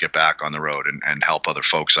be able to get back on the road and help other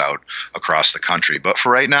folks out across the country. But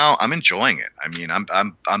for right now, I'm enjoying it. I mean,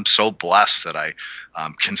 I'm so blessed that I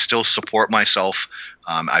can still support myself.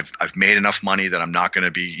 I've made enough money that I'm not going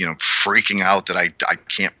to be freaking out that I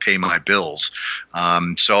can't pay my bills.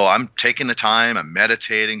 So I'm taking the time. I'm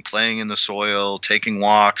meditating, playing in the soil, taking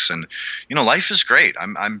walks, and life is great.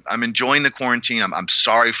 I'm enjoying the quarantine. I'm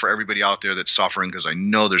sorry for everybody out there that's suffering, because I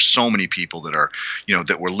know there's so many people that are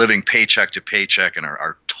that we're living paycheck to paycheck and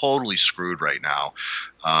are totally screwed right now.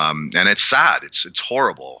 And it's sad. It's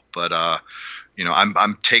horrible. But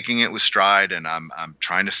I'm taking it with stride, and I'm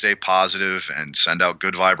trying to stay positive and send out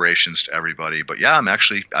good vibrations to everybody. But yeah,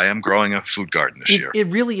 I am growing a food garden this year. It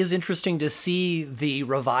really is interesting to see the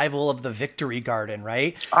revival of the victory garden,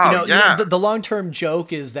 right? Oh, yeah. The long-term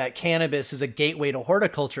joke is that cannabis is a gateway to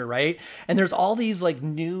horticulture, right? And there's all these like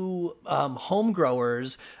new home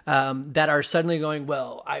growers that are suddenly going,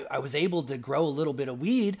 well, I was able to grow a little bit of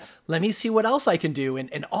weed. Let me see what else I can do.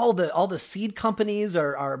 And all the seed companies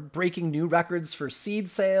are breaking new records for seed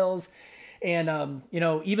sales. And,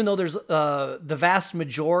 even though there's the vast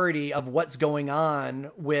majority of what's going on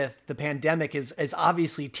with the pandemic is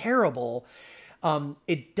obviously terrible,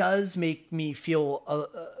 it does make me feel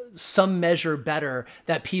some measure better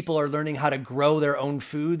that people are learning how to grow their own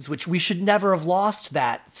foods, which we should never have lost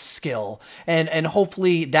that skill. And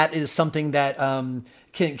hopefully that is something that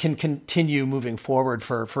can continue moving forward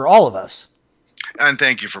for all of us. And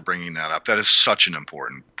thank you for bringing that up. That is such an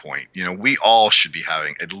important point. We all should be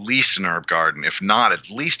having at least an herb garden, if not at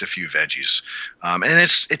least a few veggies. And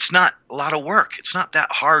it's not a lot of work. It's not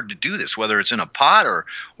that hard to do this, whether it's in a pot or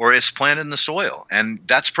it's planted in the soil. And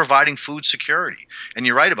that's providing food security. And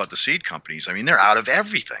you're right about the seed companies. I mean, they're out of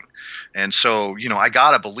everything. And so, I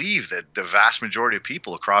got to believe that the vast majority of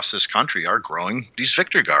people across this country are growing these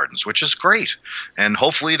victory gardens, which is great. And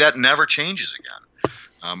hopefully that never changes again.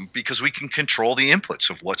 Because we can control the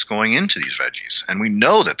inputs of what's going into these veggies, and we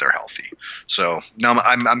know that they're healthy. So no,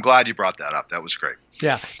 I'm glad you brought that up. That was great.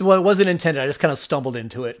 Yeah, well, it wasn't intended. I just kind of stumbled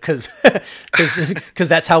into it because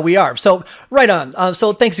that's how we are. So right on.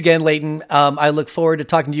 So thanks again, Leighton. I look forward to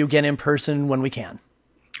talking to you again in person when we can.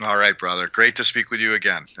 All right, brother. Great to speak with you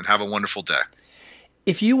again, and have a wonderful day.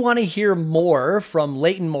 If you want to hear more from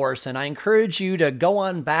Leighton Morrison, I encourage you to go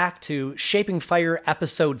on back to Shaping Fire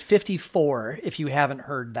episode 54 if you haven't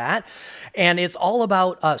heard that. And it's all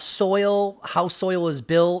about soil, how soil is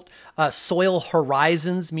built, soil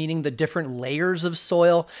horizons, meaning the different layers of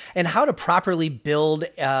soil, and how to properly build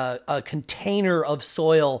a container of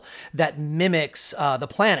soil that mimics the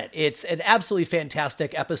planet. It's an absolutely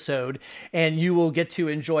fantastic episode, and you will get to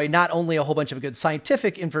enjoy not only a whole bunch of good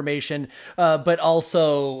scientific information, but also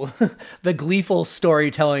the gleeful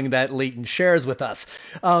storytelling that Leighton shares with us.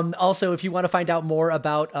 Also, if you want to find out more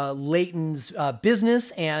about Leighton's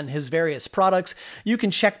business and his various products, you can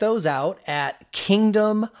check those out at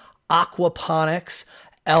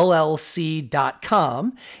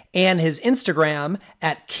KingdomAquaponicsLLC.com and his Instagram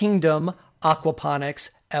at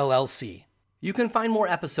KingdomAquaponicsLLC. You can find more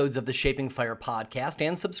episodes of the Shaping Fire podcast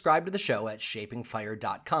and subscribe to the show at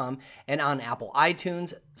shapingfire.com and on Apple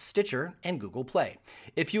iTunes, Stitcher, and Google Play.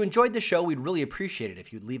 If you enjoyed the show, we'd really appreciate it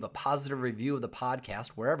if you'd leave a positive review of the podcast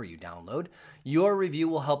wherever you download. Your review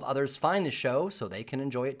will help others find the show so they can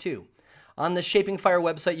enjoy it too. On the Shaping Fire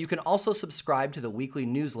website, you can also subscribe to the weekly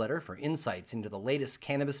newsletter for insights into the latest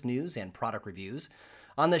cannabis news and product reviews.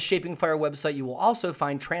 On the Shaping Fire website, you will also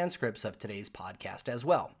find transcripts of today's podcast as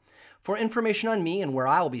well. For information on me and where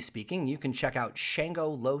I'll be speaking, you can check out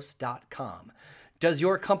shangolos.com. Does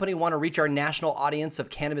your company want to reach our national audience of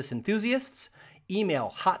cannabis enthusiasts?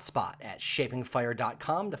 Email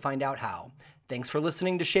hotspot@shapingfire.com to find out how. Thanks for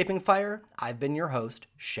listening to Shaping Fire. I've been your host,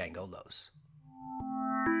 Shango Los.